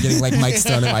 I'm getting like Mike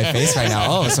Stone in my face right now.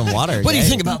 Oh, some water. What do you yay.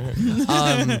 think about?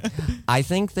 I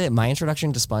think that my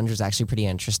introduction to Spunj was actually pretty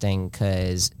interesting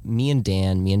because me and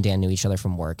Dan knew each other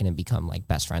from work and had become like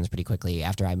best friends pretty quickly.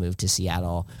 After I moved to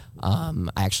Seattle, I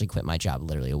actually quit my job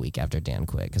literally a week after Dan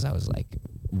quit because I was like,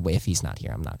 if he's not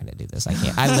here, I'm not going to do this. I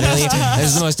can't. I literally, this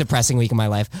is the most depressing week of my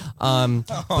life.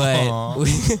 But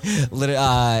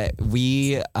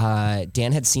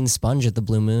Dan had seen Spunj at the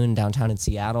Blue Moon downtown in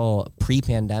Seattle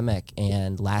pre-pandemic,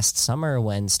 and last summer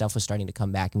when stuff was starting to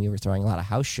come back and we were throwing a lot of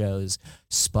house shows,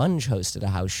 Spunj hosted a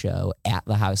house show at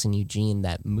the house in Eugene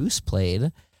that Moose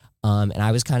played. And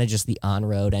I was kind of just the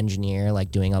on-road engineer, like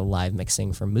doing a live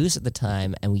mixing for Moose at the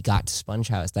time. And we got to Spunj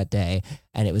House that day,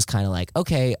 and it was kind of like,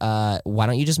 okay, why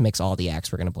don't you just mix all the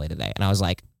acts we're going to play today? And I was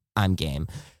like, I'm game.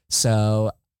 So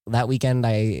that weekend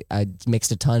I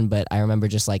mixed a ton, but I remember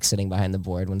just like sitting behind the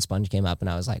board when Spunj came up, and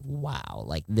I was like, wow,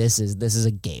 like this is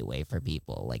a gateway for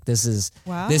people. Like this is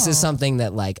something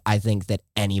that like I think that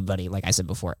anybody, like I said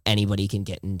before, anybody can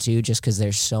get into just because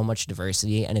there's so much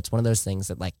diversity, and it's one of those things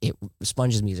that like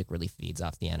Spunj's music really feeds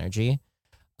off the energy.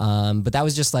 But that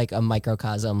was just like a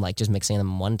microcosm, like just mixing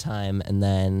them one time. And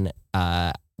then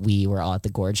we were all at the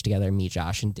Gorge together, me,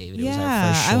 Josh, and David. It was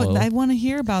our first show. I want to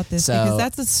hear about this because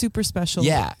that's a super special,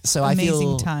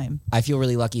 amazing time. I feel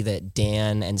really lucky that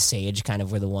Dan and Sage kind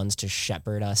of were the ones to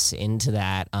shepherd us into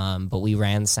that. But we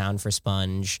ran sound for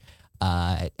Spunj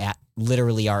at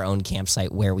literally our own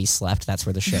campsite where we slept. That's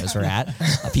where the shows were at.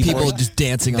 People just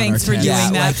dancing on our Thanks for tents.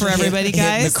 doing that for everybody,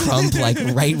 guys. The crump like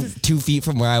right 2 feet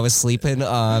from where I was sleeping.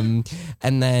 And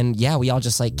then, we all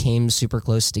just like came super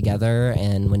close together.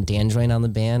 And when Dan joined on the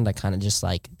band, I kind of just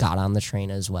like got on the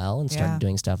train as well and started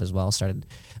doing stuff as well. Started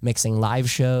mixing live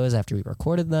shows after we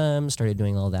recorded them, started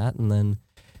doing all that. And then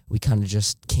we kind of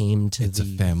just came to a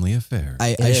family affair.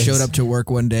 I showed up to work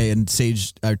one day and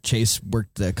Chase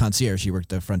worked the concierge. He worked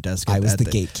the front desk. I was the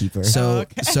gatekeeper. So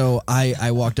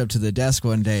I walked up to the desk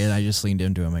one day and I just leaned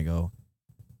into him. I go,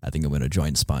 I think I'm going to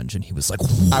join Spunj. And he was like,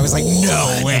 what? I was like,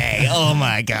 no way. Oh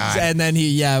my God. And then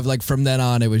like from then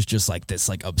on, it was just like this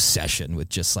like obsession with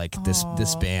just like this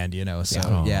band, you know? So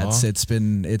it's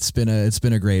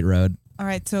been a great road. All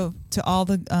right. So to all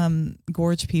the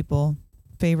Gorge people,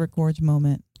 favorite Gorge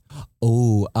moment.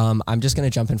 Oh, I'm just gonna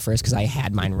jump in first because I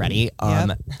had mine ready.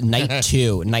 Night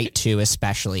two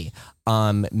especially.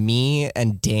 Me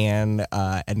and Dan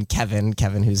and Kevin,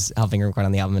 who's helping record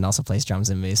on the album and also plays drums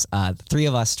and bass. The three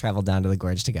of us traveled down to the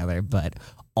Gorge together, but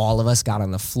all of us got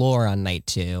on the floor on night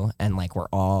 2 and like we're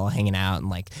all hanging out and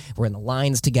like we're in the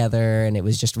lines together and it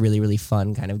was just really, really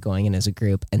fun kind of going in as a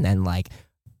group. And then like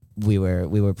we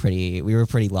were pretty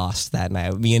lost that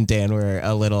night. Me and Dan were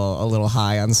a little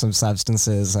high on some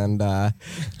substances and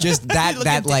just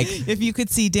that like if you could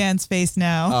see Dan's face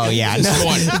now. Oh yeah,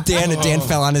 Dan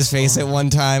fell on his face at one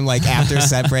time like after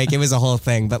set break. It was a whole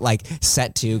thing. But like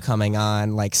set 2 coming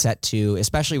on, like set 2,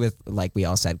 especially with like we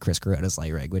all said Chris Kuroda's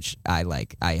Light Rig, which I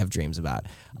have dreams about.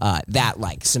 That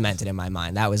like cemented in my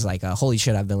mind. That was like a holy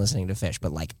shit. I've been listening to Fish,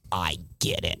 but like I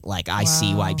get it. Like I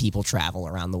see why people travel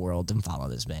around the world and follow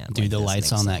this band. Dude, like, the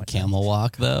lights on that camel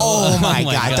walk though. Oh my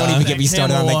God. Don't even get me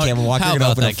started on that camel walk. How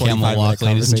about that camel walk,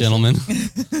 ladies and gentlemen?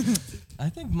 I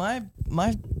think my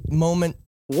moment.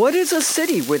 What is a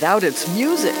city without its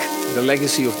music? The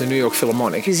legacy of the New York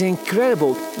Philharmonic is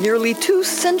incredible. Nearly 2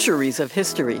 centuries of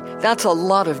history. That's a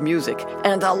lot of music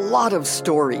and a lot of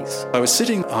stories. I was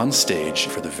sitting on stage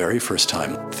for the very first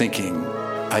time thinking,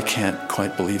 I can't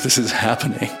quite believe this is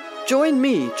happening. Join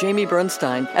me, Jamie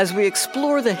Bernstein, as we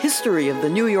explore the history of the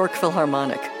New York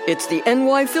Philharmonic. It's the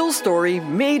NY Phil story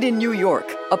made in New York,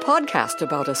 a podcast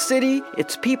about a city,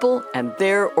 its people, and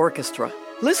their orchestra.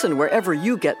 Listen wherever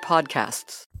you get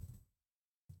podcasts.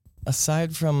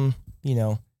 Aside from,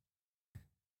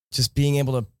 just being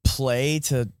able to play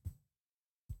to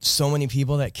so many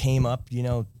people that came up,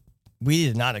 we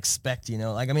did not expect,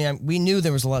 we knew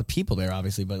there was a lot of people there,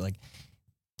 obviously, but like,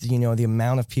 the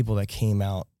amount of people that came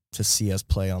out to see us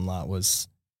play on Lot was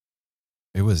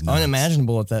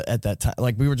unimaginable at that time.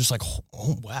 Like we were just like,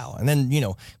 oh wow. And then,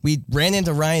 we ran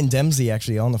into Ryan Dempsey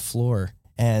actually on the floor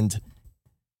and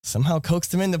somehow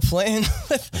coaxed him into playing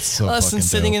with us and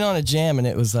sitting in on a jam. And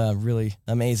it was really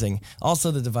amazing.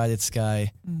 Also the Divided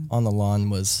Sky on the lawn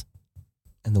was,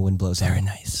 and the wind blows very out.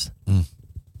 nice.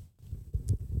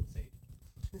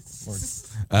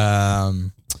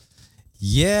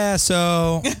 Yeah,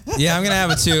 so I'm gonna have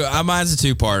mine's a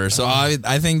 2-parter. So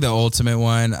I think the ultimate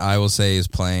one I will say is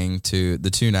playing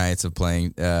the 2 nights of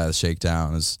playing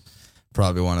Shakedown is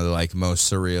probably one of the like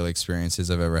most surreal experiences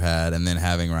I've ever had. And then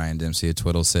having Ryan Dempsey at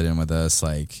Twiddle sit in with us,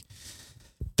 like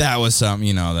that was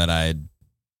something that I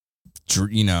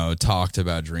talked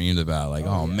about, dreamed about. Like,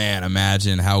 man,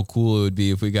 imagine how cool it would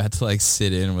be if we got to like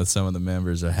sit in with some of the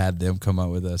members or had them come up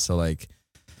with us. So like.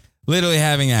 Literally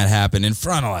having that happen in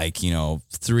front of like,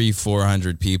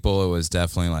 300-400 people, it was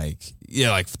definitely like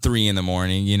 3 a.m,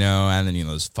 and then,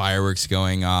 those fireworks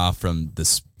going off from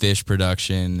this Fish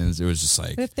production. And it was just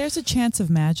like. But if there's a chance of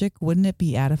magic, wouldn't it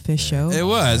be at a Fish show? It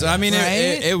was. I mean,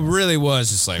 right? it really was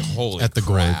just like, holy at the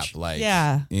crap. Gorge. Like,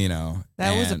 that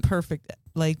was a perfect,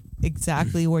 like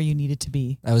exactly where you needed to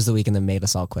be. That was the weekend that made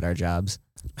us all quit our jobs.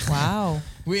 Wow.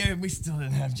 We still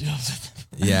didn't have jobs.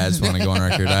 Yeah, I just want to go on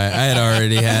record. I had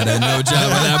already had no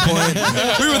job at that point.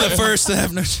 We were the first to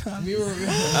have no job.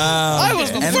 I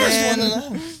was the first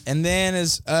one. And then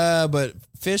but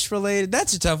Fish related,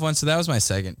 that's a tough one. So that was my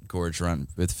second Gorge run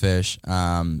with Fish.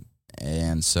 And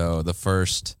so the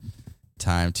first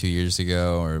time 2 years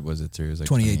ago, or was it 3? It was like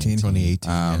 2018.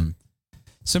 2018.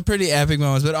 Some pretty epic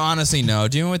moments, but honestly, no.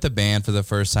 Doing with the band for the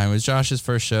first time, it was Josh's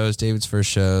first shows, David's first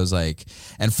shows,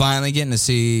 and finally getting to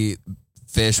see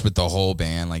Fish with the whole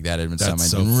band, like that had been something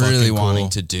I'd been really wanting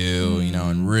to do,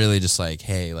 and really just like,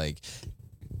 hey, like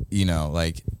you know,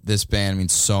 like this band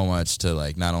means so much to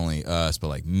like not only us but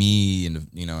like me, and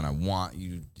you know, and I want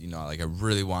you, you know, like I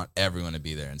really want everyone to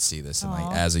be there and see this and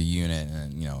like as a unit,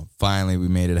 and you know, finally we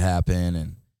made it happen.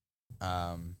 And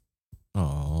I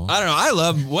don't know, I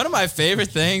love, one of my favorite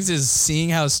things is seeing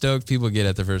how stoked people get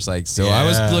at the first, like, so I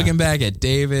was looking back at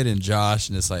David and Josh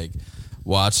and just like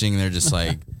watching their just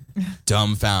like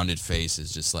dumbfounded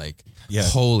faces, just like,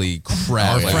 holy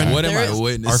crap, like, what am I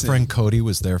witnessing? Our friend Cody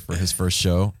was there for his first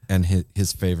show, and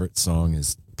his favorite song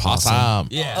is Possum.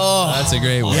 Yeah, that's a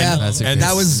great one. Yeah, that's a and great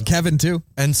that was Kevin too.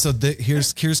 And so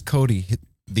here's Cody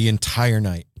the entire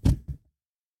night,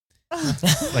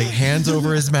 like hands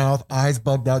over his mouth, eyes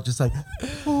bugged out, just like,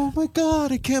 oh my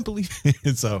god, I can't believe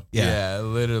it. So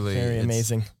literally, Very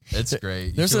amazing. It's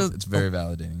great. It's very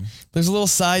validating. There's a little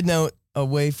side note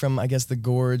away from, I guess, the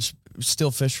gorge,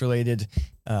 still fish related.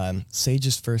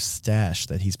 Sage's first stash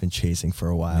that he's been chasing for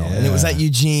a while, and it was at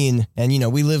Eugene. And you know,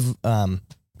 we live,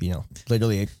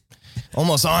 literally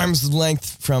almost arm's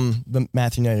length from the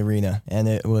Matthew Knight Arena, and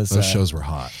it was those shows were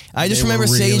hot. I just remember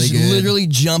Sage literally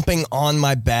jumping on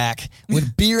my back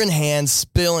with beer in hand,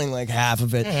 spilling like half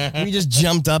of it. We just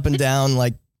jumped up and down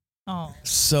like. Oh,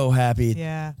 so happy.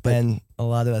 Yeah. And a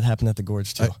lot of that happened at the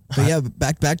gorge too. But yeah,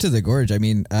 back to the gorge. I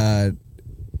mean,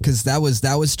 because that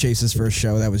was Chase's first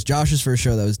show, that was Josh's first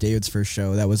show, that was David's first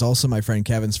show, that was also my friend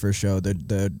Kevin's first show.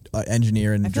 The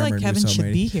engineer and I feel drummer. like Kevin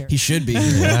should be here. He should be.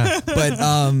 Yeah.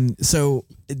 But so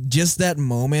just that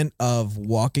moment of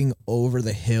walking over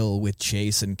the hill with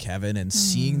Chase and Kevin and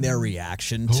seeing their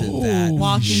reaction to that,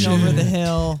 walking over the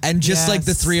hill, and just like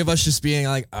the three of us just being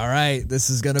like, all right, this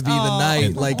is gonna be the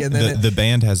night. Like, and then the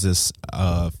band has this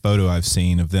photo I've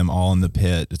seen of them all in the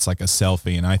pit. It's like a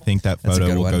selfie, and I think that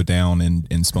photo will go down in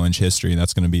Spunj history.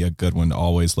 That's going to be a good one to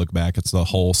always look back. It's the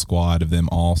whole squad of them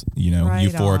all, you know,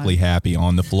 euphorically happy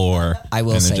on the floor. I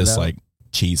will and say, just though, like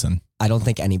cheesing. I don't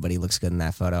think anybody looks good in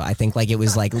that photo. I think like it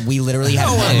was like we literally had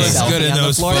No one looks good in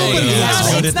those photos.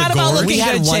 It's not about looking we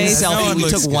had good, one Chase. selfie. We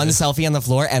took one selfie on the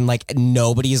floor, and like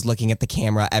nobody is looking at the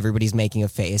camera. Everybody's making a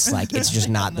face. Like it's just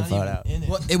not the photo.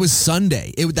 Well, it was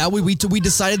Sunday. We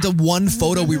decided the one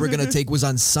photo we were gonna take was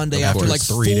on Sunday after like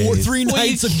 3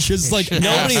 nights of just like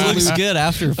nobody looks good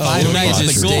after 5 nights. We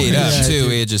just stayed up too.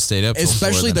 We had just stayed up,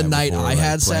 especially the night I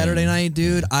had playing. Saturday night,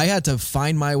 dude. I had to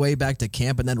find my way back to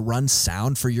camp and then run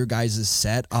sound for your guys'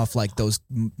 set off like those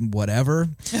whatever.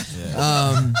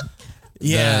 And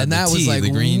that was like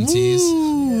the green teas.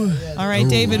 All right,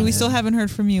 David, we still haven't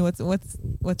heard from you.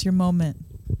 What's your moment?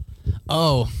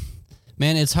 Oh,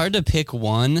 man, it's hard to pick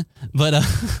one, but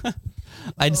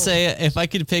I'd say if I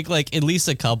could pick like at least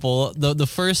a couple, the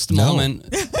first moment.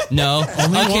 No. Okay,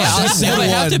 if I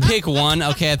have to pick one,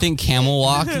 okay, I think Camel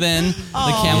Walk then.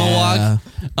 The Camel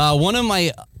Walk. One of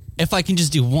my... If I can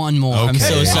just do one more, I'm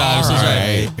so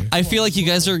sorry. I feel like you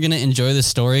guys are going to enjoy this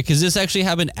story because this actually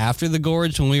happened after the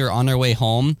gorge when we were on our way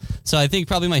home. So I think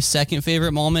probably my second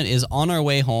favorite moment is on our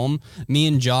way home. Me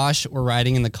and Josh were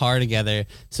riding in the car together.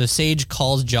 So Sage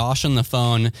calls Josh on the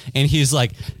phone and he's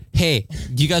like, hey,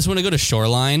 do you guys want to go to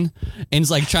Shoreline? And it's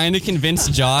like trying to convince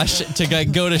Josh to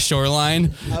go to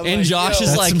Shoreline. And Josh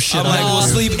is like, I'm like, we'll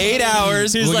sleep 8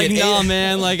 hours. He's We'll like, get no, 8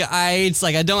 man. Like, I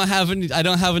don't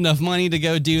have enough money to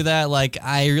go do that. Like,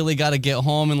 I really got to get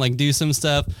home and like do some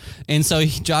stuff. And so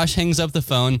Josh hangs up the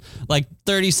phone. Like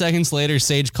 30 seconds later,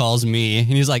 Sage calls me and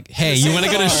he's like, hey, you want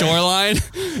to go to Shoreline?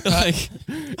 Like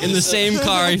in the same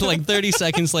car. Like 30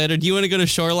 seconds later, do you want to go to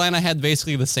Shoreline? I had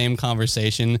basically the same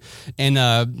conversation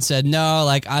and said no.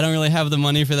 Like I don't really have the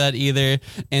money for that either.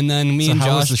 And then me and how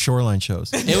Josh. was the Shoreline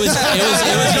shows? It was great.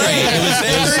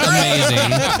 It was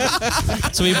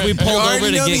amazing. So we pulled over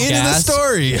to get gas.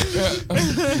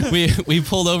 We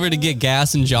pulled over to get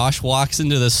gas, and Josh walks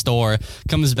into the store,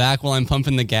 comes back while I'm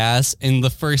pumping the gas, and the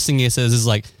first thing he says is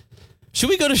like, should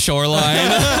we go to Shoreline?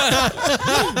 And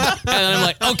I'm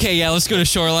like, okay, yeah, let's go to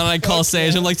Shoreline. I call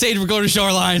Sage. I'm like, Sage, we're going to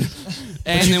Shoreline.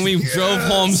 And then we drove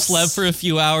home, slept for a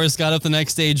few hours, got up the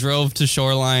next day, drove to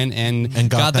Shoreline, and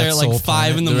got there at like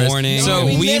 5 in the morning. So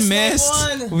we missed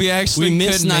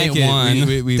night one.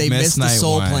 They missed the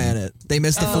Soul one. Planet. They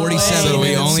missed the 47. So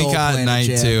we only Soul got Planet night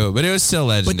jam. 2, but it was still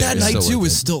legendary. But that night Still 2 was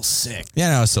worth it. still sick.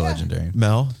 Yeah, no, it was still legendary.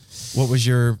 Mel, what was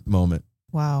your moment?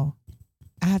 Wow.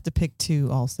 I have to pick two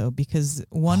also because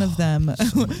one of them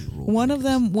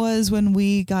was when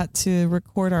we got to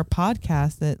record our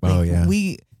podcast that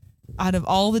we out of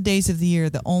all the days of the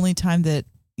year, the only time that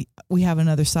we have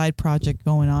another side project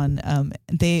going on,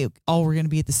 they all were going to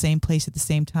be at the same place at the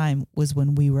same time was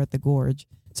when we were at the gorge.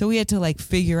 So we had to like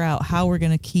figure out how we're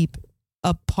going to keep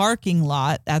a parking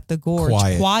lot at the gorge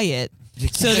quiet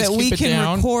so that we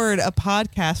can record a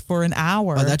podcast for an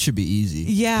hour. Oh, that should be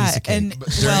easy. Yeah, and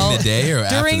during the day or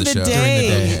after during the the show?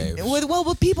 day.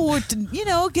 Well, people were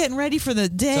getting ready for the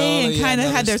day and kind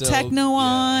of had their techno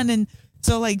on, and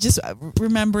so like just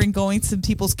remembering going to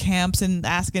people's camps and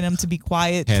asking them to be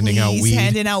quiet, handing out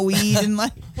weed and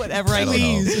like whatever I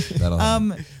need.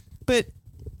 But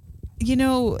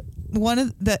one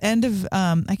of the end of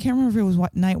I can't remember if it was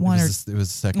night one it was the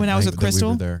second when I was night with Crystal.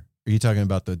 We were there. Are you talking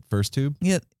about the first tube?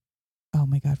 Yeah. Oh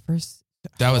my God, first.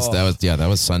 That was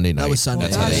Sunday night. That was Sunday.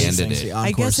 That's how they ended it.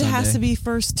 I guess it has to be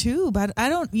first tube, but I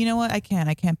don't. You know what? I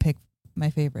can't pick my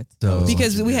favorites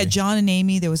because we had John and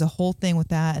Amy. There was a whole thing with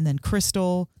that, and then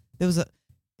Crystal. There was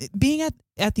being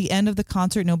at the end of the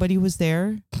concert. Nobody was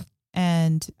there,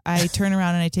 and I turn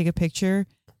around and I take a picture,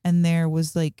 and there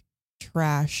was like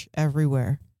trash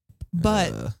everywhere.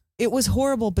 But it was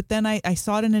horrible. But then I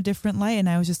saw it in a different light, and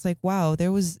I was just like, wow,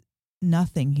 there was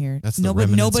nothing here. That's the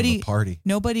remnants of a party.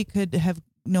 Nobody could have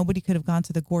gone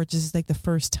to the gorge. This is like the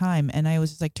first time, and I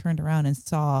was just like turned around and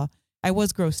saw. I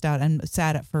was grossed out and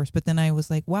sad at first, but then I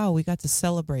was like, wow, we got to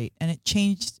celebrate, and it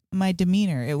changed my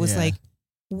demeanor. It was like,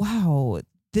 wow,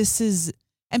 this is.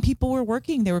 And people were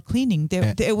working; they were cleaning.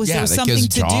 There was something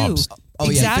to jobs. do. Oh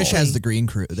exactly. Fish has the green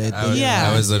crew.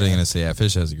 I was literally going to say,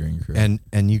 Fish has a green crew.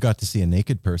 And you got to see a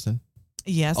naked person.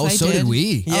 Yes, I did.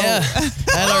 we. Yeah,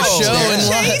 at our show.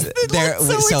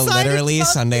 So literally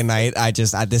Sunday night,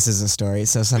 this is a story.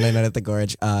 So Sunday night at the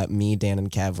Gorge, me, Dan,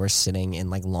 and Kev were sitting in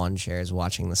like lawn chairs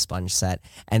watching the Spunj set,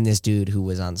 and this dude who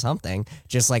was on something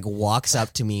just like walks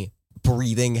up to me,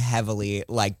 breathing heavily,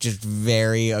 like just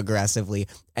very aggressively,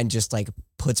 and just like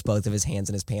puts both of his hands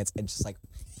in his pants and just like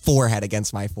forehead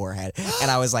against my forehead, and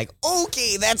I was like,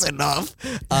 okay, that's enough.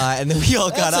 And then we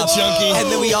all got up.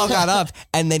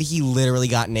 And then he literally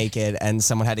got naked, and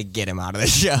someone had to get him out of the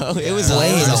show. It was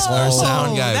lame. Our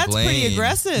sound guy, that's Blaine. pretty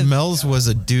aggressive. Mel's was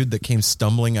a dude that came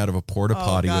stumbling out of a porta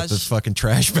potty with this fucking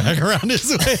trash bag around his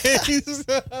waist.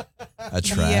 A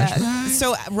trash bag?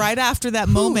 So right after that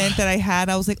moment that I had,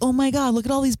 I was like, oh my God, look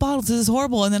at all these bottles. This is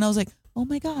horrible. And then I was like, oh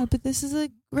my God, but this is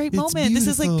a great moment. This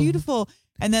is like beautiful.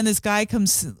 And then this guy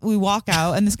comes, we walk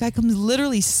out, and this guy comes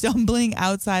literally stumbling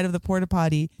outside of the porta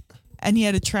potty, and he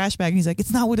had a trash bag, and he's like,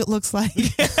 it's not what it looks like.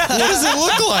 What does it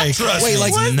look like? Wait,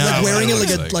 like wearing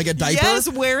it like a diaper? Yes,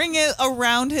 wearing it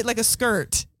around it like a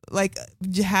skirt. Like,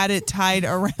 had it tied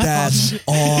around. That's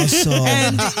awesome.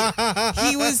 And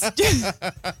he was...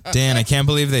 Dan, I can't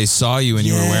believe they saw you when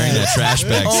you were wearing that trash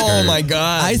bag skirt. Oh my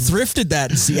God. I thrifted that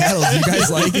in Seattle. Do you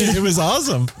guys like it? It was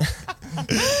awesome.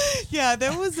 Yeah,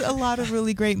 there was a lot of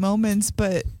really great moments,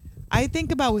 but I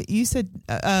think about what you said,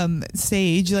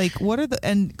 Sage, like what are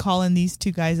and calling these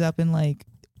two guys up and like,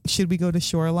 should we go to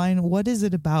Shoreline? What is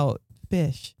it about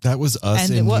Fish? That was us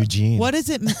in Eugene. What was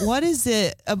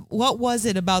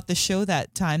it about the show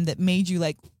that time that made you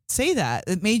like say that?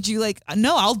 It made you like,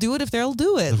 no, I'll do it if they'll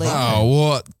do it.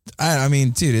 Like, I mean,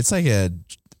 dude,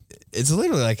 it's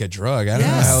literally like a drug. I don't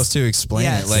know how else to explain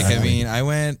it. Like, I mean, I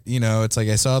went, it's like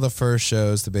I saw the first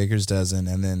shows, the Baker's Dozen,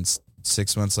 and then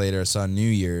 6 months later I saw New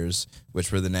Year's,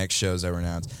 which were the next shows that were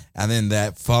announced. And then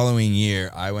that following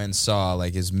year, I went and saw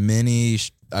like as many,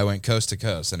 I went coast to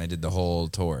coast, and I did the whole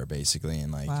tour basically.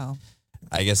 And like, wow.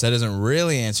 I guess that doesn't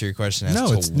really answer your question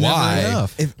as it's to why. never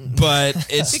enough. But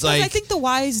it's because like, I think the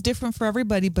why is different for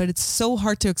everybody, but it's so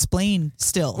hard to explain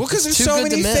still. well, because there's so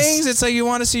many things. It's like you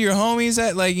want to see your homies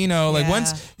at like, like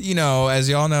once, as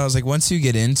y'all know, it's like once you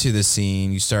get into the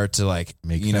scene, you start to like,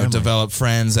 develop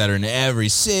friends that are in every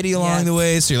city along the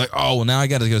way. So you're like, oh, well, now I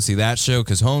got to go see that show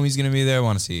because homie's going to be there. I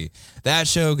want to see that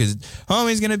show because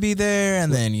homie's going to be there.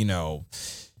 And then,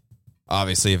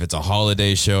 obviously, if it's a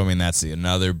holiday show, I mean, that's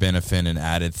another benefit and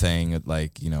added thing,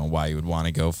 like, why you would want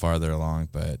to go farther along.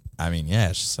 But, I mean, yeah,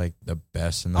 it's just like the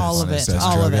best and the all of it. Best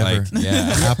all of it. ever. Like,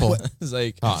 yeah. Apple. It's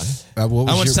like, how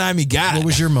much time you got? What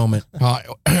was your moment?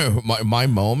 My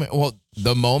moment? Well,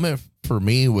 the moment for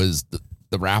me was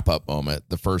the wrap-up moment,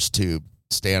 the first tube,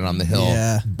 stand on the hill.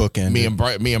 Yeah. Bookend. Me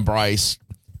and Bryce.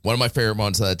 One of my favorite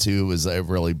moments of that, too, was I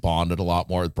really bonded a lot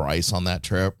more with Bryce on that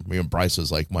trip. Me and Bryce was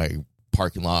like my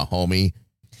parking lot homie,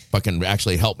 fucking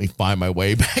actually helped me find my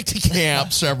way back to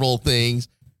camp, several things.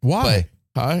 Why?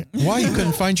 Huh? Why you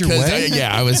couldn't find your way?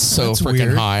 I was so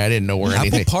freaking high. I didn't know where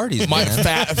anything. Parties, my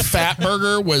fat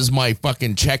burger was my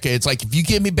fucking check. It's like, if you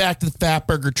get me back to the fat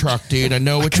burger truck, dude, I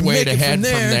know which way to head from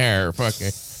there.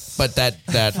 Fucking. But that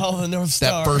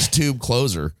first tube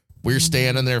closer, we were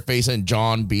standing there facing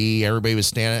John B. Everybody was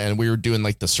standing, and we were doing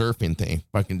like the surfing thing,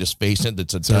 fucking just facing.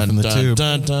 It's a dun dun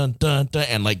dun dun dun,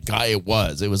 and like, it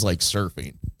was like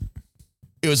surfing.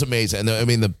 It was amazing. And I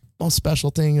mean, the most special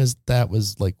thing is that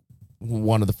was like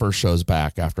one of the first shows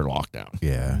back after lockdown.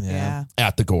 Yeah.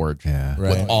 At the Gorge. Yeah.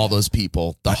 With all those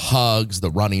people, the hugs,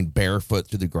 the running barefoot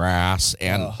through the grass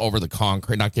and over the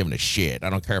concrete, not giving a shit.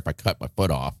 I don't care if I cut my foot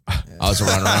off. I was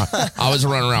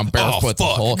running around barefoot the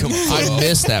whole. I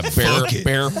missed that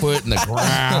barefoot in the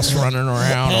grass running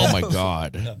around. Oh my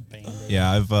God.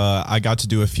 Yeah, I got to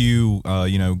do a few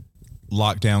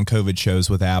lockdown COVID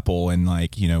shows with Apple, and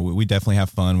we definitely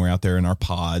have fun. We're out there in our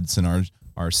pods and our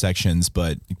sections,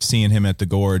 but seeing him at the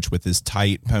Gorge with his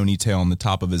tight ponytail on the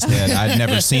top of his head, I'd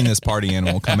never seen this party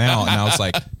animal come out, and I was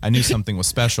like, I knew something was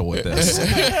special with this.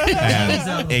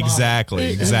 And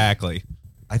exactly.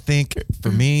 I think for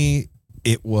me,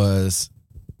 it was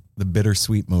the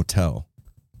Bittersweet Motel.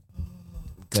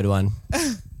 Good one.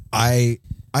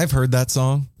 I've heard that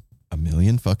song a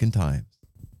million fucking times.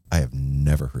 I have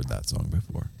never heard that song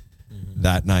before.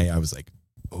 That night, I was like,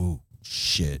 oh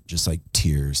shit, just like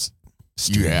tears.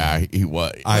 Yeah, he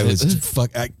was. I was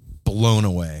blown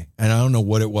away, and I don't know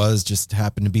what it was. Just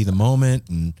happened to be the moment,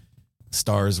 and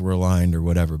stars were aligned or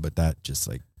whatever. But that just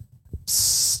like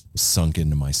sunk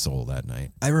into my soul that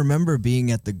night. I remember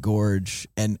being at the Gorge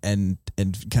and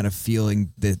kind of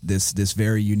feeling this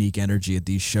very unique energy at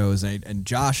these shows. And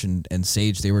Josh and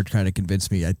Sage, they were trying to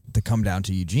convince me to come down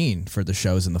to Eugene for the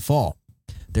shows in the fall.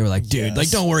 They were like, dude,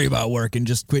 don't worry about work and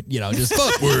just quit, just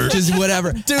fuck work, just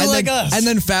whatever. Do like us. And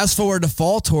then fast forward to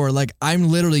fall tour, I'm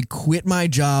literally quit my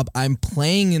job. I'm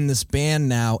playing in this band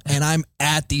now, and I'm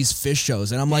at these Fish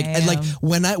shows. And I'm like,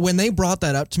 when they brought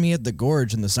that up to me at the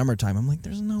Gorge in the summertime, I'm like,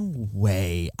 there's no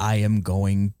way I am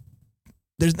going.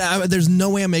 There's no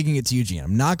way I'm making it to Eugene.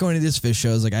 I'm not going to these Fish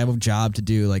shows. I have a job to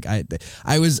do. The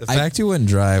fact you wouldn't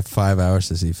drive 5 hours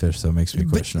to see Fish though makes me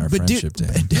question our friendship, Dan.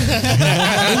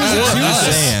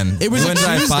 It was you wouldn't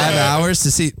drive 5 hours to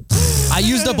see. I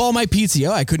used up all my PTO.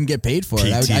 I couldn't get paid for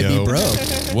it. I'd be broke.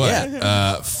 What?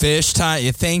 Yeah. Fish time.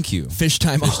 Yeah, thank you. Fish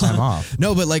time off.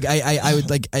 No, but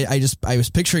I was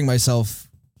picturing myself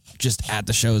just at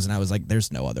the shows, and I was like,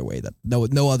 there's no other way that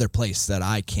no other place that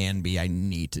I can be. I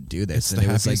need to do this. It's the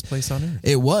happiest place on earth.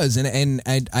 It was, and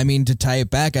I mean, to tie it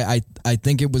back, I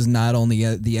think it was not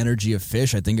only the energy of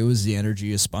Fish. I think it was the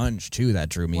energy of Spunj too that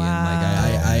drew me in.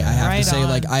 I have to say,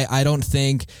 I don't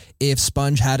think if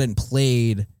Spunj hadn't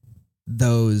played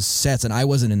those sets, and I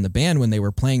wasn't in the band when they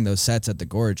were playing those sets at the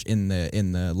Gorge in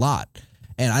the lot,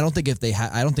 and I don't think if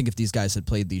these guys had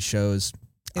played these shows,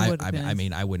 I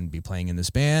wouldn't be playing in this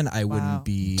band. I wouldn't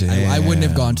be. I wouldn't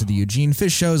have gone to the Eugene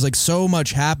Fish shows. So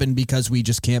much happened because we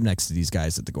just camped next to these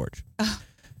guys at the Gorge,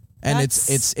 and it's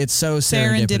so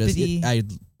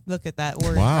serendipitous. Look at that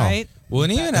word, right? Well,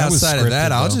 and even outside of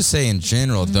that, I'll just say in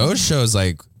general, those shows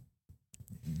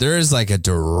there is a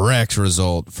direct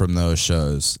result from those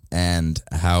shows and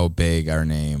how big our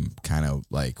name kind of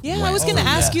Yeah, I was going to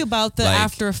ask you about the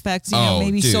after effects,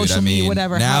 maybe dude, social media,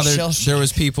 whatever. Now there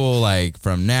was people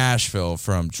from Nashville,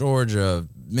 from Georgia,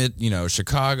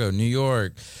 Chicago, New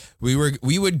York. We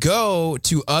would go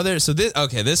to other. So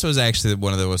this was actually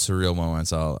one of the most surreal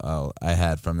moments I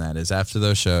had from that is after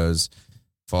those shows.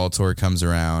 Fall tour comes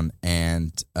around,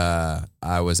 and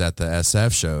I was at the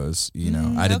SF shows.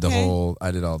 I did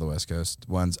I did all the West Coast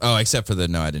ones. Oh, except for I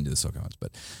didn't do the SoCal ones.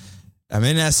 But I'm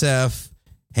in SF,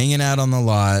 hanging out on the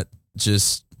lot,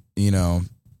 just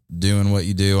doing what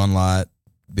you do on lot,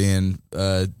 being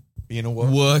a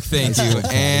wook. Thank you.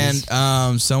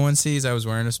 And someone sees I was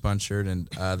wearing a Spunj shirt, and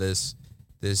this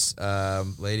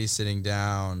lady sitting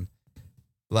down.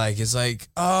 It's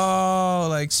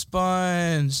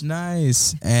Spunj,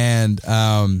 nice. And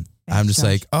I'm just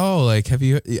like, have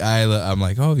you, I'm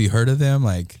like, have you heard of them?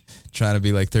 Trying to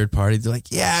be third party. They're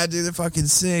like, yeah, dude, they're fucking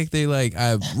sick.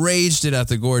 I raged it at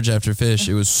the Gorge after Fish.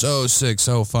 It was so sick,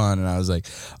 so fun. And I was like,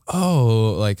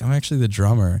 I'm actually the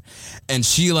drummer. And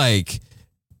she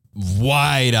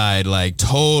wide-eyed,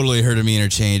 totally heard of me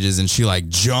interchanges, and she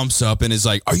jumps up and is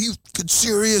like, are you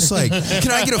serious? Can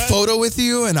I get a photo with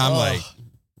you? And I'm like,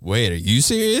 wait, are you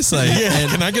serious?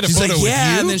 Can I get a photo with you?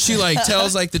 And then she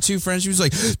tells the two friends, she was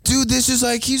like, dude, this is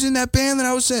he's in that band that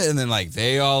I was in. And then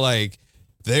they all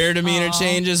their demeanor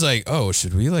changes.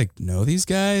 Should we know these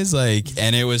guys?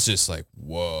 And it was just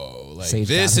whoa,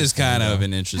 this is kind of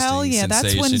an interesting sensation.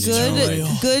 That's when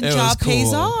good job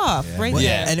pays off, right?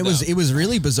 Yeah, and it was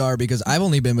really bizarre because I've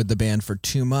only been with the band for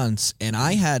 2 months, and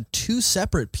I had 2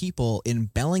 separate people in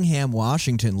Bellingham,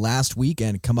 Washington last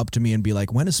weekend come up to me and be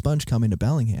like, when is Spunj coming to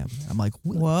Bellingham? I'm like,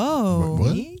 whoa.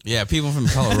 What? Yeah, people from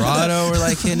Colorado were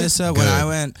hitting us up when I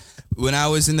went. when I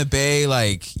was in the Bay,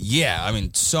 like, yeah, I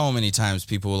mean, so many times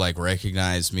people like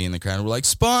recognize me in the crowd and were like,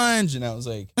 Spunj. And I was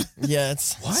like, yeah,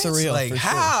 it's what? surreal. Like, for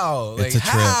how? Sure. Like,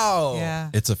 how? Yeah.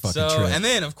 It's a fucking So, trip. and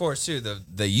then, of course, too,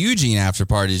 the Eugene after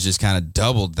parties just kind of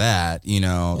doubled that, you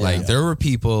know, like there were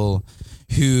people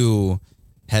who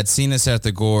had seen us at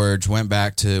the Gorge, went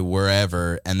back to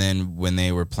wherever, and then when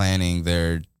they were planning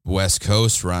their West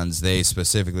Coast runs, they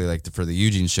specifically, like for the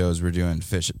Eugene shows, were doing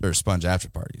fish or Spunj after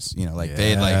parties. You know, like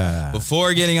they'd like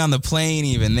before getting on the plane,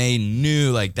 even they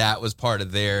knew like that was part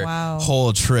of their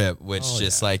whole trip, which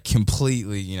just like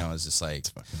completely, you know, is just like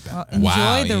well,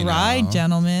 enjoy the ride,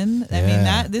 gentlemen. I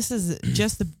mean this is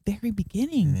just the very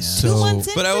beginning. 2 months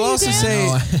in. But I will also say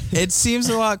it seems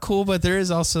a lot cool, but there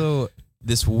is also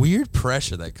this weird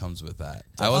pressure that comes with that.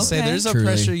 I will say there's a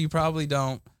pressure you probably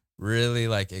don't really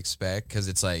like expect, because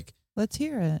it's like, let's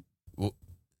hear it.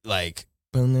 Like,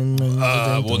 well,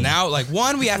 now, like,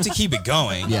 one, we have to keep it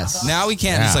going. Yes. Now we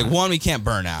can't. It's like, one, we can't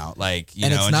burn out. Like, you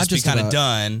And know, it's and not just be just kind of about-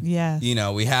 done. Yeah. You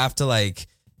know, we have to like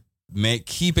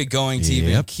keep it going to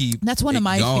even keep. That's one of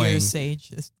my going. fears,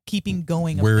 Sage, is keeping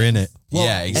going. We're in it.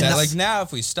 Yeah, exactly. Like now,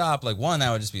 if we stop, like one,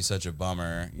 that would just be such a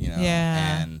bummer. You know.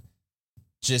 Yeah. And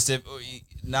just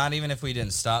not even if we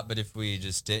didn't stop, but if we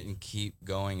just didn't keep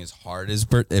going as hard as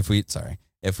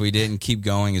if we didn't keep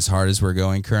going as hard as we're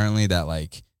going currently, that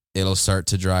like it'll start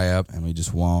to dry up and we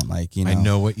just won't, like, you know. I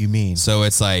know what you mean. So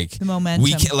it's like the momentum.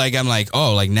 we can, like, I'm like,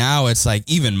 oh, like now it's like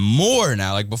even more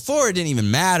now. Like before it didn't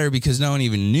even matter because no one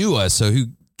even knew us. So who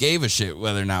gave a shit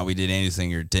whether or not we did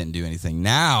anything or didn't do anything?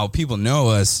 Now people know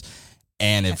us.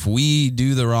 And if we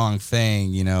do the wrong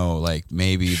thing, you know, like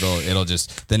maybe it'll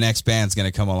just, the next band's going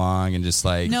to come along and just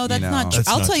like, no, that's you know, not true.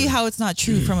 I'll tell you how it's not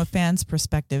true from a fan's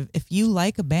perspective. If you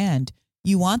like a band,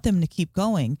 you want them to keep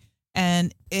going.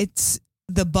 And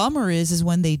the bummer is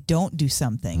when they don't do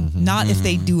something, not if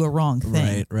they do a wrong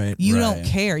thing. Right. You don't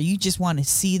care. You just want to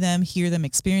see them, hear them,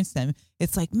 experience them.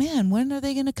 It's like, man, when are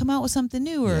they going to come out with something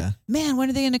new? Or man,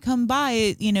 when are they going to come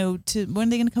by? You know, when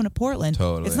are they going to come to Portland?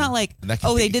 Totally. It's not like,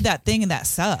 they did that thing and that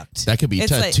sucked. That could be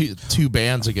It's like- two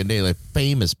bands like a day, like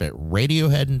famous band,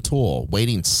 Radiohead and Tool,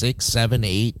 waiting 6, 7,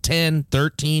 8, 10,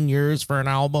 13 years for an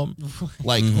album.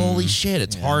 Like, holy shit,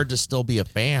 it's hard to still be a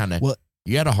fan. Well,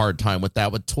 you had a hard time with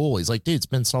that with Tool. He's like, dude, it's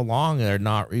been so long, they're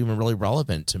not even really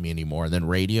relevant to me anymore. And then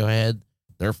Radiohead,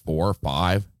 they're 4 or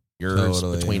 5 years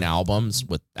between albums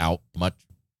without much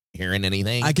hearing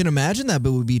anything. I can imagine that, but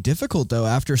it would be difficult though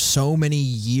after so many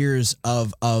years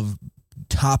of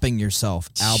topping yourself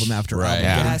album after album,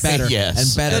 getting better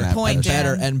and better and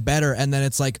better and better, and then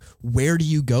it's like, where do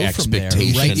you go from there?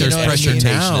 Right? There's expectation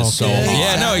is so high.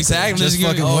 Yeah, no, exactly. Just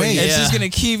fucking wait. It's just gonna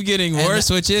keep getting worse,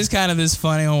 which is kind of this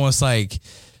funny, almost like,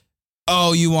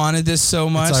 oh, you wanted this so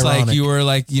much, like you were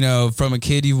like, you know, from a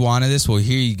kid you wanted this. Well,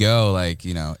 here you go. Like,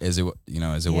 you know, is it what you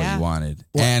wanted?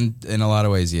 Well, and in a lot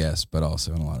of ways, yes, but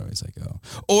also in a lot of ways, like, oh,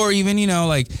 or even, you know,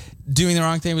 like doing the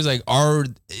wrong thing was like,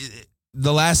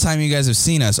 the last time you guys have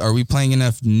seen us, are we playing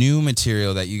enough new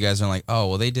material that you guys are like, oh,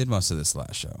 well, they did most of this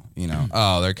last show, you know?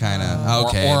 Oh, they're kind of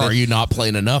okay. Or are you not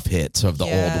playing enough hits of the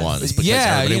old ones? Because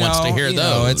everybody wants to hear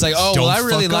those. It's like, oh, well, I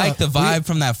really like the vibe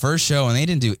from that first show, and they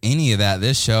didn't do any of that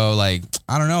this show. Like,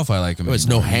 I don't know if I like them. It was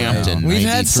no Hampton. We've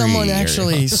had someone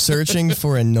actually searching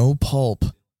for a no pulp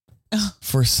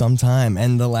for some time,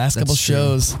 and the last couple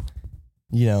shows,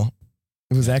 you know,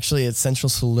 it was actually at Central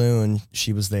Saloon.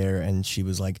 She was there, and she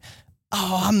was like,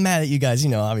 oh, I'm mad at you guys. You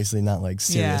know, obviously not like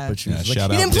serious, but she was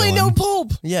like, you didn't play No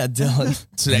Pulp. Yeah, Dylan.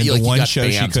 So that, the one show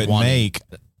she couldn't make,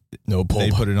 No Pulp, they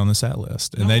put it on the set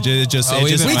list, and they just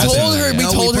we told her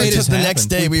the next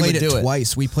day we would do it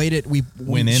twice. We played it. We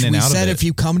went in and out of it. We said if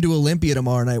you come to Olympia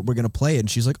tomorrow night, we're gonna play it. And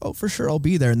she's like, oh, for sure, I'll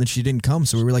be there. And then she didn't come,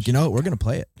 so we were like, you know what, we're gonna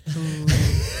play it.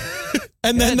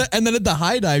 And then at the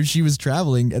High Dive, she was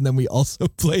traveling, and then we also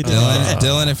played it.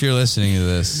 Dylan, if you're listening to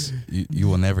this, you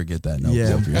will never get that no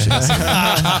pulp you're chasing.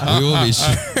 We will be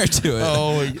sure to it.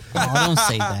 Oh, don't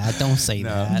say that. Don't say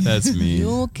that. That's me.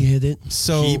 You'll get it.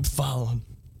 So keep following.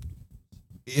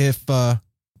 If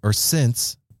or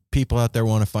since people out there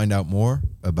want to find out more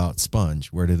about Spunj,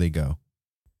 where do they go?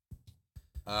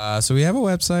 So we have a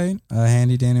website, a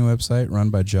handy dandy website run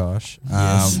by Josh.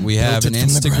 Yes. We have an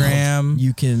Instagram.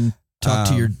 You can talk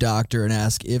to your doctor and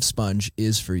ask if Spunj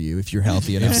is for you, if you're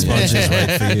healthy enough. Spunj is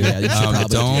right for you. Yeah, you should probably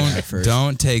do that first.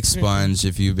 Don't take Spunj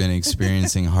if you've been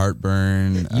experiencing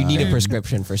heartburn. You need a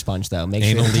prescription for Spunj, though. Make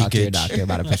sure you talk to your doctor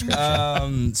about a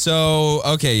prescription. So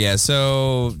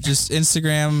just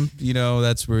Instagram, you know,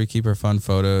 that's where we keep our fun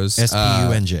photos.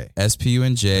 SPUNJ.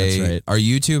 SPUNJ. That's right. Our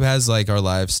YouTube has like our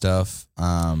live stuff.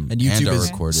 And YouTube and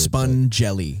is recorded,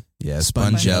 Spunjelly. Yeah,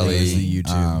 Spunjelly is the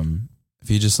YouTube. If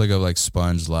you just look up like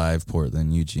Spunj Live,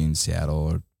 Portland, Eugene,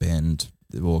 Seattle, or Bend,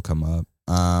 it will come up.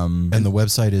 And the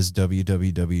website is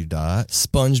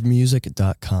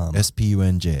www.spunjmusic.com.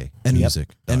 SPUNJ And,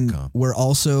 music.com. and we're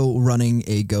also running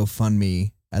a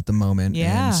GoFundMe at the moment.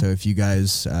 Yeah. And so if you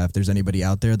guys, if there's anybody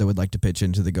out there that would like to pitch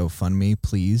into the GoFundMe,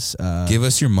 please give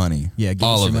us your money. Yeah, give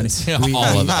all us of your it. money.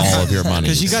 all of your money.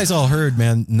 Because you guys all heard,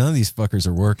 man, none of these fuckers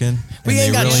are working. We and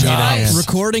ain't they got really need a hand. jobs.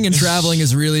 Recording and traveling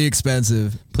is really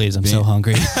expensive. Please, I'm so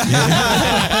hungry.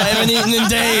 I haven't eaten in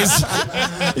days.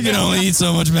 You can only eat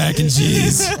so much mac and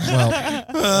cheese.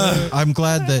 Well, I'm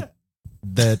glad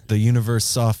that the universe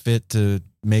saw fit to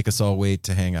make us all wait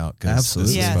to hang out.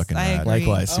 Absolutely. This Yes, is fucking I rad. agree.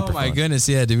 Likewise. Oh my goodness,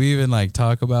 yeah. Did we even like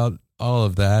talk about all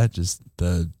of that? Just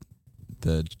the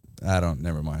I don't.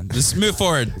 Never mind. Just move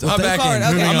forward. Hop back in.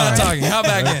 Okay, I'm not all right. talking. Hop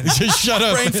back in. Just shut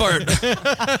up. Brain fart.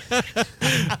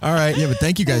 All right. Yeah, but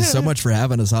thank you guys so much for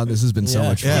having us on. This has been so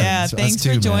much fun. Yeah, so us thanks too,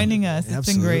 for man. joining us. It's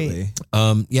been great.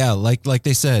 Absolutely. Yeah, like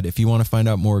they said, if you want to find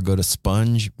out more, go to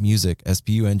Spunj Music,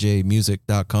 SPUNJ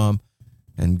music.com,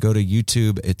 and go to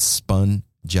YouTube. It's Spun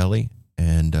Jelly.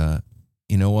 And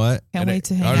you know what? Can't wait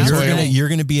to hang I'll out. just with wait. you. You're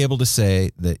gonna be able to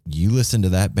say that you listened to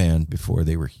that band before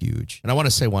they were huge. And I want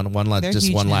to say one They're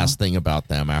huge one now. last thing about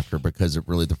them after, because it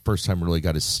really, the first time I really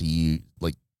got to see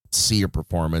your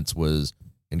performance was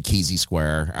in Kesey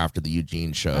Square after the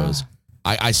Eugene shows.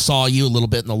 I saw you a little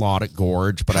bit in the Loddick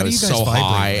Gorge, but How I do was you guys so vibrate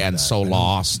high like and that? so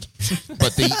lost.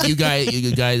 But you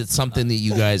guys, something that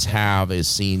you guys have is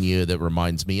seeing you that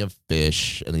reminds me of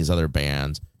Fish and these other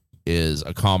bands, is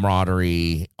a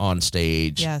camaraderie on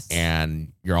stage. Yes.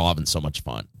 And you're all having so much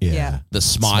fun. Yeah. The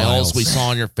smiles Smiles. we saw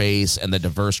on your face and the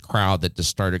diverse crowd that just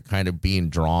started kind of being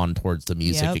drawn towards the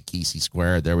music Yep. at Kesey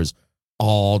Square. There was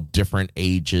all different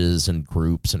ages and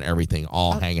groups and everything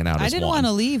all hanging out I as didn't one. want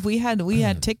to leave. We had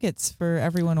tickets for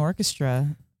Everyone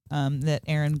Orchestra that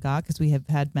Aaron got because we have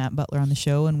had Matt Butler on the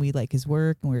show and we like his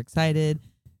work and we're excited.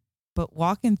 But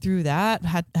walking through that,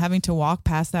 having to walk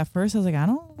past that first, I was like, I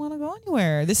don't want to go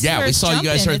anywhere. This is Yeah, where we it's saw you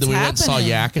guys. jumping. We It's went and saw happening.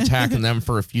 Yak attacking them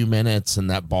for a few minutes, and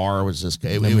that bar was just.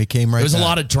 And then we came right There was a back.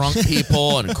 lot of drunk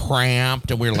people and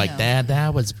cramped, and we were like,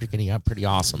 that was pretty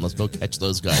awesome. Let's go catch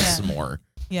those guys Yeah. some more.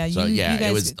 Yeah, So you it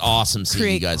guys was awesome seeing you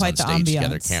create guys quite on the stage ambiance.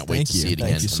 together. Can't wait Thank to you. see it again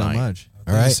Thank you so tonight. much. All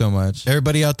Thank right. you so much.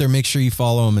 Everybody out there, make sure you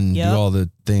follow them and Yep. do all the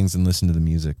things and listen to the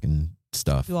music and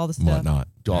stuff. Do all the and stuff. whatnot.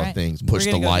 Do all All the right. things. We're Push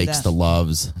the gonna go do likes, that. the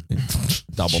loves,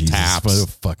 double Jesus, taps, what a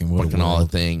fucking what a fucking all the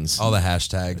world. things. All the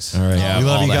hashtags. All right. Yeah, we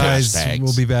love all you the guys. hashtags.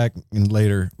 We'll be back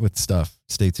later with stuff.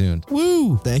 Stay tuned.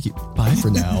 Woo. Thank you. Bye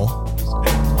for now.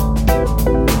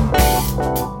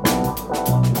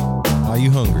 Are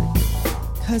you hungry?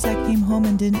 Because I came home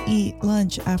and didn't eat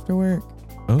lunch after work.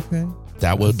 Okay.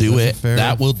 That will do That's a it. fair-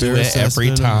 That will do fair it every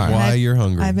assessment of time. Why I've- you're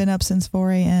hungry? I've been up since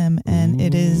 4 a.m. and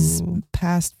it is Ooh.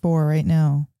 past 4 right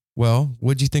now. Well,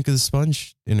 what'd you think of the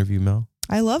Spunj interview, Mel?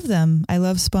 I love them. I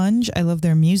love Spunj. I love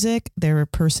their music, their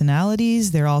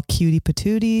personalities. They're all cutie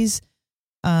patooties.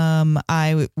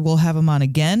 I will have them on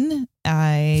again.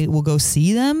 I will go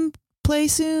see them play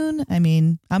soon. I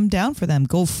mean, I'm down for them.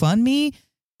 GoFundMe.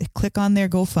 Click on their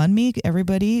GoFundMe.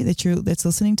 Everybody that's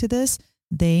listening to this,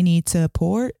 they need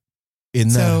support. In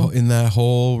So- that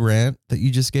whole rant that you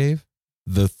just gave,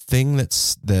 the thing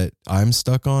that I'm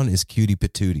stuck on is cutie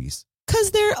patooties.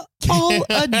 Because they're all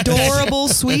adorable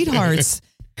sweethearts.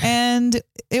 And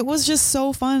it was just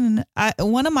so fun.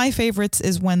 One of my favorites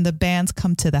is when the bands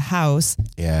come to the house.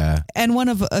 Yeah. And one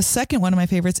of my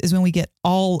favorites is when we get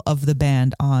all of the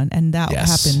band on. And that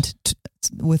Yes. happened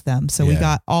with them. So we Yeah.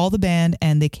 got all the band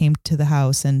and they came to the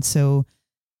house. And so,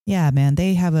 yeah, man,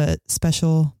 they have a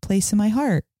special place in my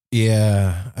heart.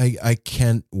 Yeah. I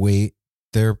can't wait.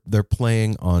 They're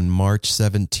playing on March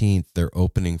 17th. They're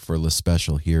opening for La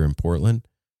Special here in Portland.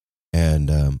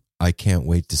 And I can't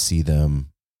wait to see them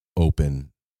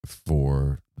open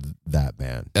for that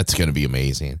band. That's going to be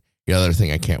amazing. The other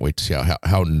thing I can't wait to see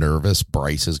how nervous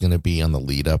Bryce is going to be on the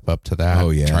lead up to that. Oh,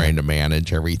 yeah. Trying to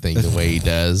manage everything the way he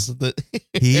does.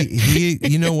 He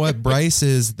you know what? Bryce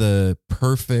is the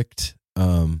perfect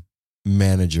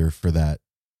manager for that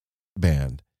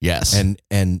band. Yes.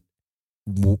 And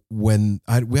when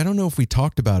I don't know if we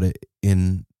talked about it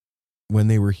when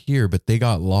they were here, but they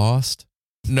got lost.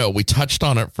 No, we touched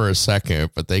on it for a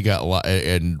second, but they got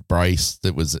and Bryce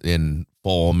that was in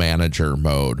full manager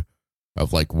mode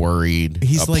of like worried,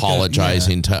 He's like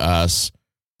apologizing to us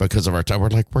because of our time. We're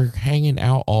like, we're hanging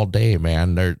out all day,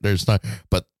 man. There's not,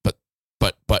 but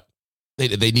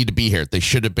they need to be here. They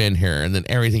should have been here, and then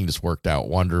everything just worked out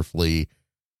wonderfully.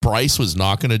 Bryce was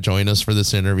not going to join us for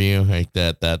this interview. Like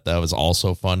that was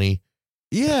also funny.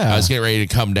 I was getting ready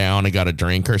to come down and got a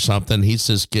drink or something. He's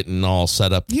just getting all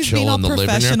set up, He's chill being all in the living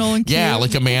professional room. and cute. Yeah,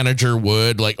 like a manager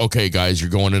would. Like, okay, guys, you're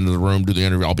going into the room, do the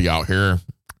interview. I'll be out here,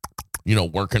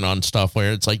 working on stuff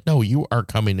where it's like, no, you are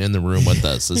coming in the room with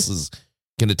us. This is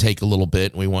going to take a little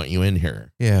bit and we want you in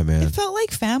here. Yeah, man. It felt like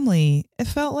family. It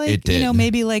felt like, It did.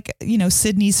 maybe like,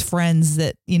 Sydney's friends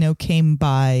that, came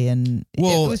by, and it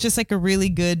was just like a really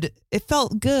good, it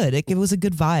felt good. It was a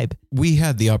good vibe. We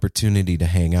had the opportunity to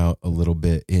hang out a little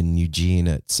bit in Eugene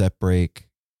at Set Break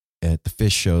at the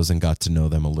fish shows and got to know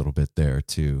them a little bit there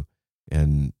too.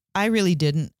 And I really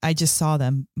didn't. I just saw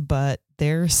them, but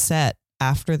their set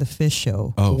after the fish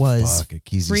show was at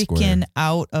Kesey freaking Square.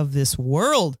 out of this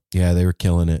world. Yeah, they were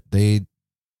killing it.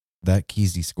 That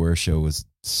Kesey Square show was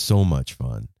so much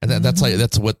fun. And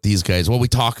that's what these guys, we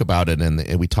talk about it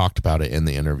we talked about it in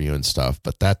the interview and stuff,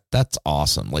 but that's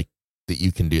awesome. Like that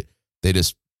you can do, they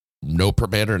just no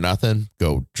permit or nothing,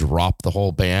 go drop the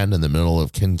whole band in the middle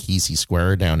of Kesey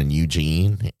Square down in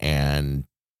Eugene and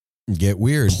get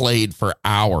weird. Played for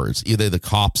hours. Either the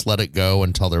cops let it go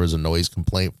until there was a noise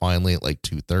complaint finally at like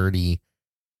 2:30.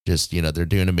 Just, they're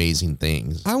doing amazing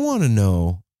things. I want to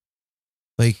know,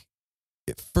 like,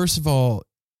 first of all,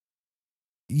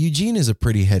 Eugene is a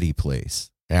pretty heady place.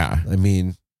 Yeah. I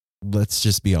mean, let's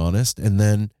just be honest. And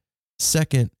then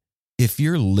second, if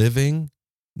you're living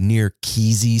near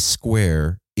Kesey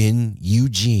Square in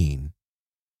Eugene,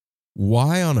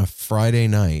 why on a Friday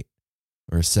night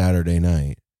or a Saturday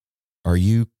night are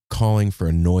you calling for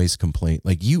a noise complaint?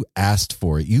 Like, you asked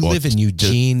for it. You live in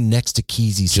Eugene next to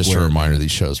Kesey Square. Just a reminder,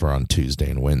 these shows were on Tuesday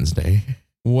and Wednesday.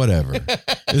 Whatever. But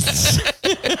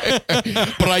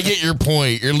I get your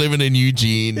point. You're living in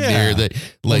Eugene near the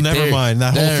never mind.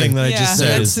 That whole thing that I just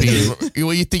said is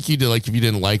well, you think you did, like, if you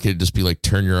didn't like it, just be like,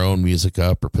 turn your own music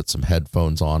up or put some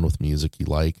headphones on with music you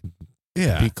like.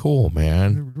 Yeah. Be cool,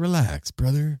 man. Relax,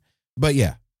 brother. But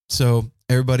yeah. So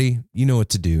everybody, you know what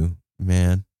to do,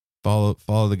 man.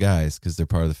 Follow the guys because they're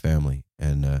part of the family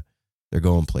and they're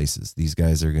going places. These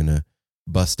guys are gonna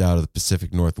bust out of the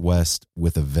Pacific Northwest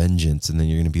with a vengeance, and then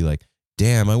you're gonna be like,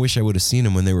 damn, I wish I would have seen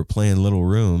them when they were playing Little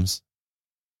Rooms.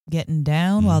 Getting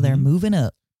down while they're moving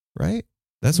up. Right?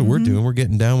 That's what we're doing. We're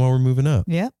getting down while we're moving up.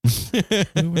 Yep.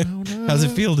 How's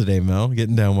it feel today, Mel?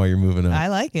 Getting down while you're moving up. I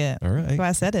like it. All right. That's why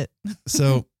I said it.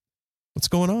 So what's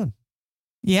going on?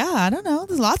 Yeah, I don't know.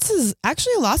 There's lots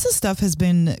of stuff has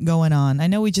been going on. I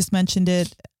know we just mentioned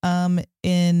it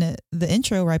in the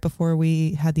intro right before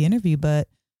we had the interview, but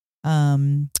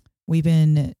we've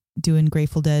been doing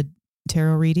Grateful Dead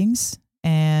tarot readings,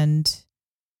 and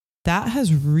that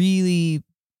has really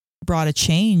brought a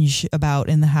change about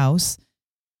in the house.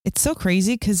 It's so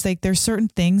crazy because like there's certain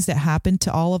things that happen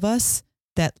to all of us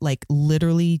that like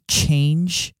literally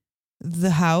change the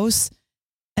house.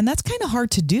 And that's kind of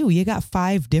hard to do. You got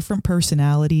 5 different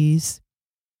personalities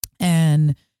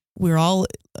and we're all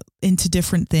into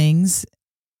different things.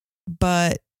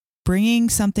 But bringing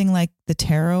something like the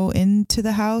tarot into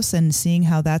the house and seeing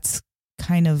how that's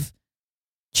kind of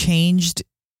changed,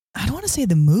 I don't want to say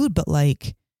the mood, but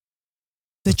like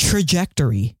the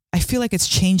trajectory. I feel like it's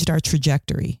changed our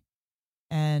trajectory.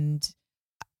 And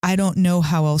I don't know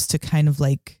how else to kind of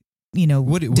like,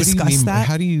 what discuss do you mean? that.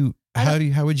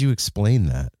 How would you explain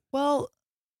that? Well,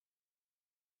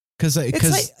 because like,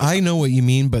 I know what you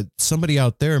mean, but somebody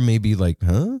out there may be like,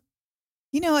 huh?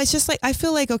 It's just like, I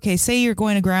feel like, okay, say you're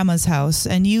going to grandma's house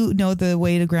and you know the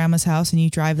way to grandma's house and you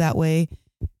drive that way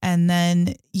and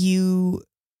then you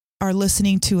are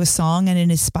listening to a song and it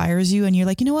inspires you and you're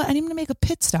like, you know what? I'm going to make a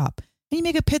pit stop. And you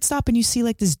make a pit stop and you see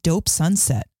like this dope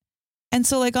sunset. And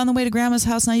so like on the way to grandma's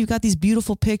house, now you've got these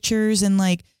beautiful pictures and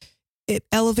like, it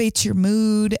elevates your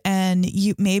mood and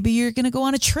maybe you're going to go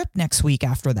on a trip next week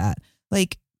after that.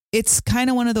 Like it's kind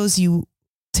of one of those, you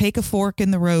take a fork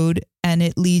in the road and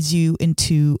it leads you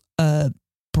into a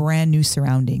brand new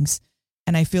surroundings.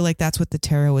 And I feel like that's what the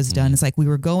tarot has done. It's like we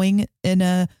were going in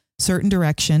a certain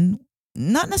direction,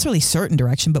 not necessarily certain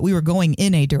direction, but we were going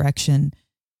in a direction.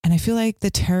 And I feel like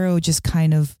the tarot just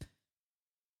kind of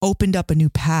opened up a new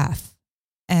path.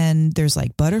 And there's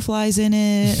like butterflies in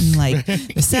it and like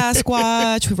the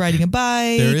Sasquatch riding a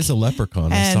bike. There is a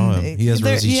leprechaun. I saw him. He has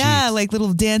rosy cheeks. Yeah, like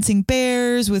little dancing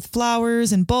bears with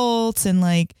flowers and bolts. And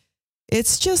like,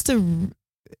 it's just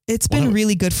it's been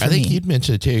really good for me. I think you'd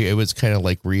mentioned it too. It was kind of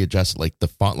like readjust, like the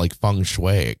like feng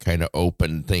shui. It kind of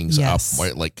opened things up,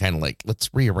 like kind of like let's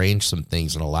rearrange some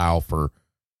things and allow for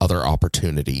other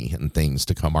opportunity and things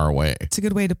to come our way. It's a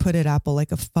good way to put it, Apple. Like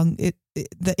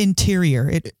the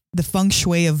interior, the feng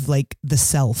shui of like the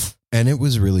self. And it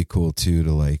was really cool too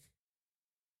to like,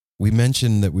 we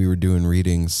mentioned that we were doing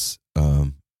readings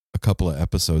a couple of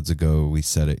episodes ago, we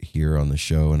said it here on the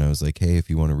show, and I was like, hey, if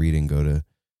you want a reading, go to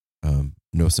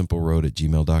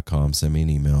nosimpleroad@gmail.com, send me an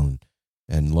email.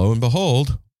 And lo and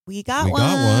behold, we got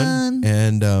one.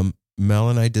 And Mel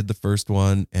and I did the first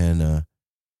one, and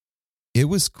it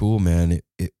was cool, man.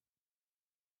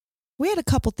 We had a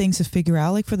couple things to figure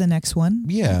out, like for the next one.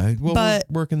 Yeah, well, we're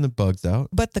working the bugs out.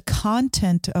 But the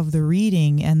content of the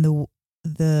reading and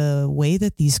the way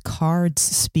that these cards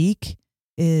speak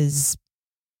is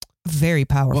very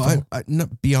powerful. Well, no,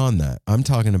 beyond that, I'm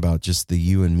talking about just the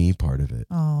you and me part of it.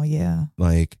 Oh, yeah.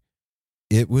 Like,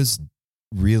 it was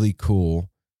really cool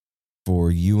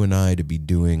for you and I to be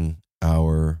doing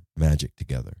our magic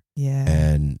together. Yeah.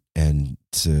 And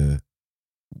to,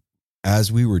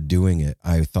 as we were doing it,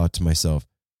 I thought to myself,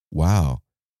 wow,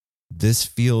 this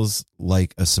feels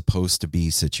like a supposed to be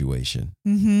situation.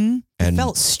 Mm-hmm. And it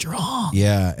felt strong.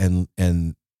 Yeah. And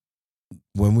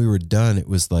when we were done, it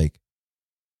was like,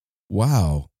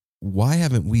 wow, why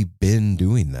haven't we been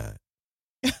doing that?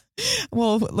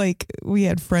 Well, like we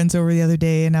had friends over the other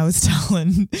day, and I was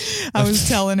telling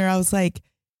her, I was like,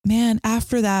 man,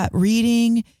 after that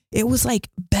reading, it was like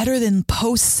better than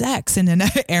post-sex. And then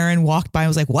Aaron walked by and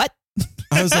was like, what?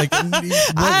 I was like,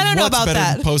 I don't know about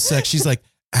that. Post-sex. She's like,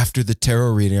 after the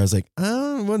tarot reading, I was like,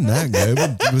 oh, it wasn't that good.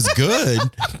 It was good.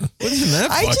 Wasn't that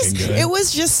fucking good? It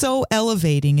was just so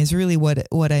elevating is really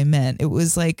what I meant. It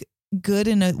was like good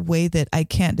in a way that I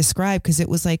can't describe, because it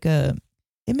was like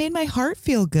it made my heart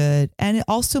feel good, and it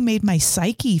also made my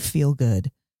psyche feel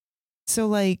good. So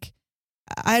like,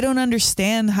 I don't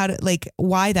understand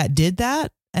why that did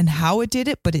that and how it did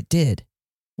it, but it did.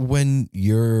 When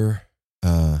you're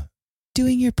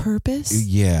doing your purpose,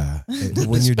 yeah.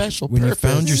 When you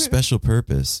found your special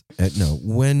purpose,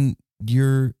 when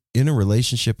you're in a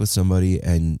relationship with somebody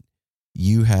and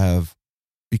you have,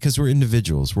 because we're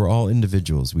individuals, we're all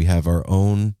individuals. We have our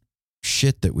own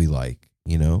shit that we like,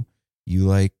 you know. You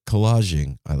like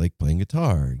collaging. I like playing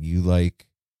guitar. You like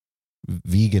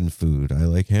vegan food. I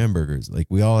like hamburgers. Like,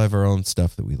 we all have our own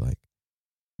stuff that we like.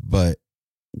 But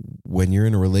when you're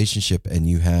in a relationship and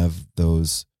you have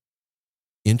those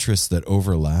interests that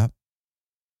overlap,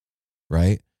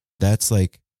 right? That's the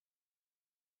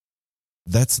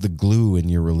glue in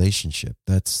your relationship.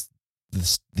 That's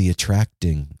the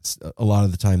attracting, a lot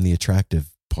of the time, the attractive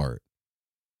part.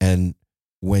 And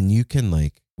when you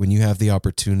have the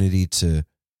opportunity to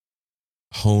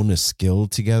hone a skill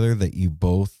together that you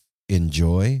both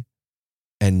enjoy,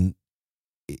 and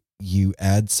you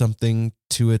add something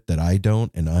to it that I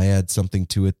don't, and I add something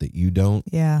to it that you don't.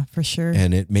 Yeah, for sure.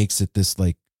 And it makes it this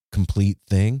like complete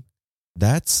thing.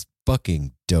 That's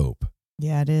fucking dope.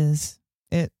 Yeah, it is.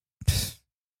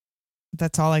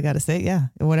 That's all I got to say. Yeah.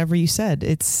 Whatever you said,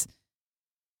 it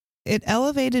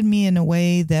elevated me in a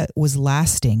way that was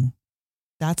lasting.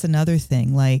 That's another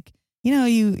thing. Like, you know,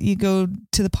 you go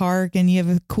to the park and you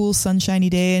have a cool sunshiny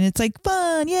day and it's like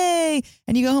fun. Yay.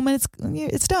 And you go home and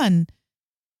it's done.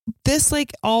 This,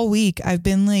 like, all week I've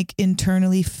been like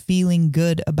internally feeling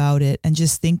good about it and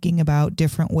just thinking about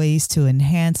different ways to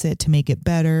enhance it, to make it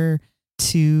better,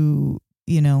 to,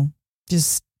 you know,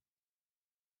 just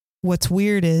what's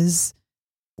weird is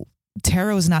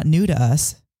tarot is not new to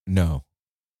us. No.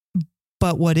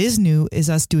 But what is new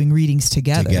is us doing readings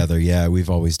together. Together, yeah. We've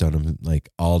always done them like,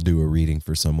 I'll do a reading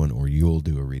for someone or you'll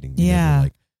do a reading. Yeah.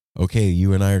 Like, okay,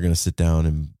 you and I are going to sit down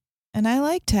and I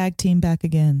like tag team back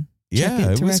again.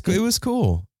 Yeah, it was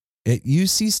cool. You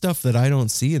see stuff that I don't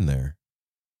see in there.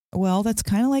 Well, that's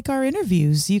kind of like our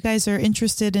interviews. You guys are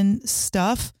interested in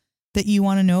stuff that you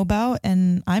want to know about,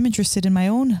 and I'm interested in my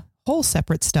own whole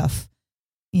separate stuff,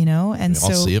 you know? And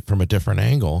I'll see it from a different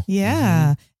angle.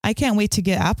 Yeah. Mm-hmm. I can't wait to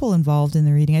get Apple involved in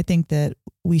the reading. I think that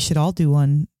we should all do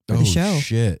one for the show. Oh,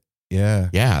 shit. Yeah.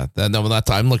 Yeah.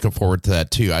 I'm looking forward to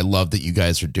that too. I love that you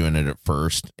guys are doing it at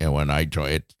first. And when I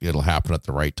join it, it'll happen at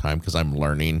the right time because I'm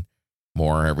learning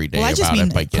more every day about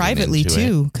it by getting privately into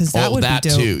too, because that would be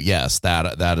dope. Too. Yes,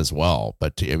 that as well.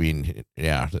 But I mean,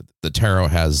 yeah, the tarot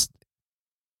has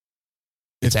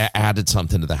added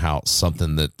something to the house,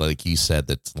 something that, like you said,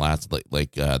 that's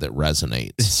that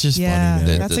resonates. It's just funny,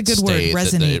 man. That's a good word.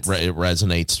 Resonates. It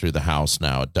resonates through the house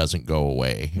now. It doesn't go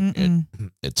away.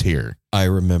 It's here. I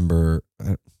remember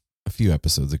a few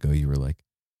episodes ago, you were like,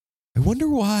 I wonder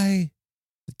why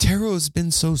the tarot has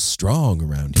been so strong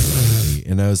around here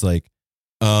lately. And I was like,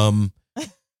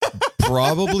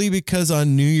 probably because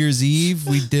on New Year's Eve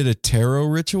we did a tarot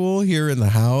ritual here in the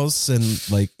house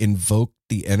and like invoked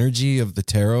the energy of the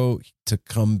tarot to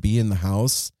come be in the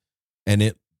house, and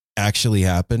it actually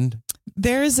happened.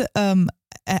 There's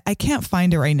I can't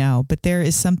find it right now, but there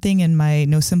is something in my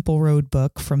No Simple Road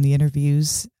book from the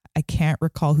interviews. I can't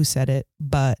recall who said it,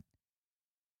 but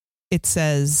it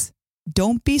says,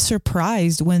 "Don't be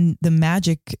surprised when the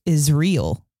magic is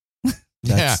real."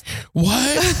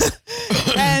 What?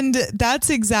 And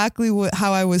that's exactly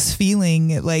how I was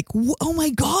feeling. Like, oh my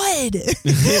God,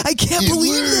 I can't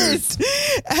believe this.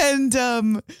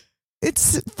 And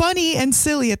it's funny and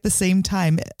silly at the same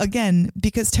time. Again,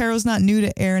 because tarot's not new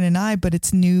to Aaron and I, but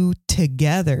it's new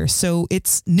together. So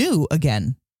it's new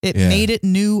again. It made it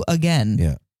new again.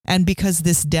 Yeah. And because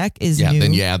this deck is new.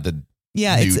 Then you add the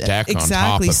new deck on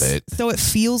top of it. So it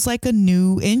feels like a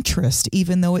new interest,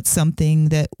 even though it's something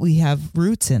that we have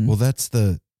roots in. Well, that's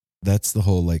the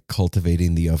whole like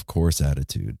cultivating the of course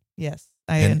attitude. Yes.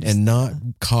 And not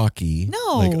cocky.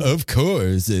 No. Like, of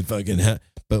course, if I can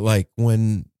but like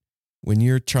when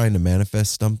you're trying to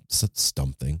manifest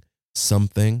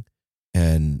something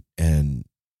and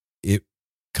it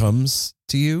comes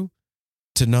to you,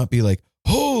 to not be like,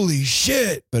 holy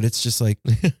shit, but it's just like,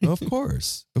 of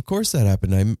course that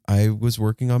happened. I was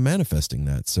working on manifesting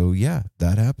that. So yeah,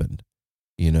 that happened,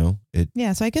 it.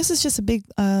 So I guess it's just a big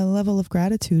level of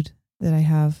gratitude that I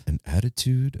have. An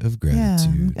attitude of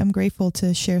gratitude. Yeah, I'm grateful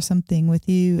to share something with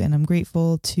you, and I'm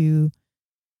grateful to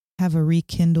have a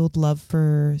rekindled love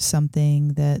for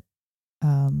something that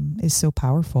is so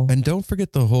powerful. And don't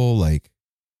forget the whole, like,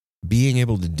 being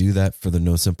able to do that for the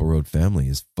No Simple Road family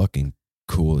is fucking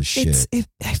cool as shit.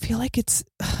 I feel like it's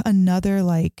another,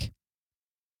 like,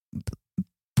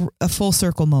 a full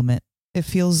circle moment. It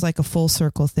feels like a full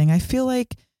circle thing. I feel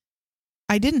like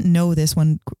I didn't know this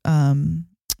when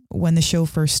the show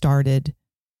first started.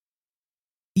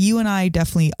 You and I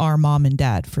definitely are mom and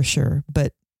dad for sure,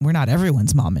 but we're not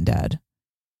everyone's mom and dad.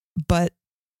 But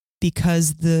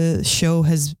because the show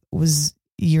was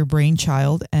your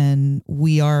brainchild and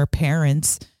we are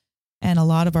parents, and a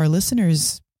lot of our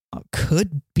listeners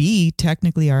could be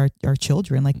technically our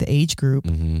children, like the age group.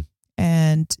 Mm-hmm.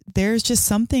 And there's just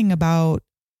something about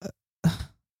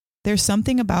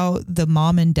the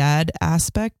mom and dad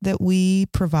aspect that we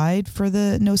provide for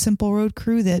the No Simple Road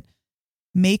crew that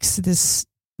makes this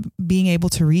being able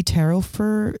to read tarot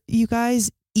for you guys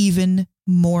even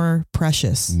more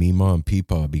precious. Meemaw and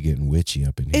Peepaw be getting witchy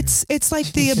up in here. It's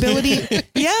like the ability,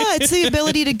 it's the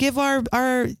ability to give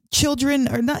our children,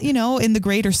 or not, in the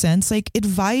greater sense, like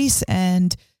advice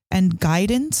and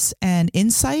guidance and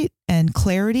insight and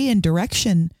clarity and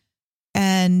direction.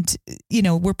 And,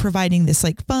 we're providing this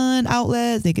like fun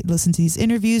outlet. They get listen to these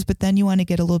interviews, but then you want to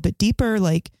get a little bit deeper.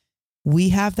 Like, we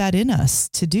have that in us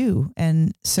to do.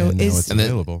 And so it's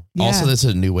available. Also, this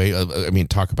is a new way of,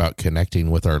 talk about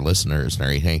connecting with our listeners and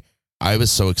everything. I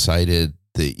was so excited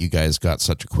that you guys got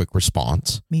such a quick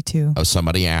response. Me too. Of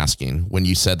somebody asking when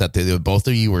you said that both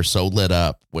of you were so lit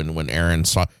up when Aaron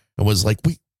saw it, was like,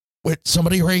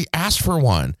 somebody already asked for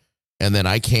one. And then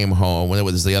I came home when it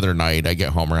was the other night. I get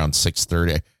home around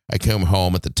 6:30. I came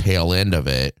home at the tail end of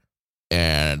it,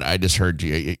 and I just heard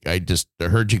you. I just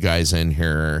heard you guys in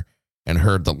here and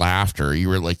heard the laughter. You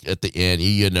were like at the end.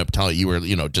 You ended up telling you were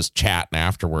just chatting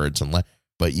afterwards,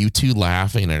 but you two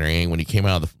laughing and everything. When you came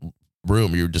out of the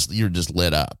room, you were just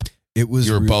lit up. It was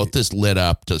you were both just lit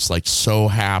up, just like so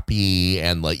happy,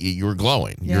 and like you were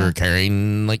glowing. Yeah. You were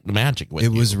carrying like the magic with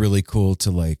you. It was really cool to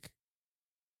like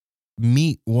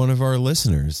meet one of our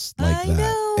listeners like I that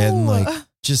know. and like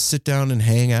just sit down and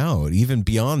hang out, even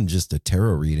beyond just a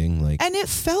tarot reading. Like, and it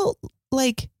felt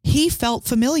like he felt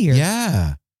familiar.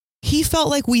 yeah, he felt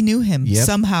like we knew him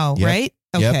somehow, Yep. right?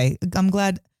 Yep. Okay, I'm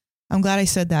glad I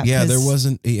said that. Yeah, there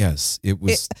wasn't. Yes, it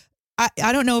was.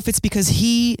 I don't know if it's because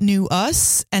he knew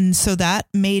us, and so that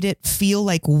made it feel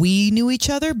like we knew each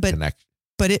other,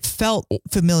 but it felt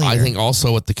familiar. I think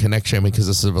also with the connection, because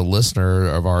this is a listener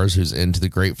of ours who's into the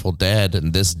Grateful Dead,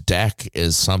 and this deck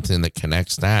is something that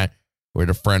connects that. We had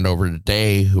a friend over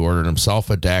today who ordered himself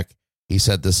a deck. He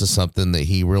said this is something that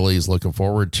he really is looking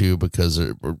forward to, because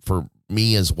for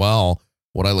me as well,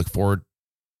 what I look forward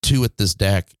to with this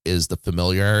deck is the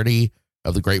familiarity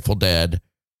of the Grateful Dead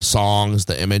songs,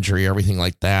 the imagery, everything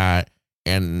like that.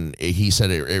 And he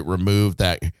said it removed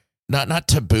that. Not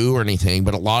taboo or anything,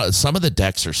 but some of the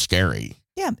decks are scary.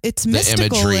 Yeah, it's the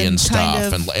mystical imagery and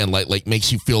kind stuff, and like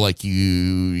makes you feel like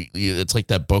you. It's like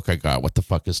that book I got. What the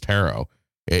fuck is tarot?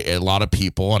 A lot of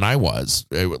people, and I was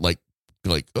like,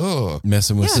 oh,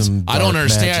 messing with some. I don't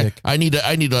understand. Magic. I need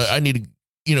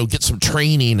to get some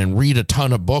training and read a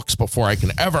ton of books before I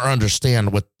can ever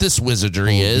understand what this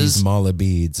wizardry is. These mala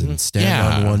beads and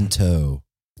stand on one toe.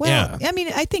 Well, I mean,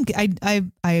 I think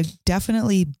I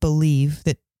definitely believe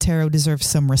that tarot deserves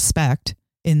some respect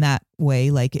in that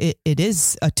way. Like it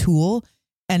is a tool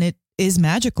and it is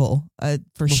magical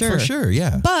for sure. For sure,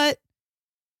 yeah. But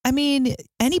I mean,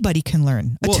 anybody can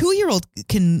learn. A Well- 2-year-old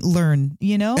can learn,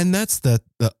 you know? And that's the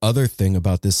other thing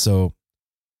about this. So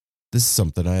this is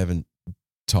something I haven't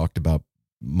talked about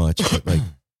much, but like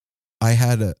I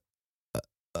had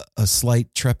a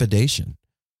slight trepidation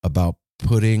about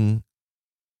putting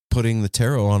the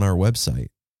tarot on our website,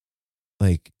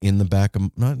 like in the back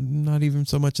of not even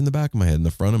so much in the back of my head, in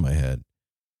the front of my head.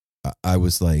 I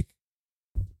was like,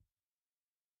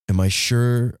 am I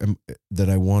sure that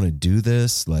I want to do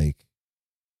this? Like,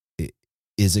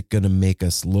 is it going to make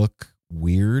us look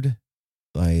weird?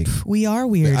 Like, we are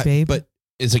weird, babe. But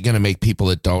is it going to make people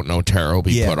that don't know tarot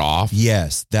be put off?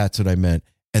 Yes, that's what I meant.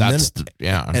 And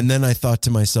and then I thought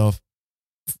to myself,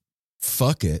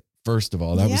 fuck it. First of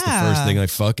all, that was the first thing.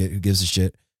 Fuck it. Who gives a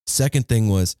shit? Second thing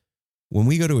was, when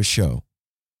we go to a show,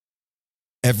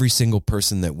 every single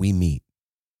person that we meet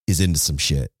is into some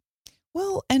shit.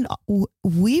 Well, and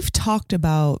we've talked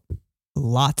about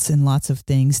lots and lots of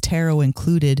things, tarot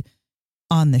included,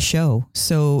 on the show.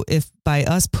 So if by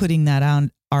us putting that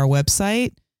on our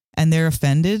website and they're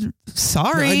offended,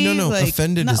 sorry. No. Like,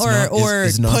 offended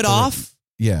is not put off.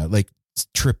 Yeah, like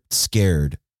tripped,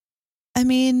 scared. I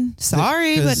mean,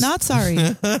 sorry, but not sorry.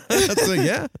 So,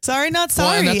 yeah. Sorry, not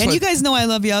sorry. Well, and you guys know I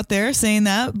love you out there saying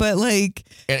that, but like.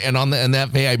 And on that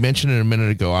vein, I mentioned it a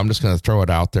minute ago. I'm just going to throw it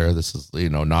out there. This is,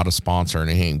 not a sponsor or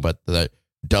anything, but the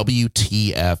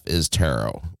WTF is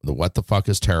tarot. The What the Fuck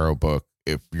is Tarot book.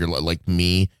 If you're like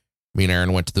me and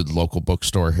Aaron went to the local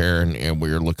bookstore here and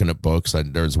we were looking at books.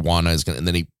 And there's one and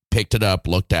then he picked it up,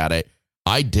 looked at it.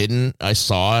 I didn't. I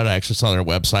saw it. I actually saw their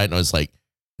website and I was like,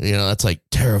 that's like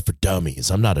tarot for dummies.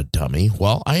 I'm not a dummy.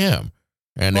 Well, I am.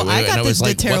 And I was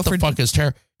like, what the fuck is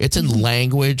tarot? It's in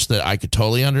language that I could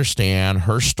totally understand.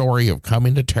 Her story of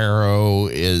coming to tarot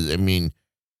is,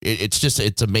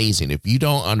 it's amazing. If you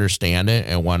don't understand it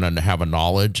and want to have a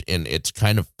knowledge, and it's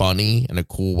kind of funny in a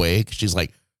cool way, 'cause she's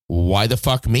like, why the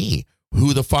fuck me?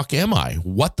 Who the fuck am I?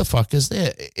 What the fuck is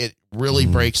it? It really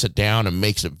breaks it down and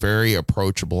makes it very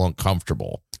approachable and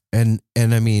comfortable. And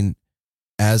I mean,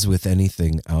 as with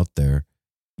anything out there,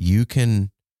 you can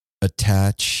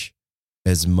attach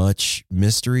as much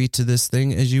mystery to this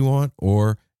thing as you want,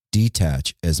 or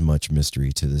detach as much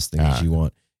mystery to this thing as you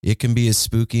want. It can be as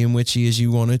spooky and witchy as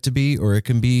you want it to be, or it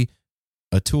can be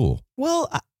a tool. Well,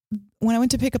 when I went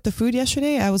to pick up the food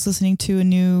yesterday, I was listening to a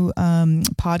new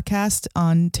podcast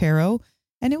on tarot,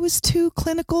 and it was 2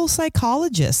 clinical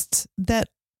psychologists that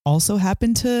also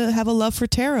happened to have a love for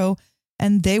tarot,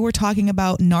 and they were talking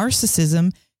about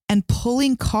narcissism and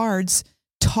pulling cards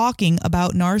talking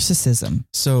about narcissism.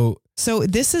 So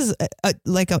this is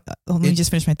let me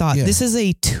just finish my thought. Yeah. This is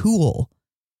a tool,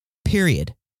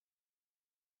 period.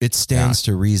 It stands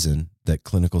to reason that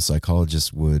clinical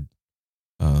psychologists would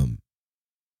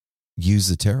use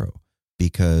the tarot,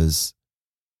 because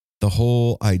the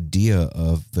whole idea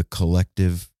of the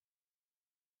collective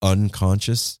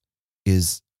unconscious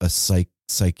is a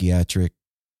psychiatric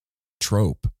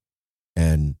trope,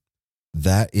 and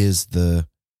that is the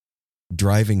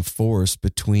driving force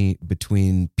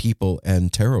between people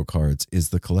and tarot cards, is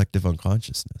the collective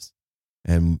unconsciousness.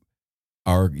 And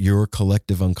your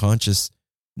collective unconscious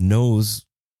knows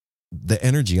the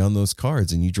energy on those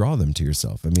cards, and you draw them to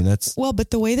yourself. I mean, that's but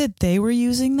the way that they were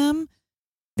using them,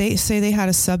 they say they had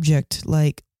a subject,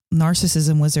 like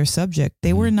narcissism was their subject.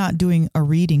 They were not doing a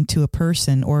reading to a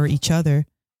person or each other.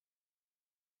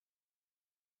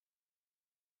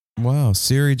 Wow,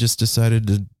 Siri just decided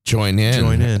to join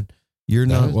in. You're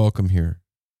not welcome here.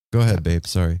 Go ahead, babe.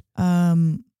 Sorry.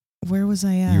 Where was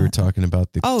I at? You were talking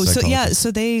about the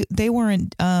so they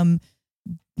weren't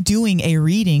doing a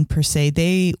reading per se.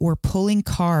 They were pulling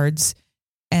cards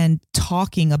and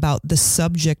talking about the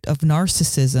subject of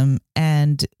narcissism,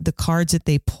 and the cards that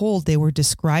they pulled, they were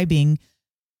describing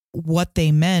what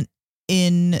they meant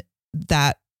in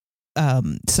that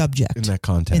subject,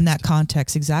 in that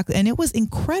context, exactly. And it was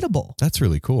incredible. That's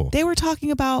really cool. They were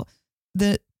talking about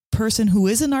the person who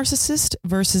is a narcissist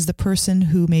versus the person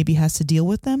who maybe has to deal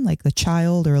with them, like the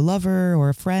child or a lover or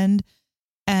a friend.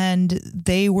 And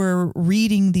they were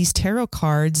reading these tarot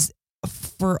cards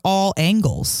for all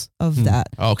angles of that.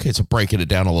 Okay, so breaking it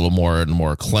down a little more and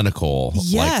more clinical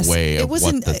way. It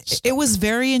was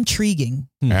very intriguing.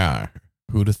 Yeah,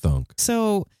 who'd have thunk?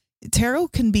 So tarot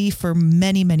can be for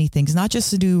many, many things, not just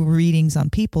to do readings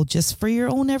on people, just for your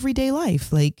own everyday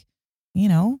life. Like, you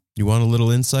want a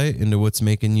little insight into what's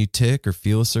making you tick or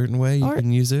feel a certain way, you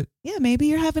can use it. Yeah, maybe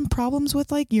you're having problems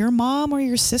with like your mom or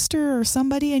your sister or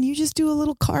somebody, and you just do a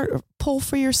little card pull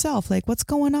for yourself. Like, what's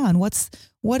going on?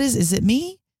 Is it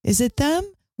me? Is it them?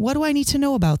 What do I need to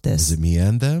know about this? Is it me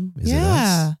and them? Is it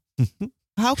us?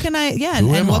 How can I? Yeah, Who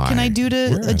and am what can I? I do to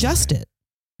Where am adjust it?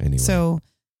 Anyway, So,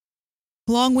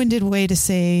 long-winded way to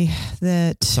say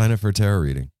that. sign up for a tarot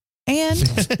reading. And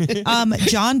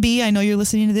John B, I know you're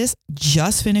listening to this.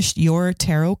 Just finished your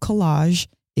tarot collage.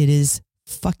 It is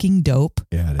fucking dope.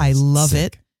 Yeah, I love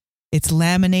it. It's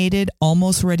laminated,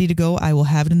 almost ready to go. I will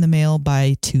have it in the mail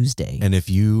by Tuesday. And if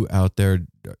you out there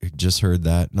just heard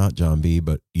that, not John B,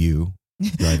 but you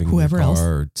driving Whoever in your else.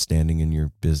 car or standing in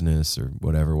your business or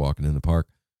whatever, walking in the park,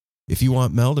 if you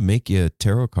want Mel to make you a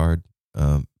tarot card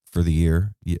for the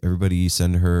year, everybody, you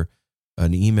send her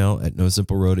an email at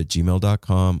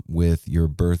nosimpleroad@gmail.com with your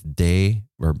birthday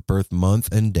or birth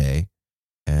month and day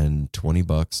and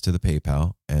 $20 to the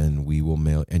PayPal, and we will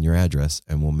mail, and your address,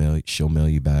 and she'll mail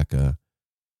you back a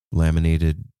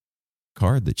laminated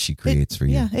card that she creates for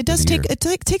you. Yeah, it does take,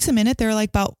 takes a minute. They're like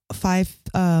about 5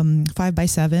 by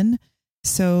 7.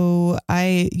 So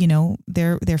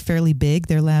they're fairly big.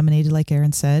 They're laminated, like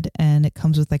Aaron said, and it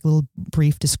comes with like a little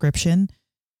brief description.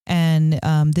 And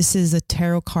this is a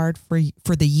tarot card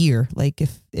for the year. Like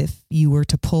if you were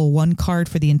to pull one card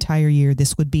for the entire year,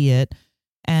 this would be it.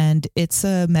 And it's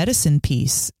a medicine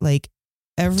piece. Like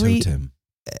Totem.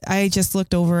 I just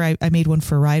looked over. I made one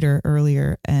for Ryder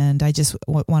earlier, and I just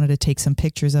wanted to take some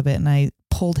pictures of it. And I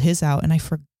pulled his out, and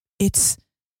it's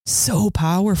so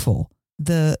powerful.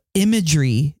 The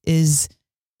imagery is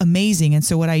amazing. And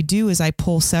so what I do is I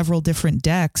pull several different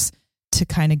decks to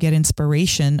kind of get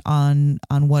inspiration on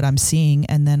what I'm seeing,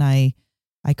 and then I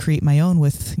create my own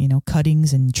with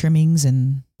cuttings and trimmings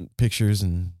and pictures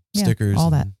and stickers, all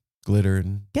that and glitter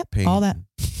and paint, all that,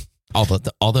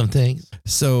 all them things.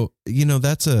 So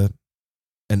that's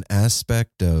an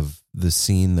aspect of the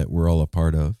scene that we're all a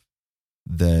part of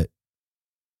that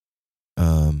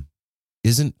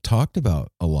isn't talked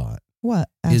about a lot. What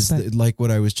is like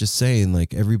what I was just saying?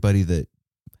 Like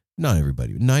not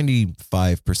everybody,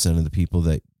 95% of the people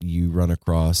that you run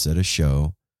across at a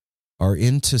show are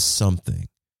into something.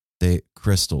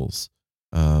 Crystals,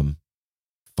 feng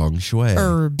shui,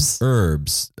 herbs,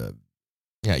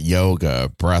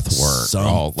 yoga, breath work,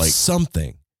 all like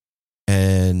something,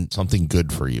 and something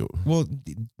good for you. Well,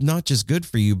 not just good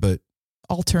for you, but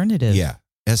alternative. Yeah,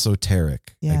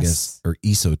 esoteric, yes. I guess, or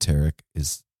esoteric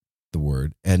is the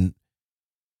word, and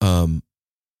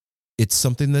it's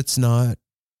something that's not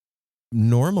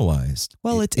normalized.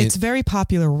 Well, it's very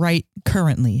popular right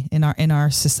currently in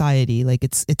our society. Like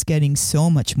it's getting so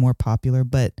much more popular,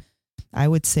 but I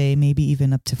would say maybe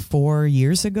even up to 4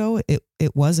 years ago,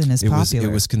 it wasn't as popular.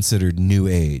 It was considered new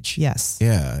age. Yes.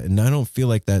 Yeah, and I don't feel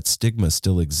like that stigma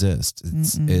still exists.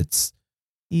 It's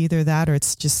either that or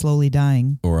it's just slowly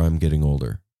dying. Or I'm getting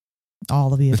older.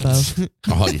 All of the above.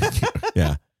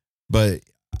 Yeah, but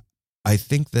I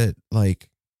think that like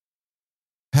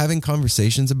having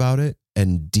conversations about it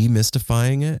and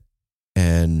demystifying it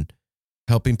and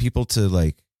helping people to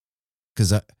like,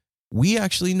 because we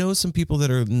actually know some people that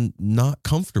are not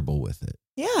comfortable with it.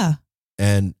 Yeah.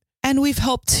 And we've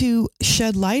helped to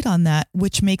shed light on that,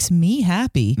 which makes me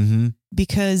happy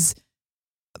because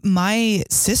my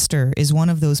sister is one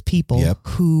of those people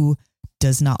who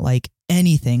does not like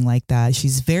anything like that.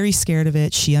 She's very scared of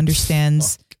it. She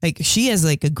understands, like she has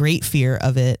like a great fear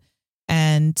of it.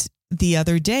 And the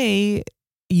other day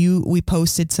we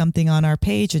posted something on our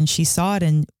page and she saw it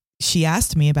and she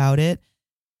asked me about it.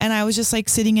 And I was just like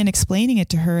sitting and explaining it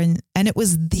to her. And it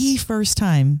was the first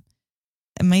time,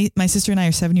 and my sister and I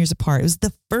are 7 years apart. It was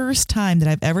the first time that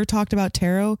I've ever talked about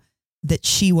tarot that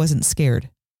she wasn't scared.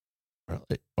 Really?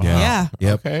 Wow. Yeah.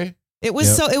 Yep. Okay. It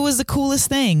was it was the coolest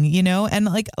thing, and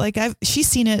like she's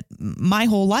seen it my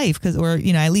whole life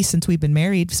at least since we've been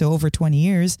married. So over 20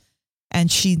 years,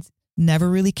 and she never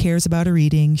really cares about a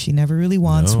reading. She never really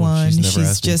wants one. She's never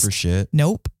asked me for shit.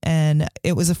 Nope. And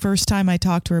it was the first time I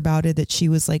talked to her about it that she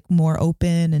was like more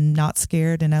open and not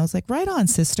scared. And I was like, right on,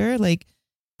 sister. Like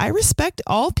I respect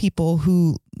all people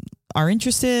who are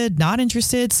interested, not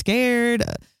interested, scared,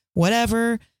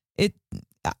 whatever.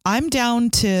 I'm down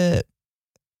to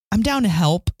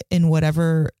help in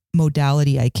whatever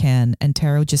modality I can. And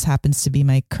tarot just happens to be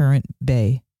my current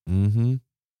bae. Mm-hmm.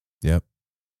 Yep.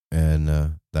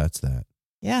 And that's that.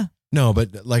 Yeah. No,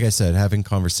 but like I said, having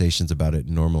conversations about it,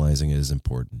 normalizing it is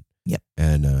important. Yep.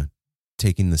 And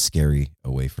taking the scary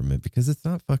away from it, because it's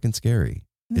not fucking scary.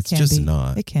 It's just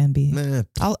not. It can be. Nah.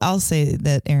 I'll say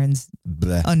that Aaron's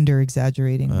under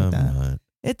exaggerating with that. Not.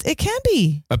 It can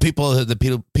be. But people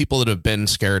that have been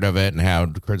scared of it and how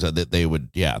that they would,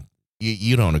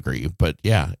 you don't agree, but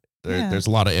there's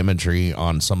a lot of imagery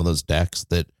on some of those decks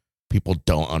that people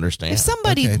don't understand. If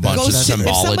somebody Okay, bunch of goes to, if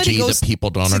somebody symbology goes that people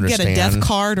don't to understand. get a death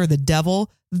card or the devil,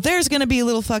 there's going to be a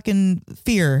little fucking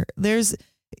fear.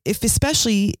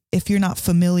 Especially if you're not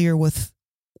familiar with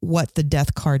what the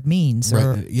death card means.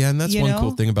 Or, Right. Yeah, and that's you one know?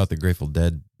 cool thing about the Grateful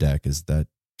Dead deck is that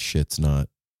shit's not.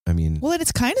 I mean, Well,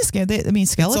 it's kind of scary. I mean,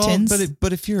 it's all- skeletons.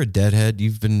 but if you're a deadhead,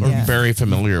 you've been We're very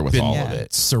familiar with been all of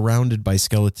it. surrounded by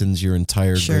skeletons your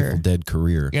entire Sure. Grateful Dead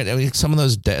career. Yeah, I mean, some of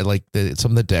those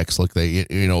some of the decks look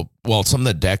some of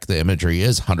the deck, the imagery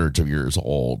is hundreds of years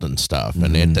old and stuff,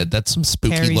 and that's some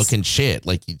spooky Carries- looking shit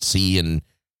like you'd see in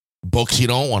books you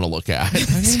don't want to look at.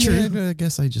 It's true. I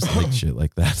guess I just like shit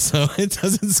like that, so it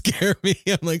doesn't scare me.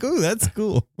 I'm like, oh, that's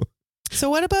cool. So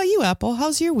what about you, Apple?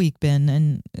 How's your week been?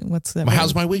 And what's that?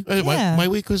 How's my week? Yeah. My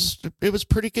week was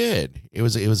pretty good. It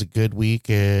was a good week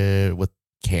with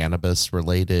cannabis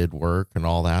related work and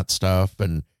all that stuff,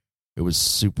 and it was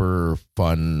super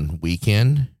fun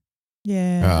weekend.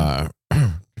 Yeah. Trying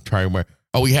to remember.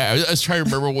 Oh, I was trying to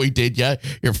remember what we did. Yeah,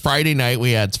 your Friday night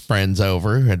we had friends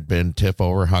over, had been Tiff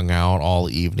over, hung out all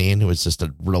evening. It was just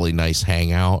a really nice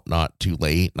hangout, not too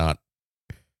late, not.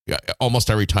 Yeah, almost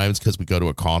every time it's because we go to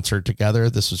a concert together.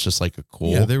 This was just like a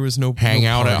cool. Yeah, there was no hang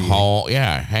out at partying. home.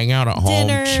 Yeah, hang out at home,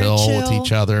 Dinner, chill with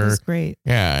each other. It was great.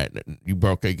 Yeah, you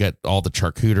get all the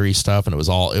charcuterie stuff, and it was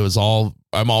all.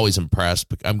 I'm always impressed.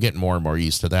 But I'm getting more and more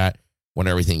used to that when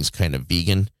everything's kind of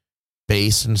vegan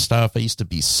based and stuff. I used to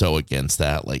be so against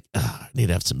that. Like, I need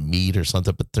to have some meat or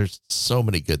something. But there's so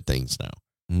many good things now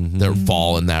Mhm. that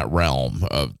fall in that realm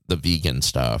of the vegan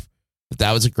stuff. But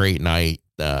that was a great night.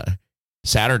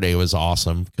 Saturday was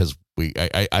awesome because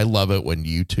I love it when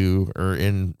you two are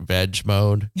in veg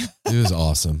mode. It was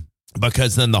awesome.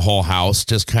 Because then the whole house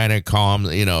just kind of calms,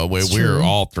 It's we were true.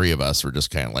 all three of us were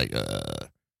just kind of like,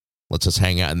 let's just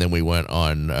hang out. And then we went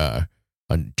on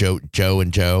Joe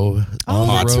and Joe. Oh,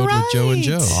 that's road with right. Joe and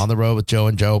Joe. On the Road with Joe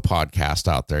and Joe podcast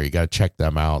out there. You got to check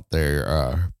them out. They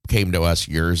came to us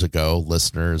years ago.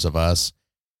 Listeners of us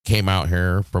came out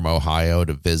here from Ohio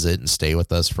to visit and stay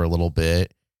with us for a little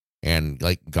bit, and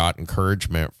like got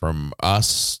encouragement from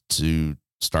us to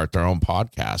start their own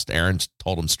podcast. Aaron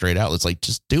told them straight out, "It's like,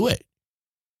 just do it.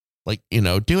 Like,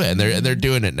 do it." And they're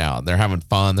doing it now. They're having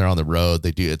fun. They're on the road.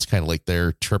 They do. It's kind of like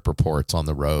their trip reports on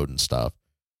the road and stuff.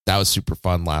 That was super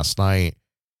fun last night.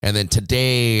 And then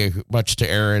today, much to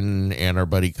Aaron and our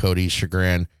buddy Cody's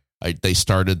chagrin, they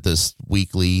started this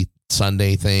weekly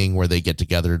Sunday thing where they get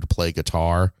together to play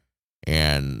guitar.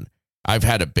 And I've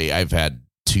had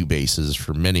two basses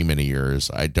for many, many years.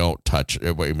 I don't touch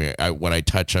it. When I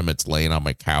touch them, it's laying on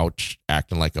my couch,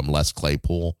 acting like I'm Les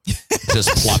Claypool, just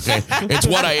plucking.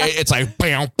 It's like,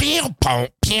 bam, bam, bam,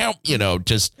 bam,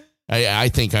 just, I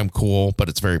think I'm cool, but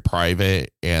it's very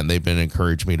private, and they've been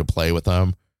encouraging me to play with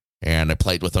them. And I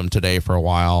played with them today for a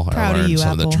while. Proud I of learned you,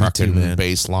 some of the Apple. trucking Me too, man.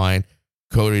 bass line.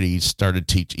 Cody,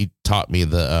 he taught me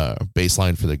the bass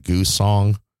line for the Goose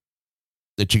song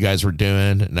that you guys were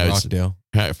doing. And I was, Rockdale.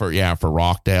 for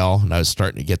Rockdale, and I was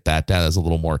starting to get that down. It was a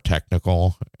little more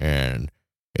technical, and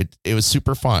it was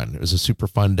super fun. It was a super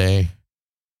fun day.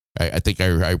 I think I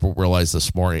realized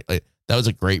this morning, like, that was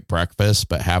a great breakfast,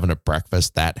 but having a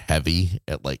breakfast that heavy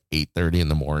at like 8:30 in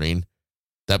the morning,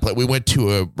 we went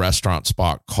to a restaurant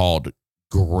spot called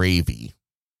Gravy.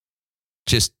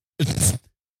 Just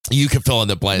you can fill in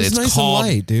the blank. It was It's nice and called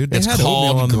light, dude. They it's had oatmeal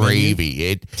called on the menu. Gravy.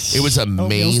 It was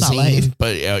Oatmeal's not light. amazing,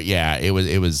 but yeah, it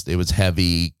was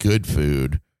heavy, good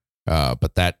food.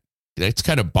 But it's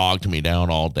kind of bogged me down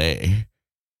all day.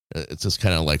 It's just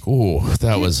kind of like, ooh,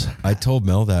 that was. I told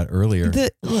Mel that earlier.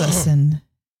 Listen,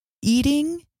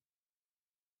 eating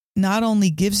not only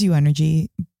gives you energy,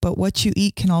 but what you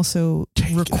eat can also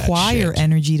Take that require shit.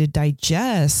 energy to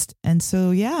digest. And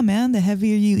so, yeah, man, the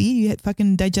heavier you eat, you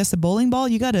fucking digest a bowling ball.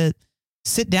 You got to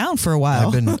sit down for a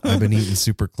while. I've been eating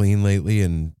super clean lately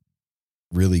and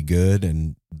really good.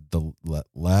 And the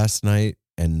last night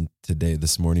and today,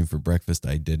 this morning for breakfast,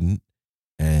 I didn't,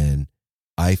 and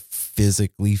I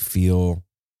physically feel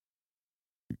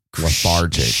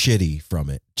Lethargic. shitty from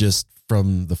it, just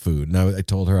from the food. And I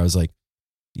told her, I was like,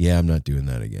 yeah, I'm not doing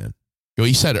that again. Well,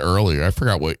 you said earlier, I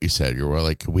forgot what you said. You were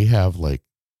like, can we have like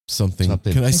Something.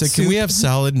 Something. Can I say? Like Can we soup? have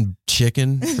salad and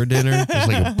chicken for dinner? it was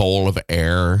like a bowl of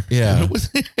air? Yeah. It was-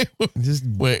 Just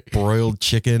Wait. broiled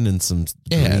chicken and some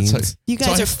Yeah, greens. it's like- You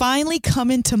guys So are finally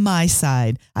coming to my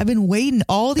side. I've been waiting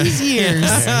all these years.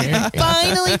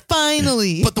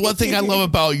 Finally. But the one thing I love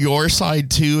about your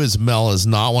side too is Mel is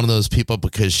not one of those people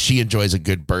because she enjoys a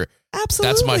good burger.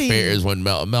 Absolutely. That's my favorite is when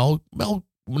Mel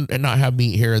not have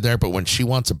meat here or there, but when she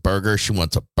wants a burger, she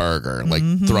wants a burger. Like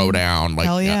throw down, like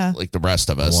Hell yeah. like the rest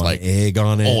of us, like egg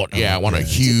on it. Oh yeah, I want a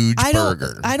huge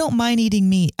burger. I don't mind eating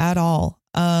meat at all.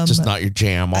 Just not your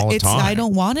jam all the time. I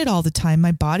don't want it all the time.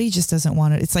 My body just doesn't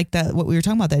want it. It's like that, what we were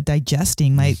talking about, that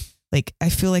digesting. Like I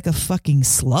feel like a fucking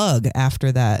slug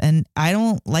after that. And I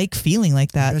don't like feeling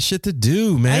like that. You got shit to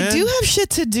do, man. I do have shit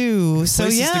to do. So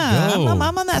Places yeah, to go.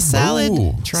 I'm on that salad,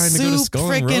 trying to go to soup,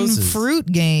 Skull and frickin' Roses. fruit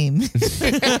game.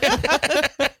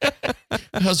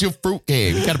 How's your fruit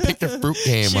game? You got to pick the fruit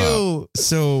game up.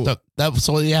 So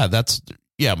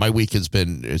my week has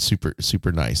been super,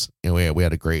 super nice. You know, we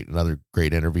had another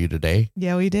great interview today.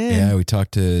 Yeah, we did. Yeah, we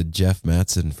talked to Jeff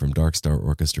Mattson from Dark Star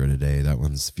Orchestra today. That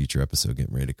one's a future episode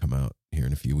getting ready to come out here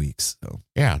in a few weeks. So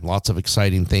yeah, lots of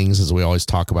exciting things as we always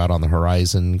talk about on the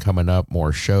horizon coming up.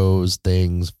 More shows,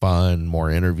 things, fun,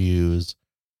 more interviews.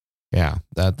 Yeah,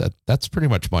 that's pretty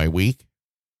much my week.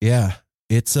 yeah,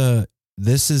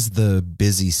 this is the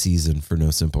busy season for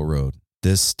No Simple Road.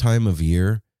 This time of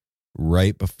year,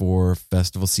 right before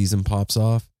festival season pops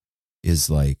off, is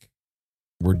like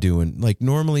we're doing, like,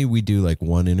 normally we do like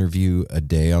one interview a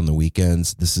day on the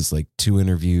weekends. This is like 2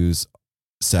 interviews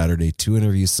Saturday, 2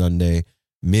 interviews Sunday,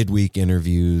 midweek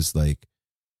interviews. Like,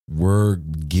 we're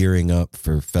gearing up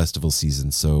for festival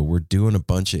season. So we're doing a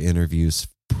bunch of interviews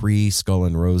pre Skull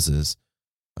and Roses.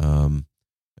 And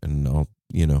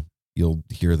you'll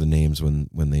hear the names when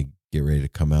they get ready to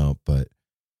come out. But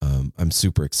I'm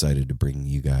super excited to bring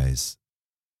you guys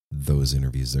those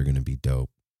interviews. They're going to be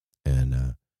dope.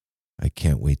 And I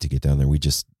can't wait to get down there. We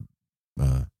just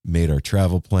made our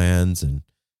travel plans, and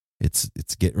it's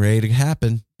getting ready to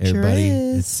happen. Everybody, Sure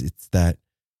is. it's that,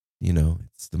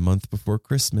 it's the month before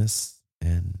Christmas,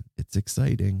 and it's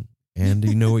exciting. And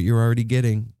you know what you're already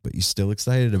getting, but you're still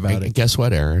excited about it. Guess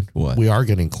what, Aaron? What? We are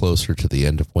getting closer to the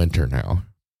end of winter now.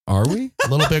 Are we? A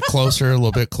little bit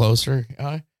closer,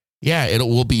 Yeah, it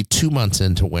will be 2 months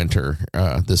into winter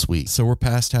this week. So we're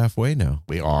past halfway now.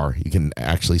 We are. You can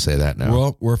actually say that now.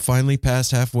 Well, we're finally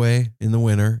past halfway in the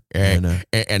winter. And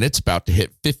it's about to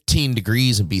hit 15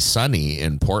 degrees and be sunny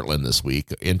in Portland this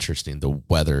week. Interesting. The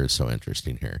weather is so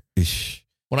interesting here.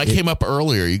 When I came up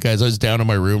earlier, you guys, I was down in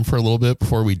my room for a little bit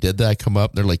before we did that. I come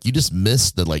up, they're like, you just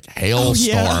missed the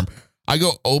hailstorm. I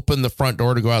go open the front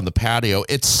door to go out on the patio.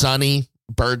 It's sunny.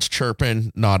 Birds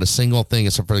chirping, not a single thing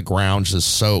except for the ground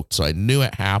just soaked. So I knew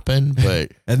it happened,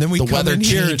 but and then the come weather in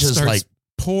here, changes, it starts like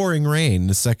pouring rain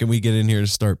the second we get in here to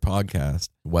start podcast.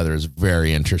 Weather is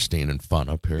very interesting and fun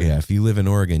up here. Yeah, if you live in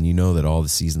Oregon, you know that all the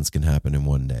seasons can happen in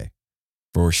one day,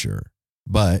 for sure.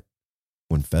 But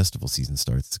when festival season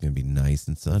starts, it's going to be nice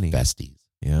and sunny. Festies.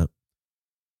 Yeah.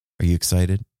 Are you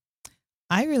excited?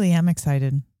 I really am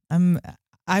excited.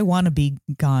 I want to be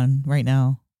gone right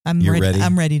now. You're ready?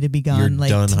 I'm ready to be gone. You're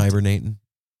done hibernating?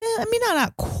 I mean, I'm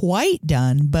not quite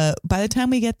done, but by the time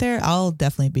we get there, I'll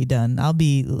definitely be done. I'll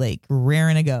be like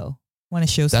raring to go. I want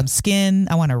to show some skin.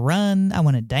 I want to run. I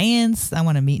want to dance. I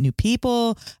want to meet new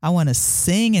people. I want to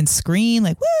sing and scream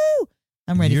like, woo!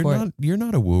 I'm ready for it. You're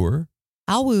not a wooer.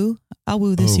 I'll woo. I'll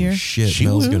woo this year. Shit,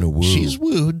 Mel's going to woo. She's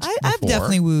wooed. I've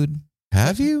definitely wooed.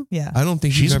 Have you? Yeah. I don't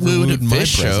think she's you've ever wooed wooed at my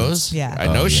fish presence. shows. Yeah.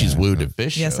 I know she's wooed at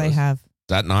fish shows. Yes, I have.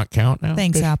 Does that not count now?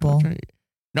 Thanks, Fish Apple. shows?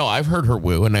 No, I've heard her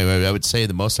woo, and I would say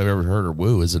the most I've ever heard her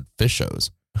woo is at fish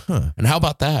shows. Huh. And how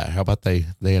about that? How about they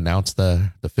announced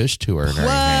the fish tour and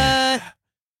everything?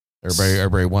 What?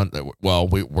 Everybody want? Well,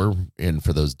 we're in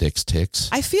for those Dick's Ticks.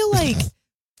 I feel like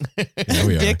Yeah,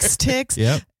 we are. Dick's Ticks.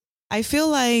 Yep. I feel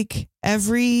like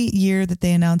every year that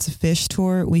they announce a fish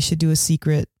tour, we should do a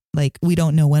secret. Like, we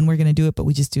don't know when we're going to do it, but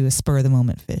we just do a spur of the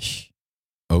moment fish.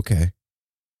 Okay.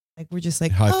 Like, we're just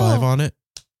like, High five on it.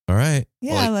 All right.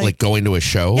 Yeah, like going to a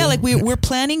show. Yeah, like we're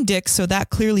planning Dick's, so that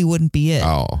clearly wouldn't be it.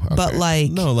 Oh, okay. But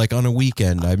like, No, like on a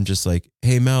weekend, I'm just like,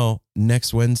 hey, Mel,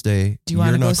 next Wednesday, Do you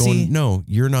wanna not go going. see- No,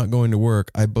 you're not going to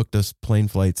work. I booked us plane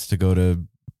flights to go to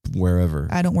wherever.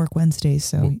 I don't work Wednesdays,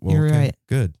 so Well, you're okay, right.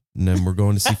 Good. And then we're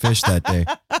going to see fish that day.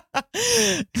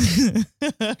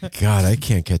 God, I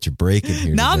can't catch a break in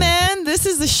here. Nah, today. man, this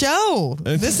is the show.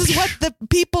 This is what the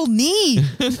people need.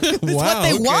 It's what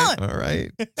they okay. want. All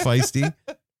right. Feisty.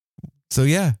 So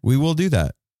yeah, we will do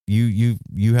that. You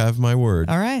have my word.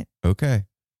 All right. Okay.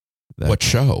 What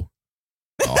show?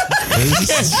 Oh.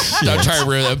 I'm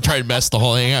trying to mess the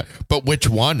whole thing up. But which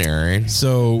one, Aaron?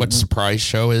 So what surprise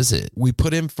show is it? We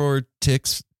put in for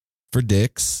Dicks.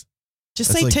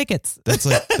 Just That's say like- tickets. That's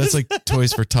like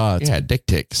Toys for Tots. Yeah, Dick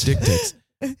Ticks. Dick Ticks.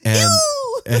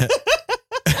 And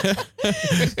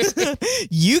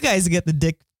You guys get the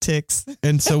Dick Ticks.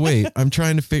 and so wait, I'm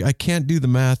trying to figure. I can't do the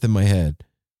math in my head.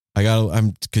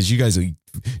 I'm because you guys will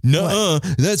No,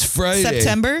 that's Friday.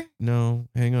 September? No,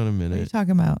 hang on a What are you minute.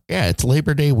 talking about? Yeah, it's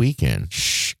Labor Day weekend.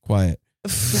 Shh, quiet.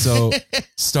 So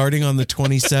starting on the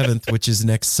 27th, which is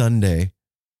next Sunday,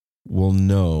 we'll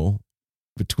know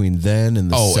between then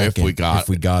and the if 2nd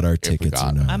we got our tickets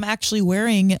or not. I'm actually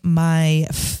wearing my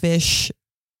fish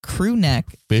crew neck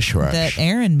Fish Rush. that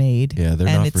Aaron made. Yeah, they're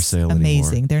and not it's for sale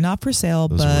amazing. anymore. They're not for sale,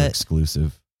 Those were but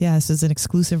exclusive. yeah, this is an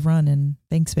exclusive run, and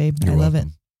thanks, babe. You're I love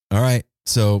welcome. All right.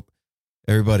 So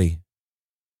everybody,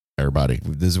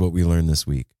 this is what we learned this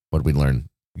week. What did we learn?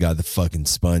 We got the fucking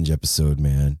Spunj episode,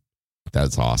 man.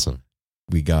 That's awesome.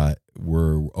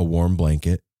 We're a warm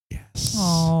blanket. Yes.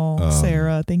 Oh,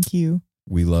 Sarah, thank you.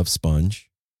 We love Spunj.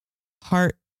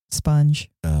 Heart Spunj.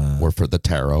 We're for the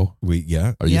tarot.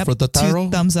 Are you for the tarot?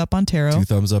 2 thumbs up on tarot. 2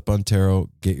 thumbs up on tarot.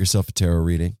 Get yourself a tarot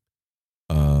reading.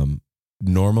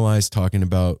 Normalize talking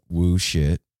about woo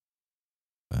shit.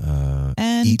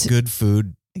 And eat good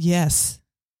food. Yes.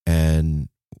 And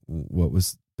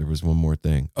there was one more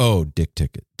thing. Oh, dick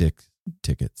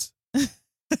tickets.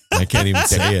 I can't even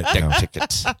say it. Dick now.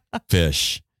 tickets.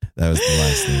 Fish. That was the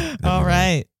last thing. All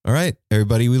right. All right,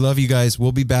 everybody. We love you guys.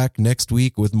 We'll be back next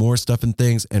week with more stuff and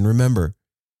things. And remember,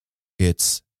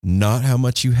 it's not how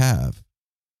much you have,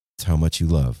 it's how much you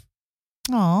love.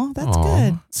 Oh, that's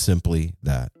good. Simply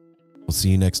that. We'll see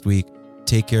you next week.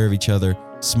 Take care of each other.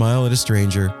 Smile at a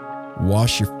stranger.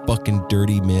 Wash your fucking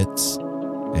dirty mitts.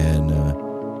 And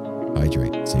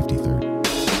hydrate. Safety third.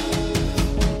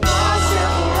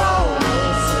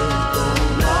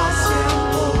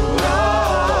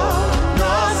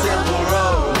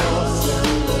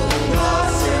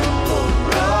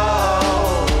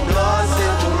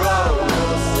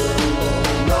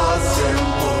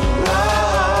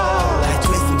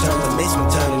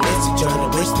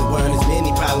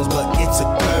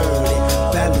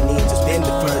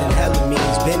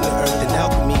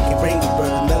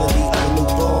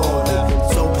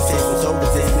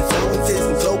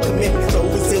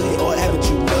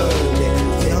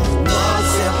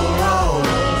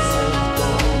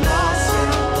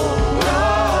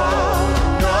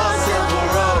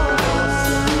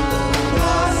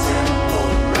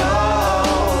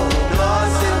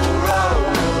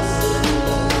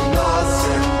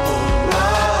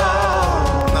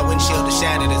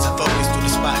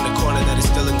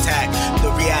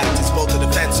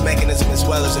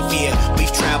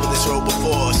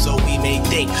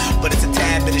 But it's a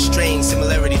tad bit of strange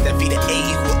similarities that feed an A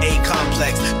equal A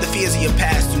complex. The fears of your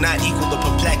past do not equal the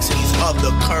perplexities of the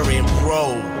current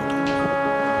road.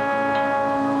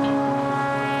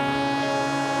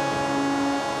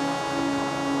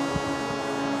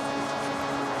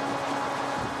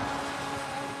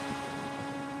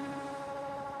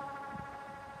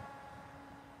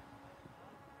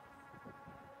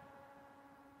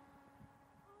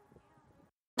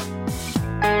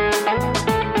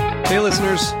 Hey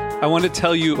listeners, I want to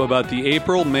tell you about the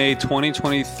April-May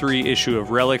 2023 issue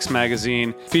of Relics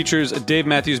magazine. Features a Dave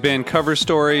Matthews Band cover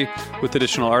story with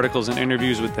additional articles and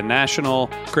interviews with The National,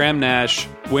 Graham Nash,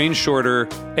 Wayne Shorter,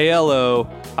 ALO,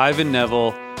 Ivan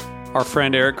Neville, our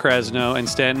friend Eric Krasno and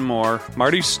Stanton Moore,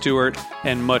 Marty Stewart,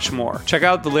 and much more. Check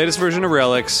out the latest version of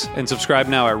Relics and subscribe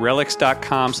now at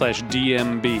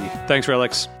relics.com/DMB. Thanks,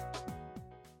 Relics.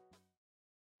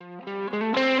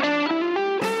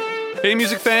 Hey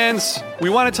music fans, we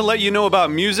wanted to let you know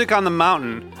about Music on the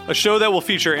Mountain, a show that will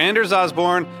feature Anders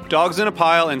Osborne, Dogs in a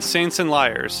Pile, and Saints and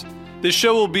Liars. This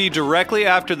show will be directly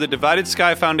after the Divided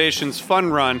Sky Foundation's Fun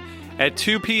Run at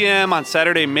 2 p.m. on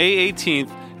Saturday, May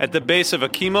 18th at the base of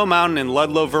Akimo Mountain in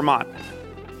Ludlow, Vermont.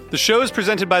 The show is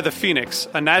presented by The Phoenix,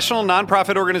 a national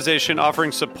nonprofit organization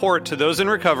offering support to those in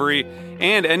recovery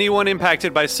and anyone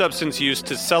impacted by substance use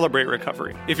to celebrate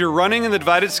recovery. If you're running in the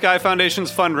Divided Sky Foundation's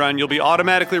Fun Run, you'll be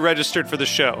automatically registered for the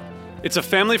show. It's a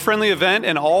family-friendly event,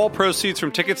 and all proceeds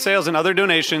from ticket sales and other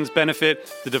donations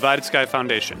benefit the Divided Sky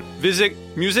Foundation. Visit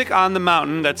Music on the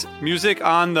Mountain, that's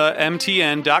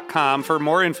musiconthemtn.com for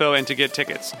more info and to get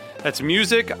tickets. That's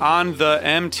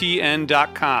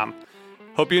musiconthemtn.com.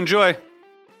 Hope you enjoy.